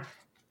 Mm-hmm.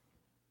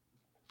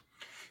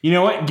 You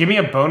know what? Give me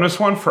a bonus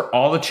one for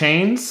all the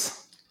chains.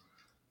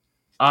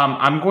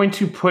 I'm going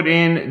to put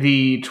in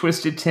the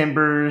Twisted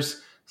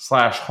Timbers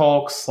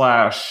 /Hulk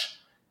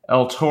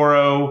 /El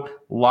Toro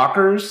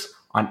lockers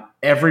on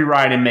every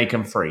ride and make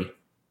them free.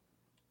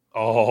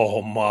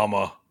 Oh,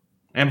 mama.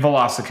 And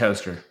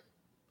Velocicoaster.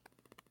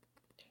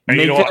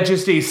 Make that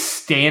just a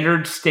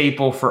standard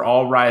staple for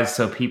all rides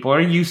so people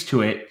are used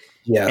to it.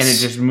 Yes. And it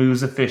just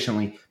moves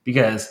efficiently.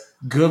 Because,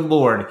 good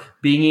Lord,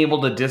 being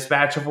able to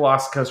dispatch a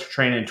Velocicoaster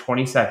train in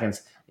 20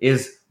 seconds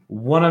is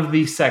one of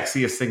the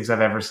sexiest things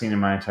I've ever seen in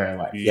my entire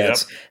life.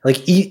 Yes.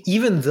 Like,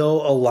 even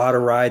though a lot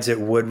of rides, it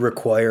would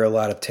require a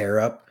lot of tear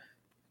up,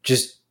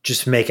 just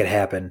make it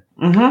happen.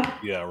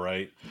 Mm-hmm. Yeah,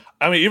 right.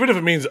 I mean, even if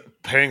it means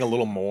paying a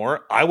little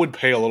more, I would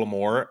pay a little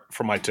more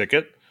for my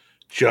ticket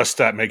just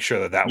to make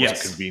sure that was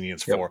a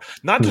convenience for,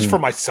 not just for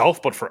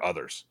myself, but for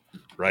others,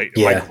 right?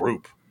 My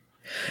group.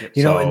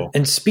 You know,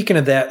 and speaking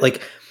of that,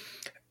 like,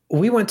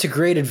 we went to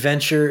Great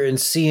Adventure and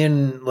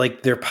seeing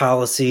like their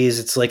policies,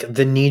 it's like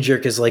the knee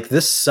jerk is like,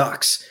 this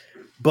sucks.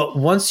 But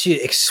once you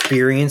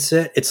experience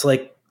it, it's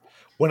like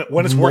when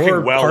it's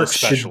working well, parks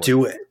especially should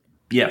do it.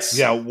 Yes.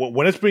 Yeah.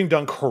 When it's being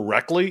done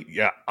correctly,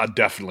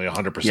 definitely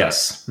 100%.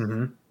 Yes.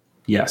 Mm-hmm.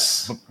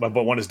 Yes.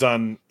 But when it's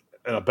done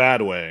in a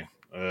bad way,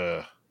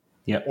 or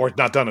it's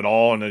not done at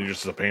all, and then you're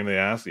just a pain in the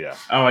ass. Yeah.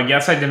 Oh, I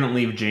guess I didn't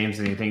leave James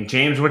anything.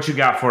 James, what you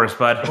got for us,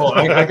 bud? Well,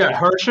 I got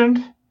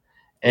Hershend,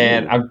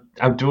 and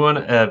I'm doing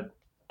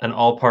an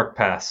all park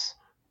pass.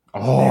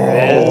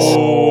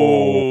 Oh,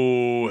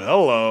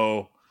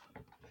 hello.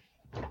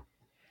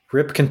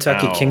 Rip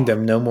Kentucky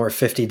Kingdom, no more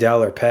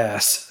 $50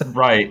 pass.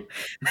 Right.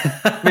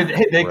 I mean,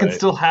 hey, they can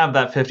still have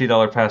that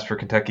 $50 pass for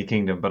Kentucky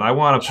Kingdom, but I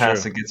want a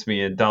pass that gets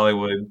me in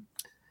Dollywood,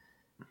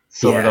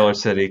 Silver Dollar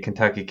City,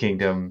 Kentucky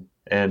Kingdom,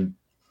 and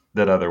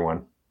that other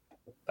one.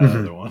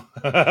 Other one.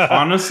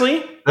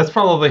 Honestly, that's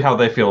probably how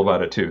they feel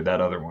about it too. That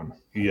other one.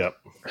 Yep.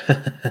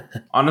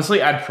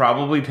 Honestly, I'd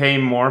probably pay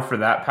more for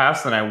that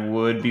pass than I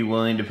would be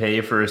willing to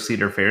pay for a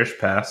Cedar Fair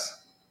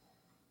pass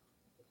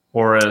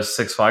or a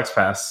Six Flags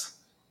pass.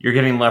 You're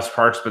getting less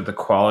parks, but the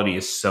quality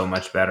is so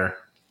much better.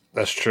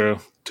 That's true.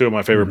 Two of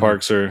my favorite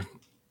parks are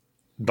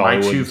Dollywood.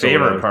 My two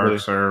favorite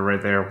parks are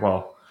right there.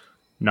 Well,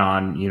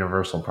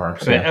 non-Universal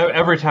parks. I mean,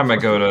 every time I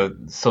go to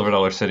Silver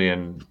Dollar City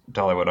and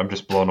Dollywood, I'm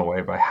just blown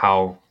away by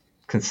how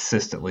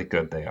consistently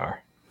good they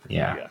are.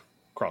 Yeah.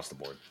 Across the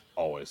board.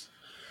 Always.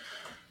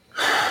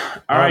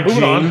 All right,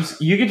 James,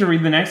 you get to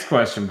read the next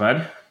question,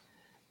 bud.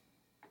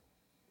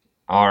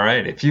 All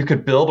right. If you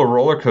could build a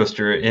roller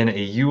coaster in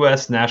a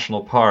U.S.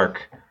 national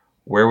park,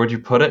 where would you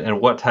put it, and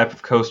what type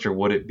of coaster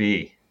would it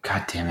be?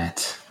 God damn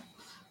it.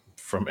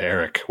 From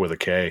Eric with a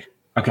K.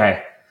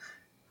 Okay.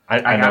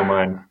 I know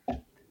mine.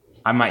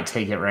 I might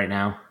take it right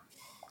now.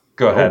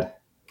 Go ahead.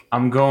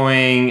 I'm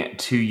going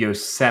to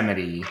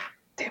Yosemite.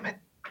 Damn it.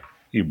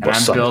 And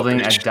I'm building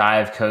a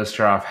dive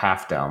coaster off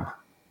Half Dome.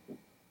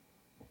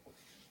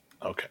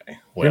 Okay.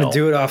 You're going to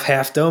do it off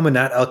Half Dome and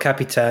not El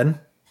Capitan?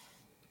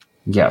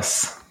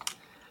 Yes.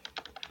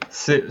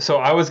 So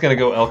I was going to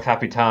go El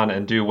Capitan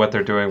and do what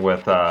they're doing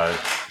with that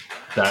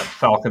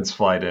Falcons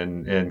flight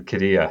in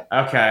Qiddiya.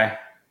 Okay.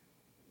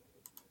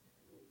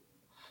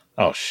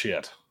 Oh,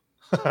 shit.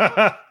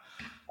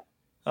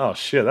 Oh,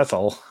 shit. That's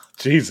all.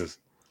 Jesus.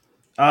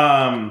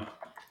 I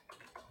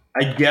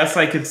guess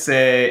I could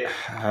say...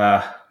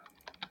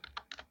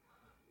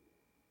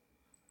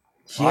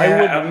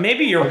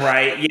 maybe you're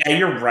right. Yeah,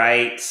 you're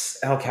right.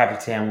 El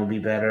Capitan would be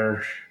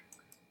better.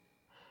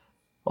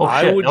 Oh,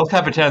 shit. El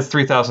Capitan's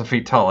 3,000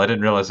 feet tall. I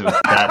didn't realize it was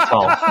that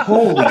tall.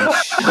 Holy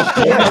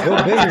shit. Yeah,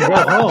 go big or go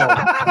home.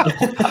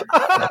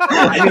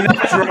 I mean,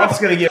 that drop's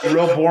going to get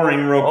real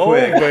boring real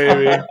quick.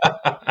 Baby.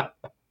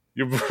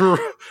 You've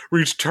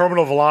reached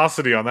terminal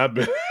velocity on that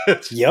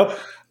bitch. Yep.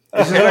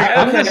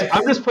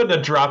 I'm just putting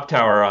a drop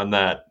tower on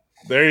that.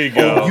 There you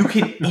go. Oh, you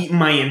can eat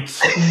my...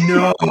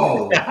 No.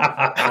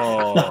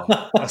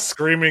 A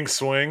screaming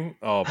swing.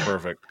 Oh,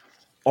 perfect.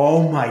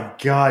 Oh my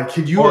God!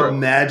 Could you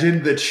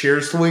imagine the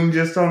chair swing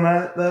just on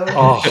that though?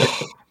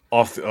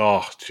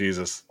 Oh,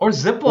 Jesus! Or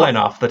zip line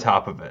off the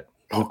top of it.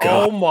 Oh,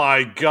 God. Oh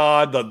my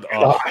God!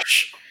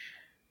 Gosh.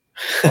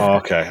 Oh,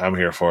 okay, I'm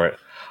here for it.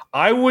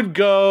 I would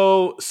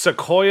go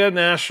Sequoia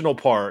National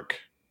Park.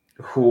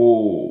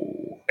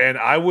 Ooh. And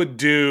I would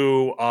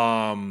do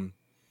not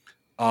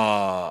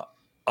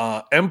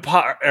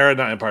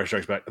Empire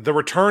Strikes Back. The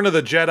Return of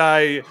the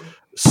Jedi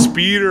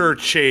speeder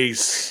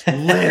chase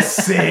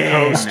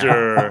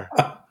coaster.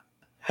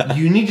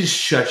 You need to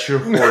shut your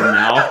whore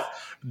mouth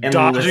and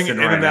dodging in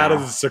and out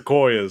of the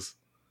sequoias.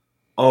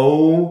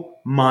 Oh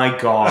my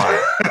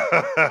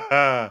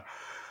God.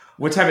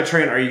 What type of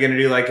train are you going to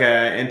do? Like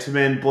a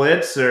Intamin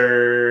Blitz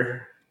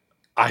or?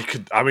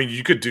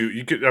 You could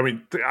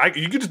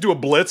just do a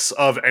Blitz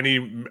of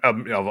any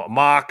of a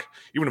Mach,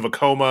 even of a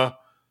Coma.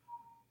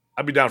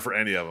 I'd be down for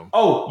any of them.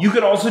 Oh, you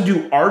could also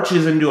do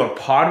arches and do a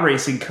pod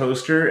racing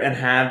coaster and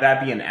have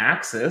that be an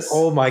axis.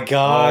 Oh my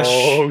gosh!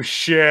 Oh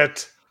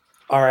shit!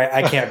 All right,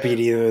 I can't beat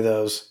either of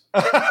those.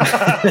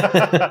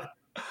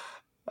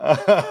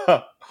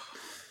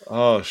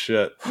 Oh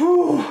shit!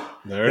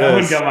 There it that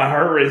is. one got my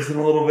heart racing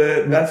a little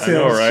bit. That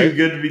sounds too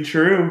good to be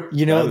true.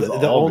 You know,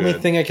 the only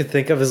thing I could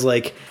think of is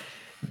like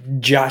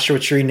Joshua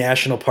Tree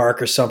National Park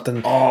or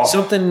something.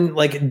 Something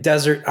like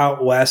desert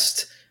out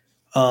west.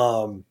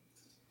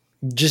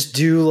 Just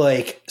do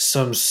like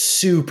some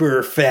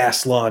super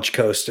fast launch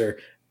coaster.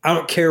 I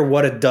don't care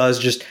what it does.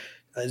 Just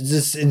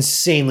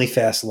insanely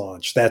fast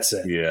launch. That's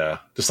it. Yeah.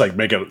 Just like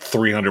make it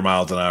 300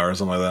 miles an hour or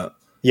something like that.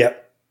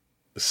 Yep.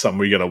 Something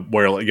where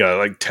you gotta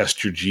like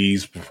test your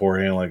G's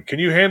beforehand. Like, can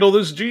you handle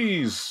this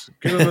G's?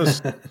 Get in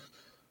this.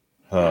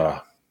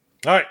 All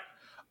right.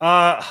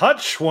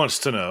 Hutch wants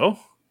to know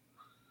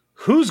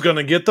who's going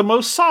to get the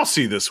most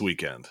saucy this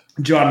weekend.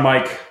 John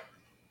Mike.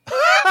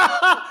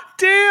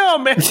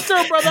 Damn, man,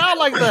 still brother out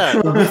like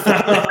that.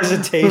 Without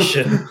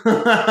hesitation.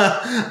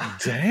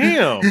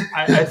 Damn.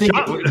 I think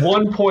at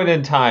one point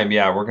in time,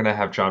 we're going to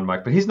have John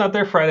Mike, but he's not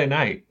there Friday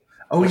night.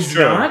 Oh, he's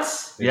not?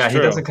 Yeah, he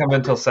doesn't come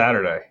until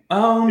Saturday.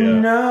 Oh,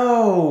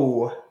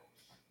 no.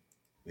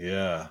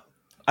 Yeah.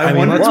 I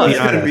wonder what it's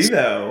going to be,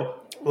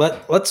 though.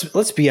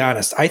 Let's be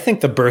honest. I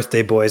think the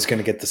birthday boy is going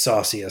to get the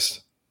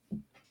sauciest.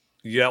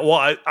 Yeah,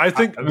 well, I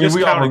think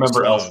we all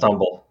remember El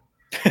Stumble.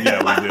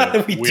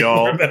 Yeah, we do.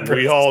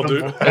 we all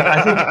do. And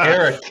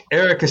I think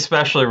Eric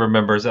especially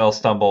remembers El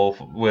Stumble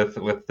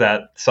with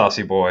that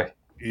saucy boy.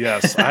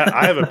 Yes,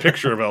 I have a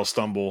picture of El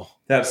Stumble.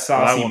 That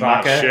saucy I will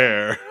not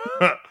share.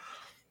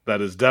 That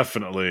is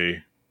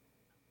definitely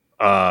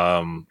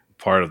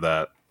part of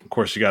that. Of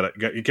course,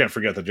 you can't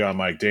forget the John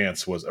Mike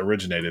dance was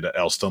originated at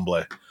El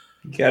Stumble.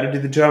 You got to do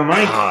the John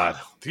Mike. God,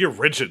 the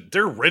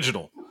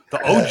original,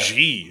 the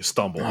OG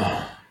Stumble.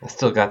 I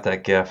still got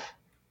that GIF.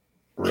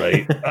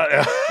 Right.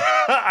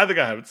 I think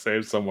I have it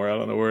saved somewhere. I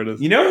don't know where it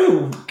is. You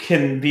know who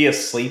can be a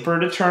sleeper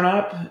to turn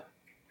up?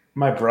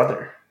 My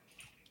brother.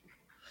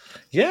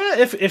 Yeah,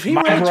 if he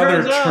my really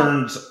brother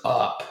turns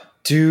up,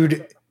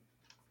 dude,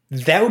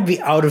 that would be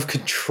out of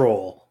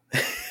control.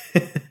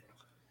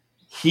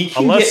 He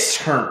can get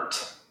turned.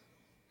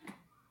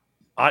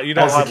 You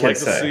know, I'd like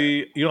to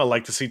see. You know, I'd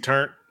like to see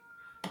turnt.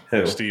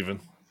 Who? Steven.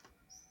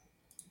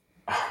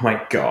 Oh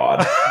my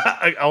god!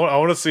 I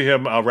want to see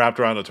him wrapped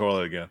around the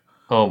toilet again.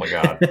 Oh my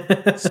god!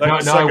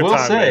 Now I will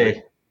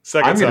say,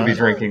 I'm going to be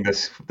drinking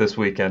this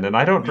weekend, and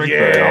I don't drink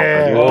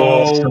very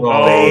often.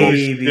 Oh,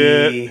 baby!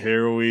 Shit.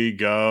 Here we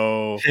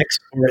go.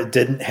 It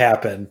didn't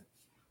happen.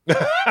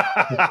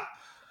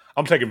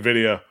 I'm taking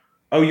video.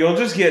 Oh, you'll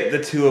just get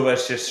the two of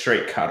us just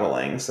straight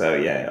cuddling. So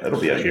yeah, it'll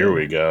be. Here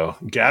we go.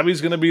 Gabby's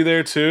going to be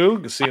there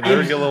too. Seeing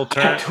her get a little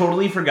turn. I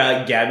totally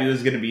forgot Gabby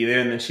was going to be there,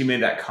 and then she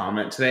made that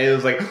comment today. It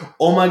was like,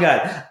 "Oh my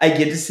god, I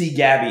get to see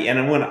Gabby!"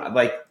 And when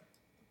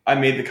I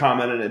made the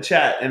comment in a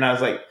chat, and I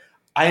was like,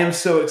 "I am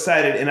so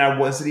excited!" And I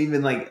wasn't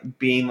even like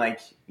being like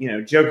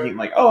joking,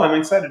 like, "Oh, I'm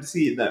excited to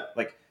see you." That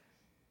like.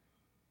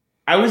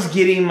 I was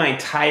getting my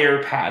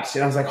tire patched,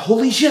 and I was like,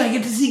 "Holy shit! I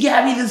get to see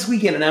Gabby this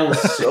weekend!" And I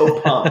was so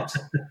pumped.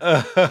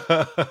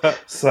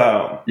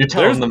 So you're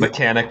telling the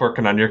mechanic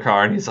working on your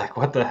car, and he's like,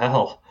 "What the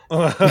hell?"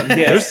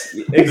 Yes,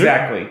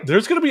 exactly.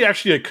 There's going to be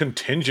actually a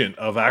contingent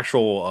of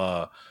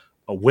actual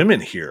women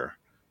here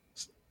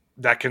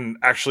that can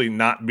actually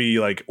not be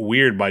like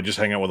weird by just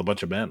hanging out with a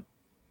bunch of men.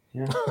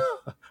 Yeah.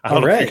 I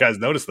don't know if you guys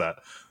noticed that.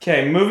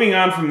 Okay, moving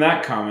on from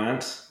that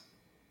comment.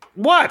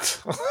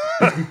 What?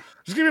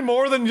 There's going to be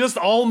more than just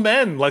all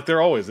men, like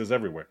there always is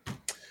everywhere.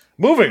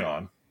 Moving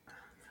on.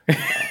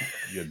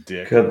 You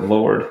dick. Good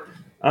Lord.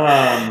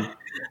 All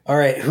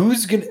right,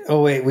 who's going to...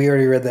 Oh, wait, we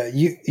already read that.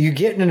 You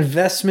get an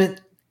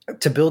investment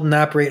to build and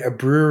operate a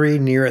brewery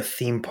near a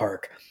theme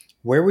park.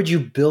 Where would you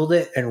build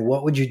it, and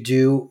what would you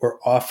do or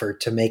offer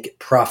to make it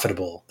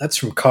profitable? That's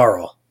from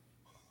Carl.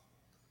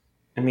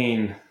 I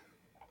mean...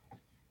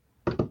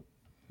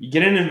 You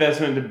get an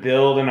investment to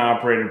build and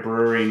operate a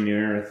brewery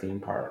near a theme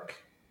park.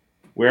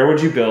 Where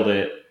would you build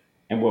it,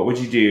 and what would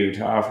you do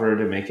to offer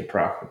to make it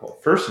profitable?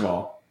 First of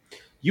all,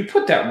 you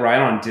put that right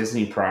on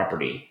Disney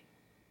property.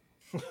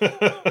 You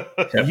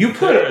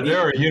put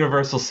they're a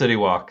Universal City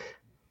Walk.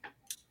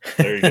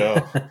 There you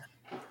go.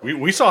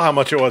 we saw how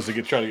much it was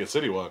to try to get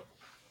City Walk.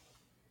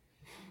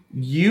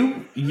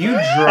 You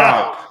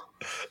drop.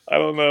 I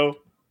don't know.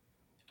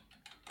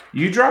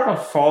 You drop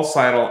a false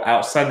idol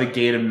outside the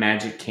gate of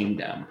Magic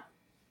Kingdom.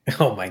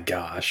 Oh my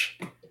gosh.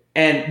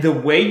 And the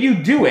way you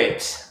do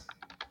it,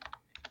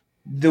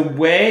 the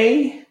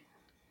way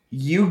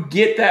you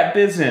get that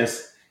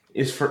business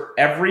is for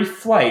every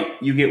flight,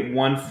 you get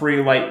one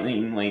free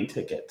Lightning Lane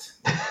ticket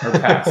or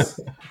pass.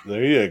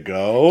 There you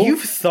go.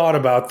 You've thought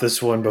about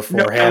this one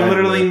before, No, I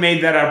literally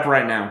made that up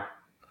right now.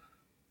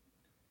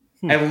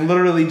 I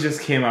literally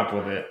just came up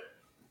with it.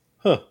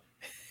 Huh.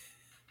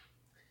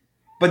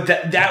 But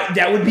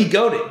that would be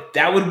goated.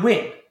 That would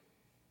win.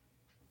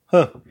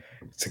 Huh.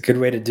 It's a good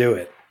way to do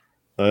it.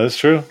 That's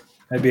true.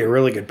 That'd be a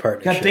really good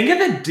partnership. Yeah, think of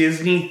the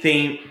Disney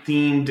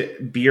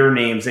themed beer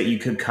names that you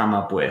could come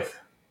up with.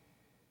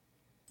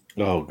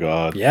 Oh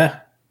God.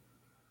 Yeah.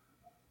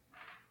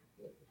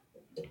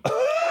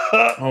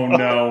 Oh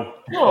no.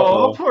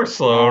 Oh, poor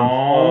Sloan.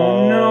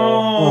 Oh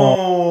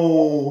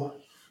no.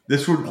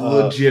 This would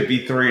legit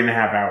be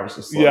 3.5 hours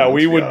of Sloan. Yeah,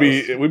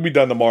 we'd be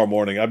done tomorrow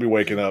morning. I'd be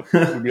waking up.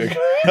 Good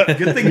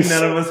thing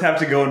none of us have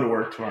to go into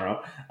work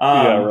tomorrow.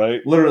 Yeah,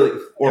 right. Literally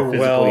or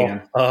physically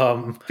in.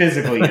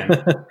 Physically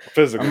in.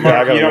 Physically.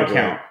 Mark, you don't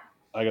count.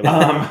 I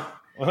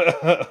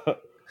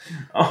got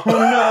Oh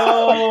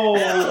no!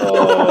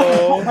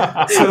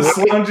 Oh. So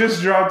Sloan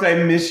just dropped "I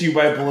Miss You"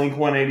 by Blink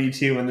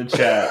 182 in the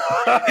chat.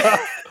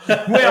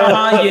 Where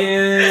are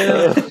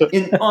you?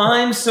 And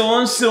I'm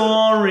so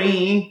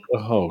sorry.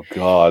 Oh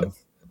God!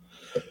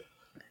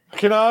 I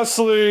cannot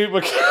sleep.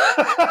 Wait,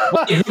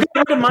 who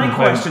got to my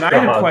question? I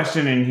had a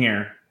question in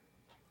here.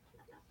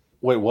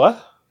 Wait,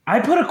 what?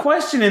 I put a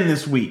question in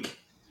this week.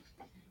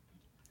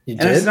 You and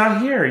did? It's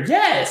not here.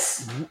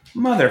 Yes,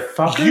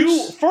 motherfuckers.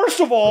 You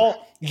first of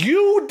all,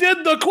 you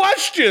did the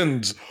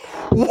questions.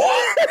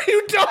 What are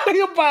you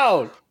talking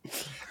about?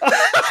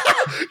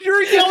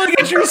 You're yelling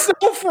at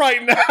yourself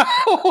right now.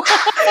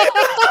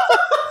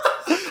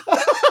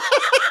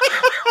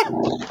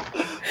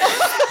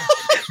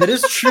 That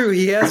is true.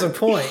 He has a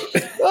point.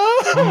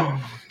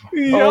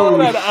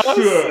 Yelling at us.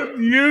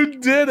 You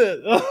did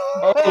it.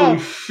 Oh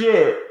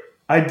shit!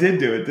 I did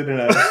do it, didn't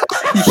I?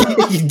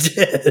 You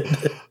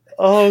did.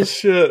 Oh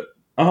shit!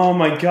 Oh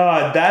my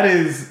God, that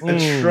is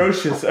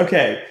atrocious.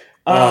 Okay.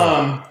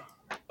 No,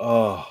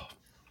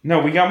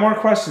 we got more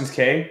questions,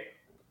 Kay.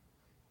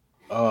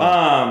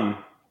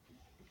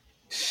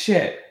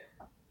 Shit.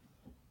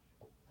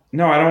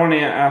 No, I don't want to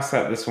ask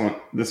that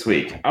this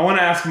week. I want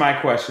to ask my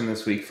question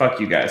this week. Fuck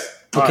you guys.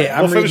 Okay,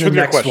 I'm reading the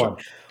next one.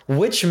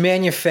 Which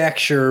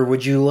manufacturer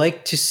would you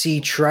like to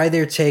see try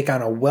their take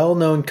on a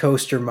well-known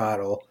coaster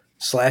model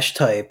 /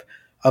 type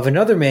of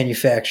another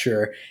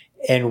manufacturer,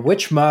 and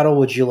which model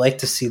would you like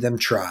to see them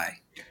try?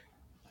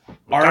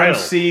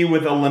 RMC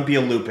with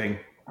Olympia looping.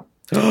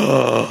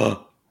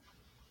 Oh.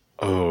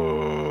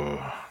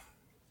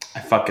 I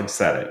fucking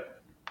said it.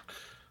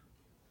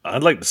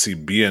 I'd like to see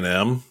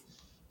B&M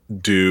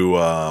do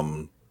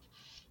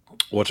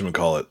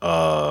whatchamacallit,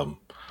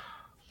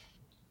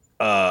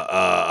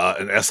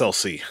 an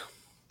SLC.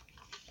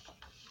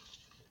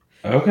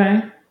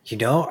 Okay. You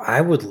know,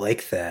 I would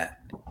like that.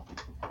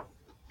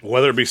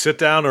 Whether it be sit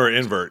down or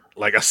invert.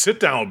 Like a sit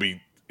down would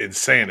be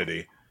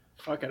insanity.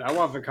 Fuck it, I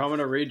want Vekoma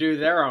to redo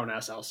their own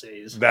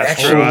SLCs. That's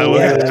true.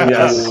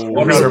 Yes,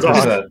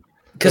 100%.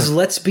 Because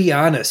let's be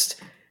honest,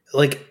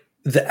 like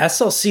the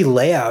SLC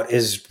layout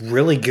is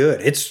really good.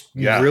 It's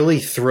really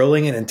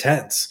thrilling and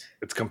intense.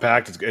 It's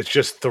compact. It's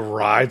just the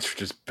rides are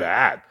just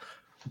bad.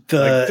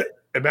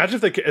 Imagine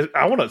if they.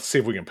 I want to see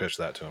if we can pitch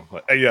that to them.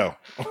 Like, hey, yo,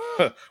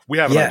 we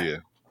have an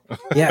idea.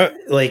 Yeah,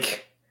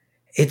 like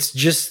it's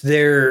just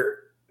their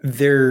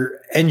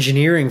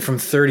engineering from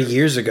 30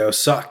 years ago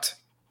sucked.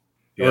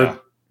 Yeah.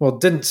 Well,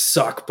 it didn't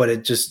suck, but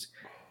it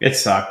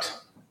sucked.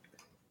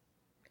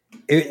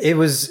 It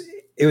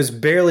was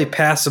barely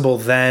passable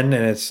then,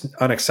 and it's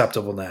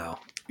unacceptable now.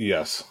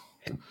 Yes.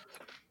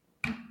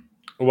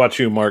 What about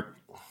you, Mark?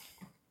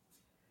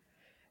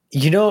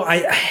 You know,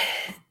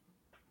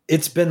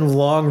 it's been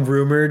long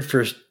rumored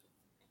for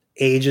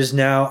ages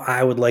now.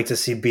 I would like to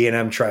see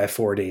B&M try a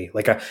 4D,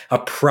 like a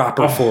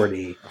proper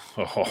 4D.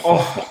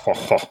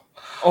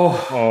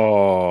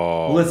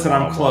 Listen,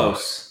 I'm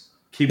close.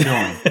 Keep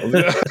going.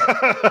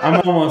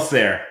 I'm almost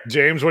there.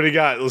 James, what do you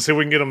got? Let's see if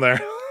we can get him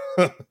there.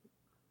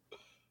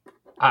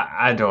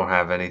 I don't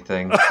have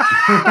anything.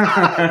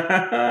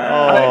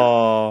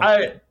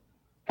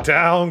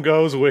 Down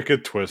goes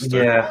Wicked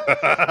Twister. Yeah.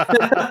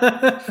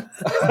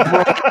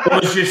 Bro,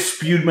 almost just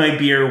spewed my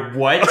beer.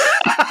 What?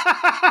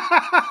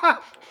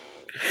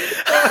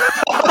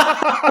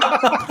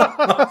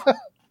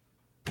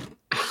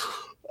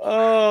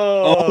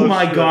 Oh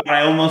my God!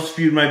 I almost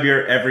spewed my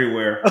beer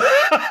everywhere.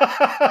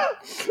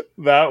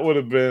 That would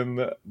have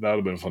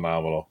been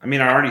phenomenal. I mean,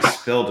 I already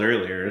spilled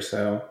earlier,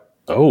 so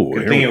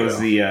good thing it was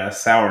the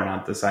sour,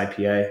 not this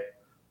IPA.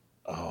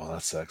 Oh,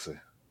 that's sexy.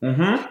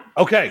 Mm-hmm.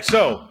 Okay,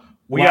 so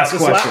we got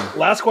this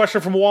last question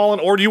from Wallen,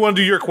 or do you want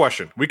to do your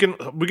question? We can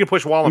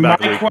push Wallen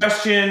back. My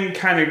question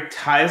kind of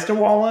ties to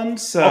Wallen,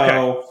 so okay.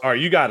 All right,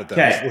 you got it then.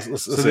 Okay,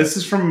 so this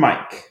is from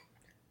Mike,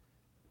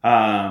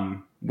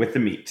 with the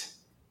meat.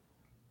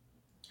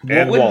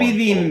 What would be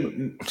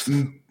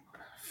the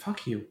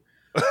fuck you?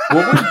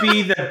 What would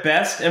be the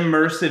best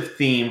immersive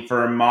theme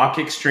for a mock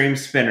extreme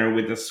spinner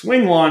with a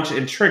swing launch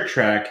and trick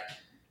track?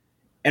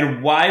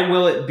 And why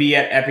will it be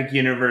at Epic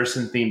Universe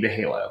and themed to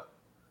Halo?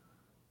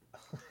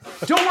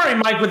 Don't worry,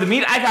 Mike with the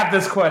meat. I got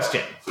this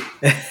question.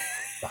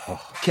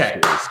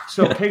 Okay,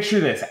 so picture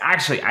this.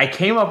 Actually, I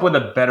came up with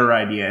a better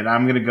idea, and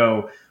I'm going to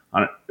go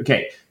on it.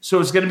 Okay,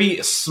 so it's going to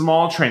be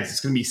small trains.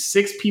 It's going to be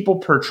 6 people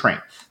per train.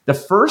 The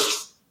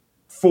first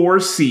 4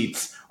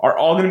 seats are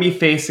all going to be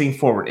facing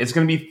forward. It's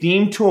going to be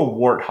themed to a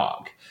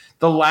warthog.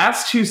 The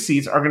last 2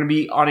 seats are going to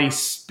be on a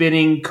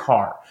spinning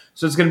car.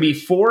 So it's going to be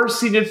 4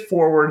 seated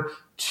forward,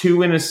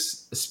 2 in a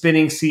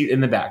spinning seat in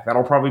the back.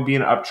 That'll probably be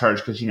an upcharge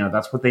because,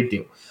 that's what they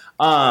do.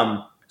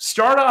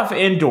 Start off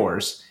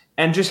indoors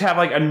and just have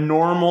like a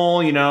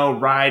normal,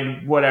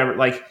 ride, whatever,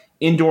 like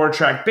indoor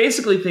track.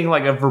 Basically think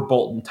like a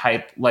Verbolten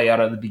type layout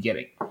at the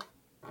beginning.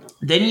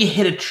 Then you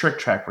hit a trick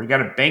track where you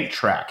got a bank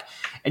track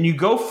and you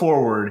go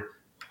forward.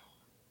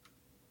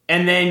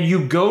 And then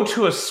you go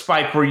to a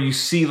spike where you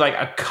see like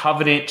a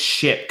Covenant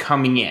ship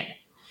coming in.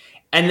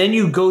 And then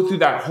you go through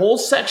that whole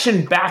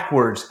section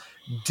backwards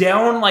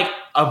down like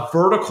a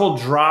vertical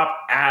drop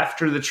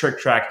after the trick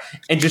track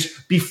and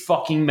just be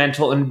fucking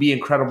mental and be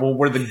incredible,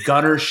 where the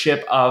gunner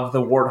ship of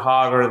the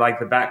Warthog or like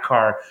the back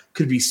car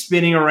could be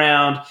spinning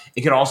around.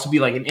 It could also be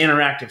like an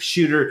interactive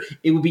shooter.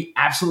 It would be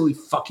absolutely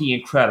fucking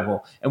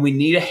incredible. And we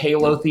need a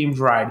Halo themed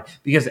ride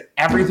because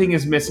everything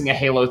is missing a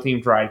Halo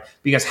themed ride,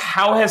 because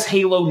how has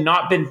Halo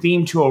not been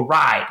themed to a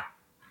ride?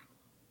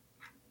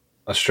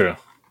 That's true.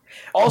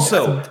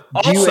 Also,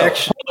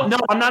 no,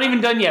 I'm not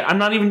even done yet.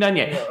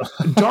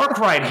 Dark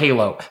ride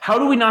Halo. How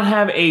do we not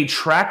have a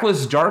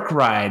trackless dark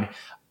ride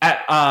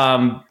at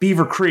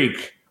Beaver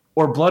Creek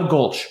or Blood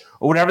Gulch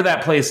or whatever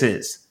that place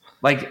is?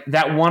 Like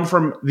that one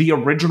from the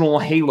original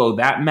Halo,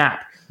 that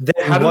map.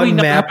 How do we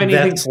not have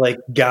anything that's like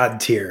God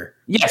tier?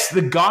 Yes,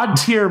 the God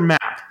tier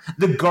map.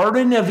 The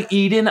Garden of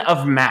Eden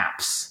of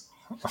maps.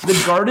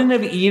 The Garden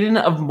of Eden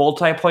of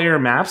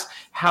multiplayer maps.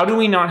 How do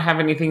we not have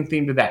anything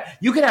themed to that?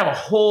 You could have a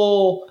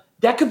whole...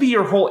 That could be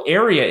your whole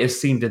area is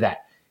themed to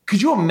that.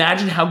 Could you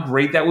imagine how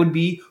great that would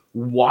be,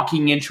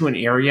 walking into an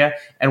area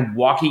and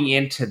walking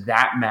into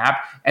that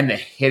map and the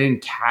hidden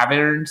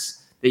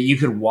caverns that you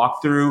could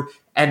walk through,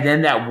 and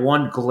then that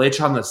one glitch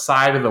on the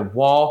side of the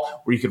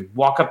wall where you could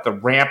walk up the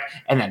ramp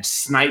and then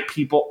snipe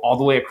people all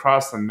the way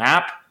across the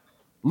map?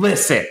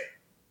 Listen.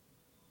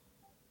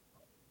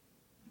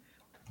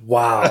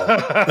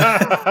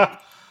 Wow.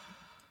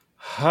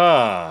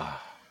 Huh.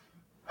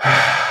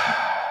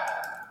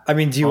 I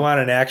mean, do you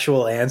want an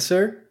actual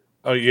answer?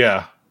 Oh,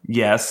 yeah.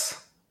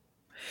 Yes.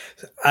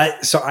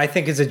 So I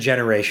think it's a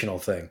generational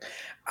thing.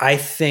 I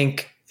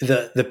think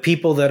the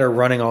people that are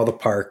running all the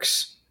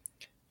parks,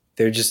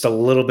 they're just a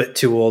little bit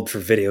too old for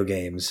video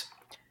games.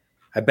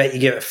 I bet you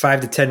give it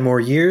 5 to 10 more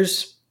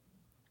years,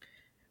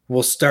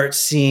 we'll start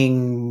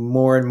seeing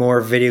more and more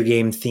video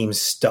game themed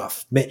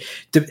stuff.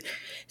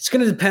 It's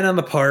going to depend on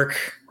the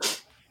park.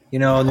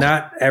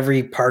 Not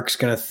every park's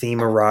going to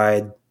theme a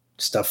ride.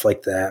 Stuff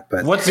like that.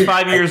 But what's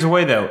 5 years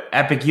away though?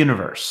 Epic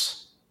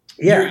Universe.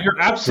 Yeah, you're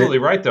absolutely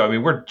right though. I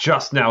mean, we're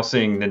just now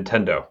seeing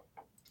Nintendo.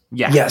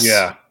 Yeah. Yes.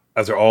 Yeah.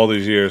 After all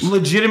these years.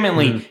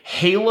 Legitimately,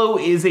 Halo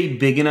is a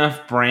big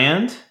enough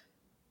brand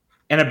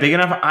and a big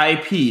enough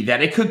IP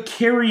that it could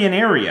carry an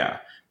area,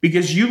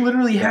 because you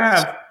literally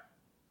have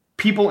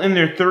people in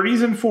their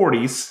 30s and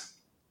 40s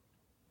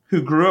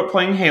who grew up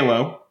playing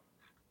Halo,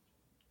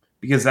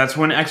 because that's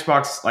when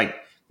Xbox, like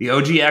the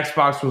OG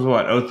Xbox was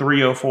what,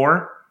 03,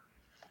 04?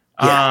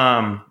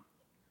 Yeah.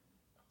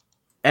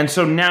 And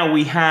so now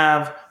we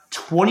have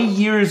 20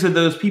 years of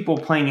those people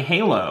playing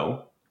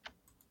Halo.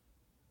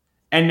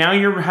 And now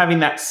you're having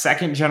that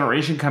second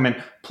generation come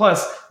in.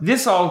 Plus,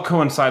 this all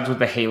coincides with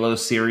the Halo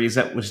series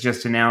that was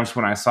just announced.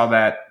 When I saw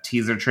that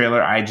teaser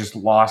trailer, I just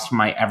lost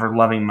my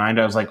ever-loving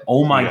mind. I was like,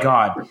 oh my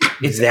God,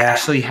 it's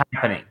actually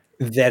happening.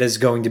 That is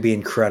going to be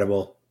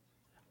incredible.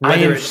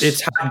 Whether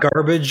it's hot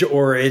garbage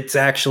or it's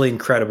actually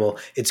incredible,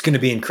 it's going to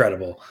be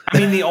incredible. I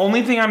mean, the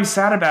only thing I'm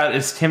sad about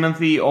is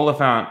Timothy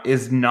Olyphant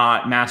is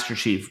not Master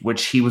Chief,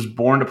 which he was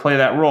born to play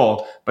that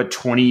role, but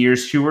 20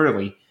 years too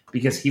early,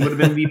 because he would have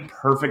been the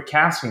perfect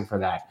casting for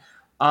that.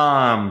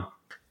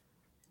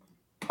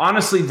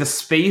 Honestly, the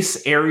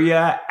space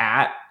area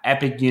at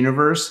Epic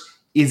Universe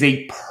is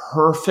a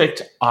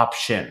perfect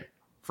option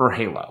for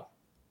Halo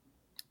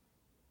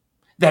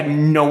that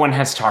no one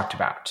has talked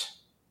about.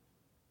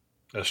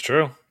 That's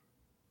true.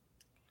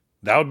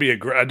 That would be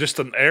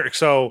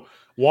so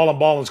Wallen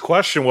Ballen's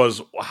question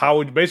was how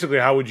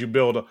would you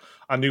build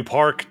a new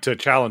park to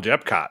challenge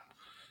Epcot?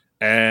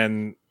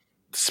 And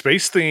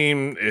space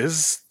theme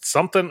is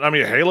something. I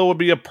mean, Halo would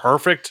be a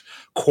perfect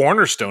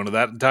cornerstone of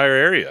that entire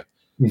area.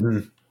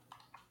 Mm-hmm.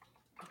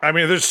 I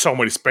mean, there's so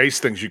many space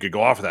things you could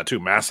go off of that too.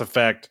 Mass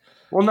Effect.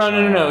 Well,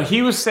 no.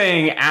 He was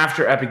saying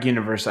after Epic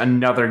Universe,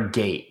 another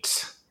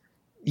gate.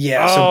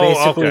 Yeah, so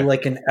basically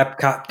like an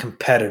Epcot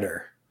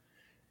competitor.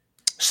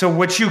 So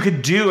what you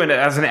could do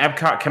as an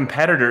Epcot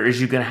competitor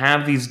is you can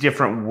have these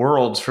different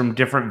worlds from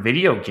different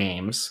video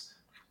games,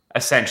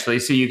 essentially.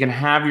 So you can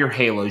have your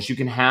Halos, you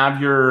can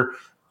have your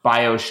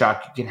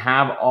BioShock, you can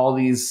have all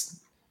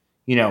these,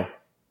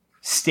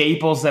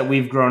 staples that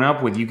we've grown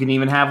up with. You can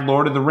even have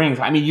Lord of the Rings.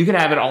 I mean, you can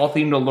have it all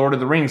themed to Lord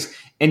of the Rings,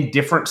 and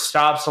different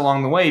stops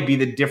along the way be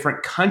the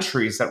different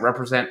countries that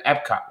represent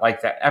Epcot,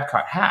 like that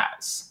Epcot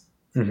has,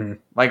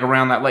 like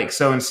around that lake.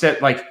 So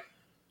instead, like,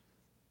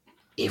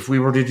 if we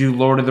were to do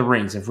Lord of the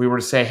Rings, if we were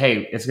to say,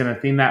 hey, it's going to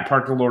theme that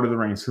park to Lord of the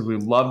Rings, because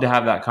we'd love to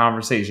have that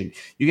conversation.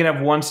 You can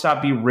have one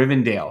stop be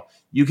Rivendell.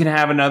 You can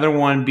have another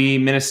one be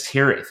Minas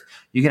Tirith.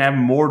 You can have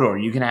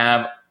Mordor. You can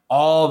have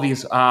all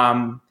these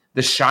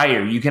the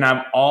Shire. You can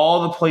have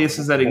all the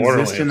places that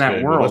exist in that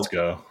baby. world. Let's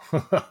go.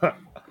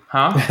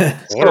 Huh?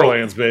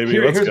 Borderlands, baby.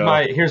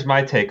 Here's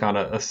my take on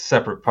a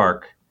separate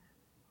park.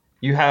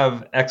 You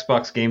have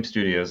Xbox Game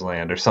Studios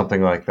Land or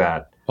something like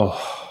that.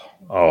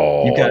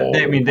 Oh,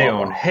 they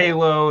own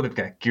Halo. They've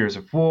got Gears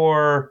of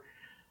War,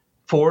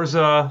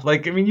 Forza.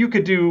 You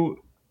could do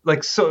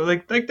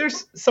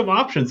there's some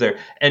options there.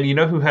 And you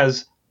know who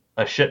has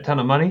a shit ton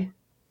of money?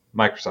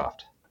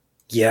 Microsoft.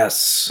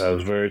 Yes, that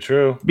was very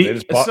true.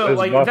 That's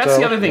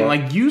the other thing.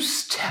 Like, you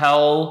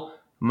tell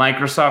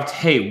Microsoft,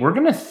 hey, we're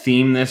going to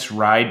theme this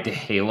ride to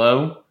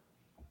Halo.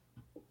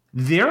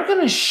 They're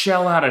going to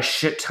shell out a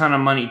shit ton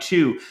of money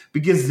too,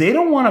 because they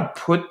don't want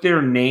to put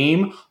their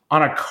name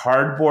on a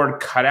cardboard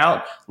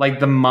cutout like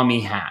the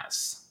Mummy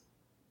has.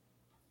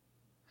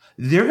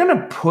 They're going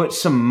to put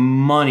some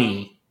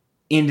money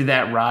into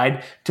that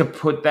ride to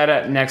put that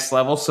at next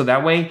level, so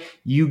that way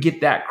you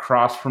get that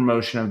cross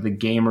promotion of the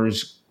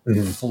gamers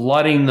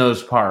flooding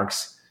those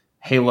parks.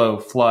 Halo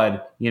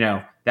flood,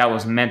 that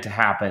was meant to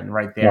happen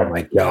right there. Oh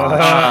my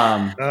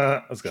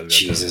god!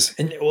 Jesus.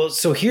 And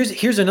so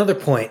here's another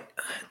point.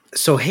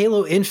 So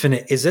Halo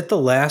Infinite, is it the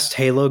last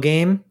Halo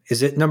game?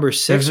 Is it number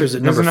 6 or is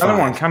it number 5? There's another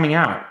one coming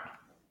out.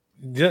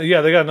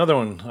 Yeah, they got another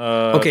one.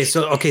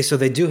 So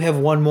they do have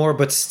one more,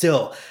 but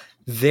still,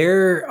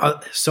 they're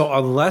so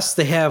unless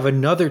they have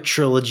another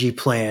trilogy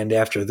planned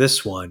after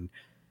this one,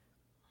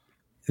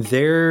 if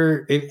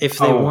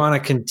they want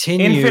to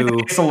continue,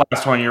 Infinite's the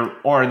last one,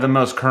 or the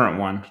most current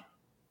one.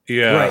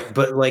 Yeah, right.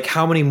 But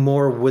how many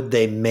more would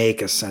they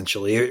make?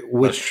 Essentially,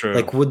 that's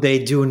true. Would they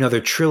do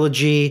another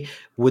trilogy?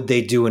 Would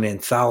they do an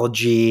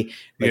anthology?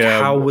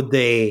 How would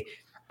they?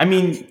 I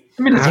mean,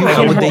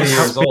 how would they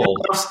years old?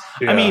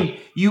 Yeah. I mean,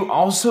 you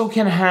also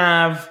can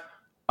have.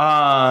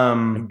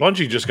 And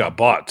Bungie just got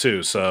bought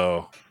too,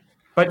 so.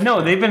 But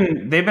no, they've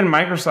been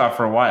Microsoft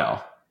for a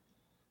while.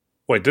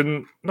 Wait, they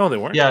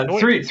weren't. Yeah,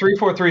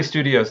 343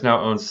 Studios now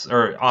owns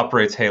or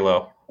operates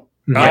Halo.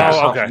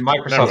 Okay.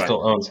 Microsoft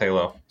still owns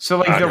Halo.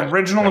 So the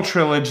original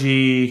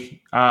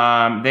trilogy,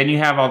 then you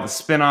have all the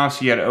spin-offs.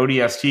 You had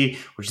ODST,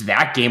 which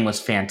that game was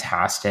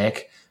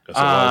fantastic.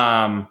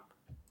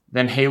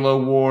 Then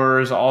Halo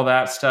Wars, all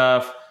that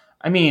stuff.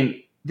 I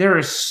mean, there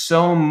is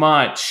so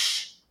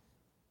much.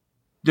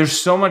 There's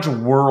so much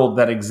world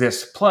that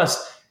exists.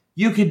 Plus,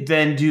 you could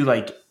then do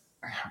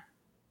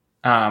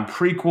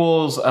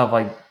prequels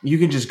of you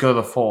can just go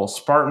the full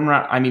Spartan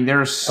route. I mean,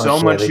 there's so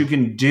much you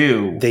can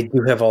do. They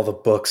do have all the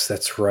books.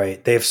 That's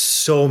right. They have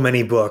so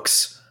many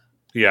books.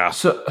 Yeah.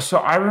 So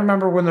I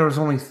remember when there was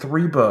only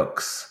 3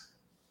 books,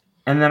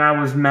 and then I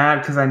was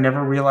mad because I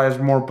never realized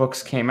more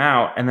books came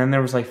out, and then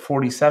there was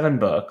 47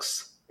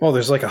 books. Well,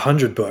 there's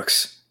 100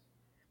 books.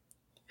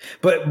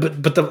 But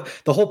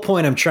the whole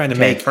point I'm trying to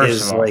make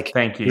is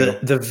thank you.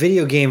 The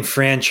video game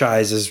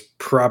franchise is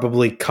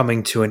probably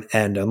coming to an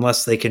end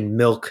unless they can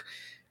milk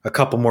a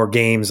couple more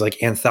games,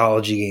 like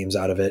anthology games,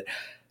 out of it.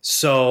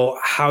 So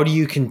how do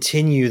you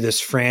continue this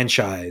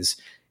franchise?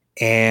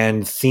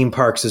 And theme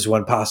parks is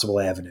one possible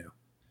avenue.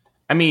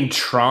 I mean,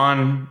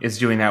 Tron is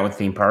doing that with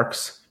theme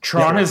parks.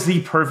 Tron is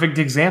the perfect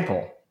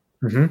example.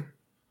 Mm-hmm.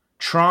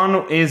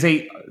 Tron is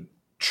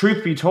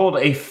truth be told,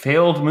 a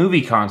failed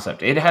movie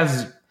concept. It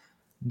has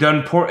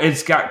done poor.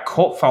 It's got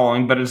cult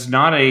following, but it's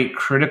not a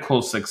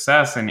critical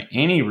success in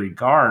any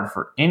regard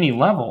for any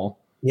level.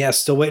 Yeah,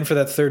 still waiting for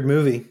that third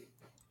movie.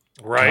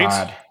 Right?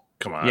 God.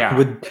 Come on.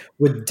 Yeah.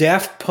 Would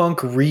Daft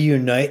Punk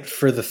reunite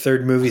for the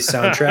third movie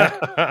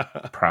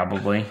soundtrack?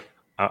 Probably.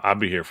 I'll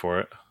be here for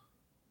it.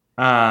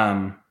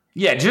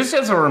 Yeah, just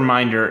as a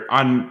reminder,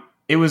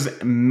 it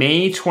was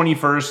May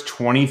 21st,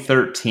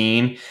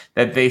 2013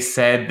 that they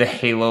said the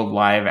Halo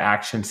live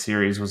action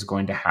series was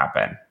going to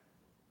happen.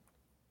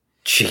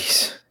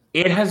 Jeez.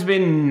 It has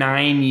been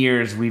 9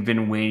 years we've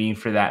been waiting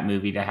for that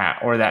movie to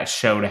happen, or that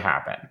show to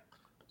happen.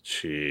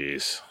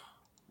 Jeez.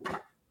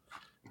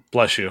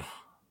 Bless you.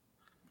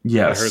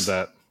 Yes. I heard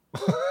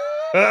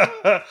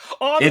that.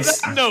 On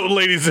that note,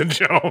 ladies and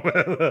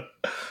gentlemen.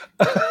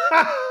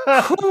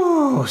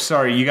 Whew,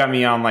 sorry, you got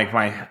me on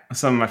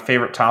some of my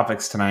favorite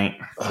topics tonight.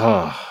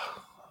 Oh,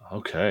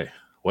 okay.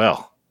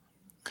 Well,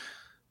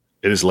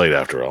 it is late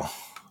after all.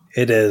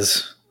 It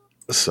is.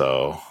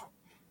 So,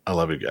 I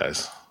love you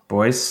guys.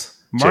 Boys.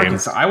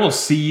 Marcus, I will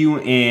see you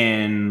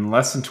in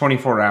less than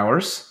 24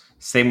 hours.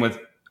 Same with,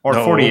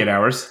 48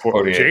 hours.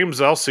 48.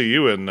 James, I'll see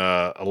you in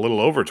a little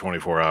over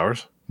 24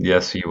 hours.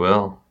 Yes, you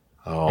will.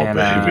 Oh,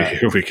 baby,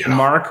 here we go.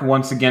 Mark,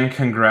 once again,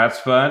 congrats,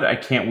 bud. I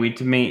can't wait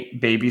to meet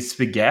baby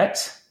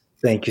spaghetti.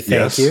 Thank you.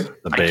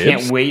 I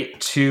can't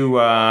wait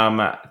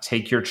to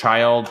take your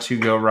child to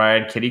go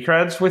ride kitty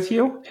creds with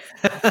you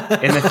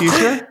in the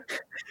future.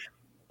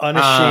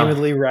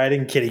 Unashamedly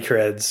riding kitty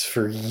creds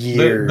for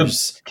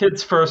years. The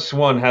kid's first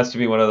one has to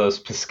be one of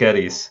those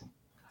Piscettis.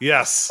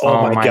 Yes.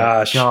 Oh my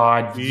gosh.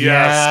 God.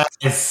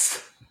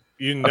 Yes.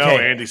 You know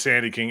Andy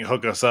Sandy can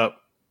hook us up.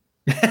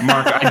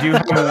 Mark, I do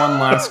have one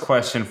last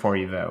question for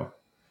you, though.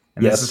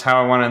 And this is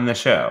how I want to end the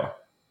show.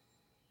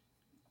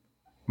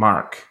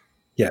 Mark.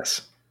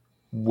 Yes.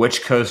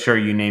 Which coaster are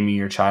you naming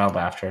your child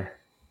after?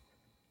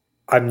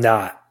 I'm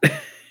not.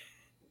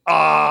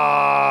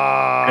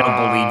 I don't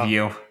believe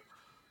you.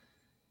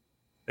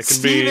 It can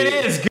Steve, be.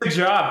 it is. Good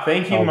job.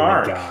 Thank you,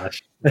 Mark. My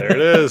gosh. There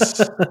it is.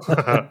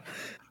 All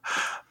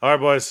right,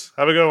 boys.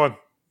 Have a good one.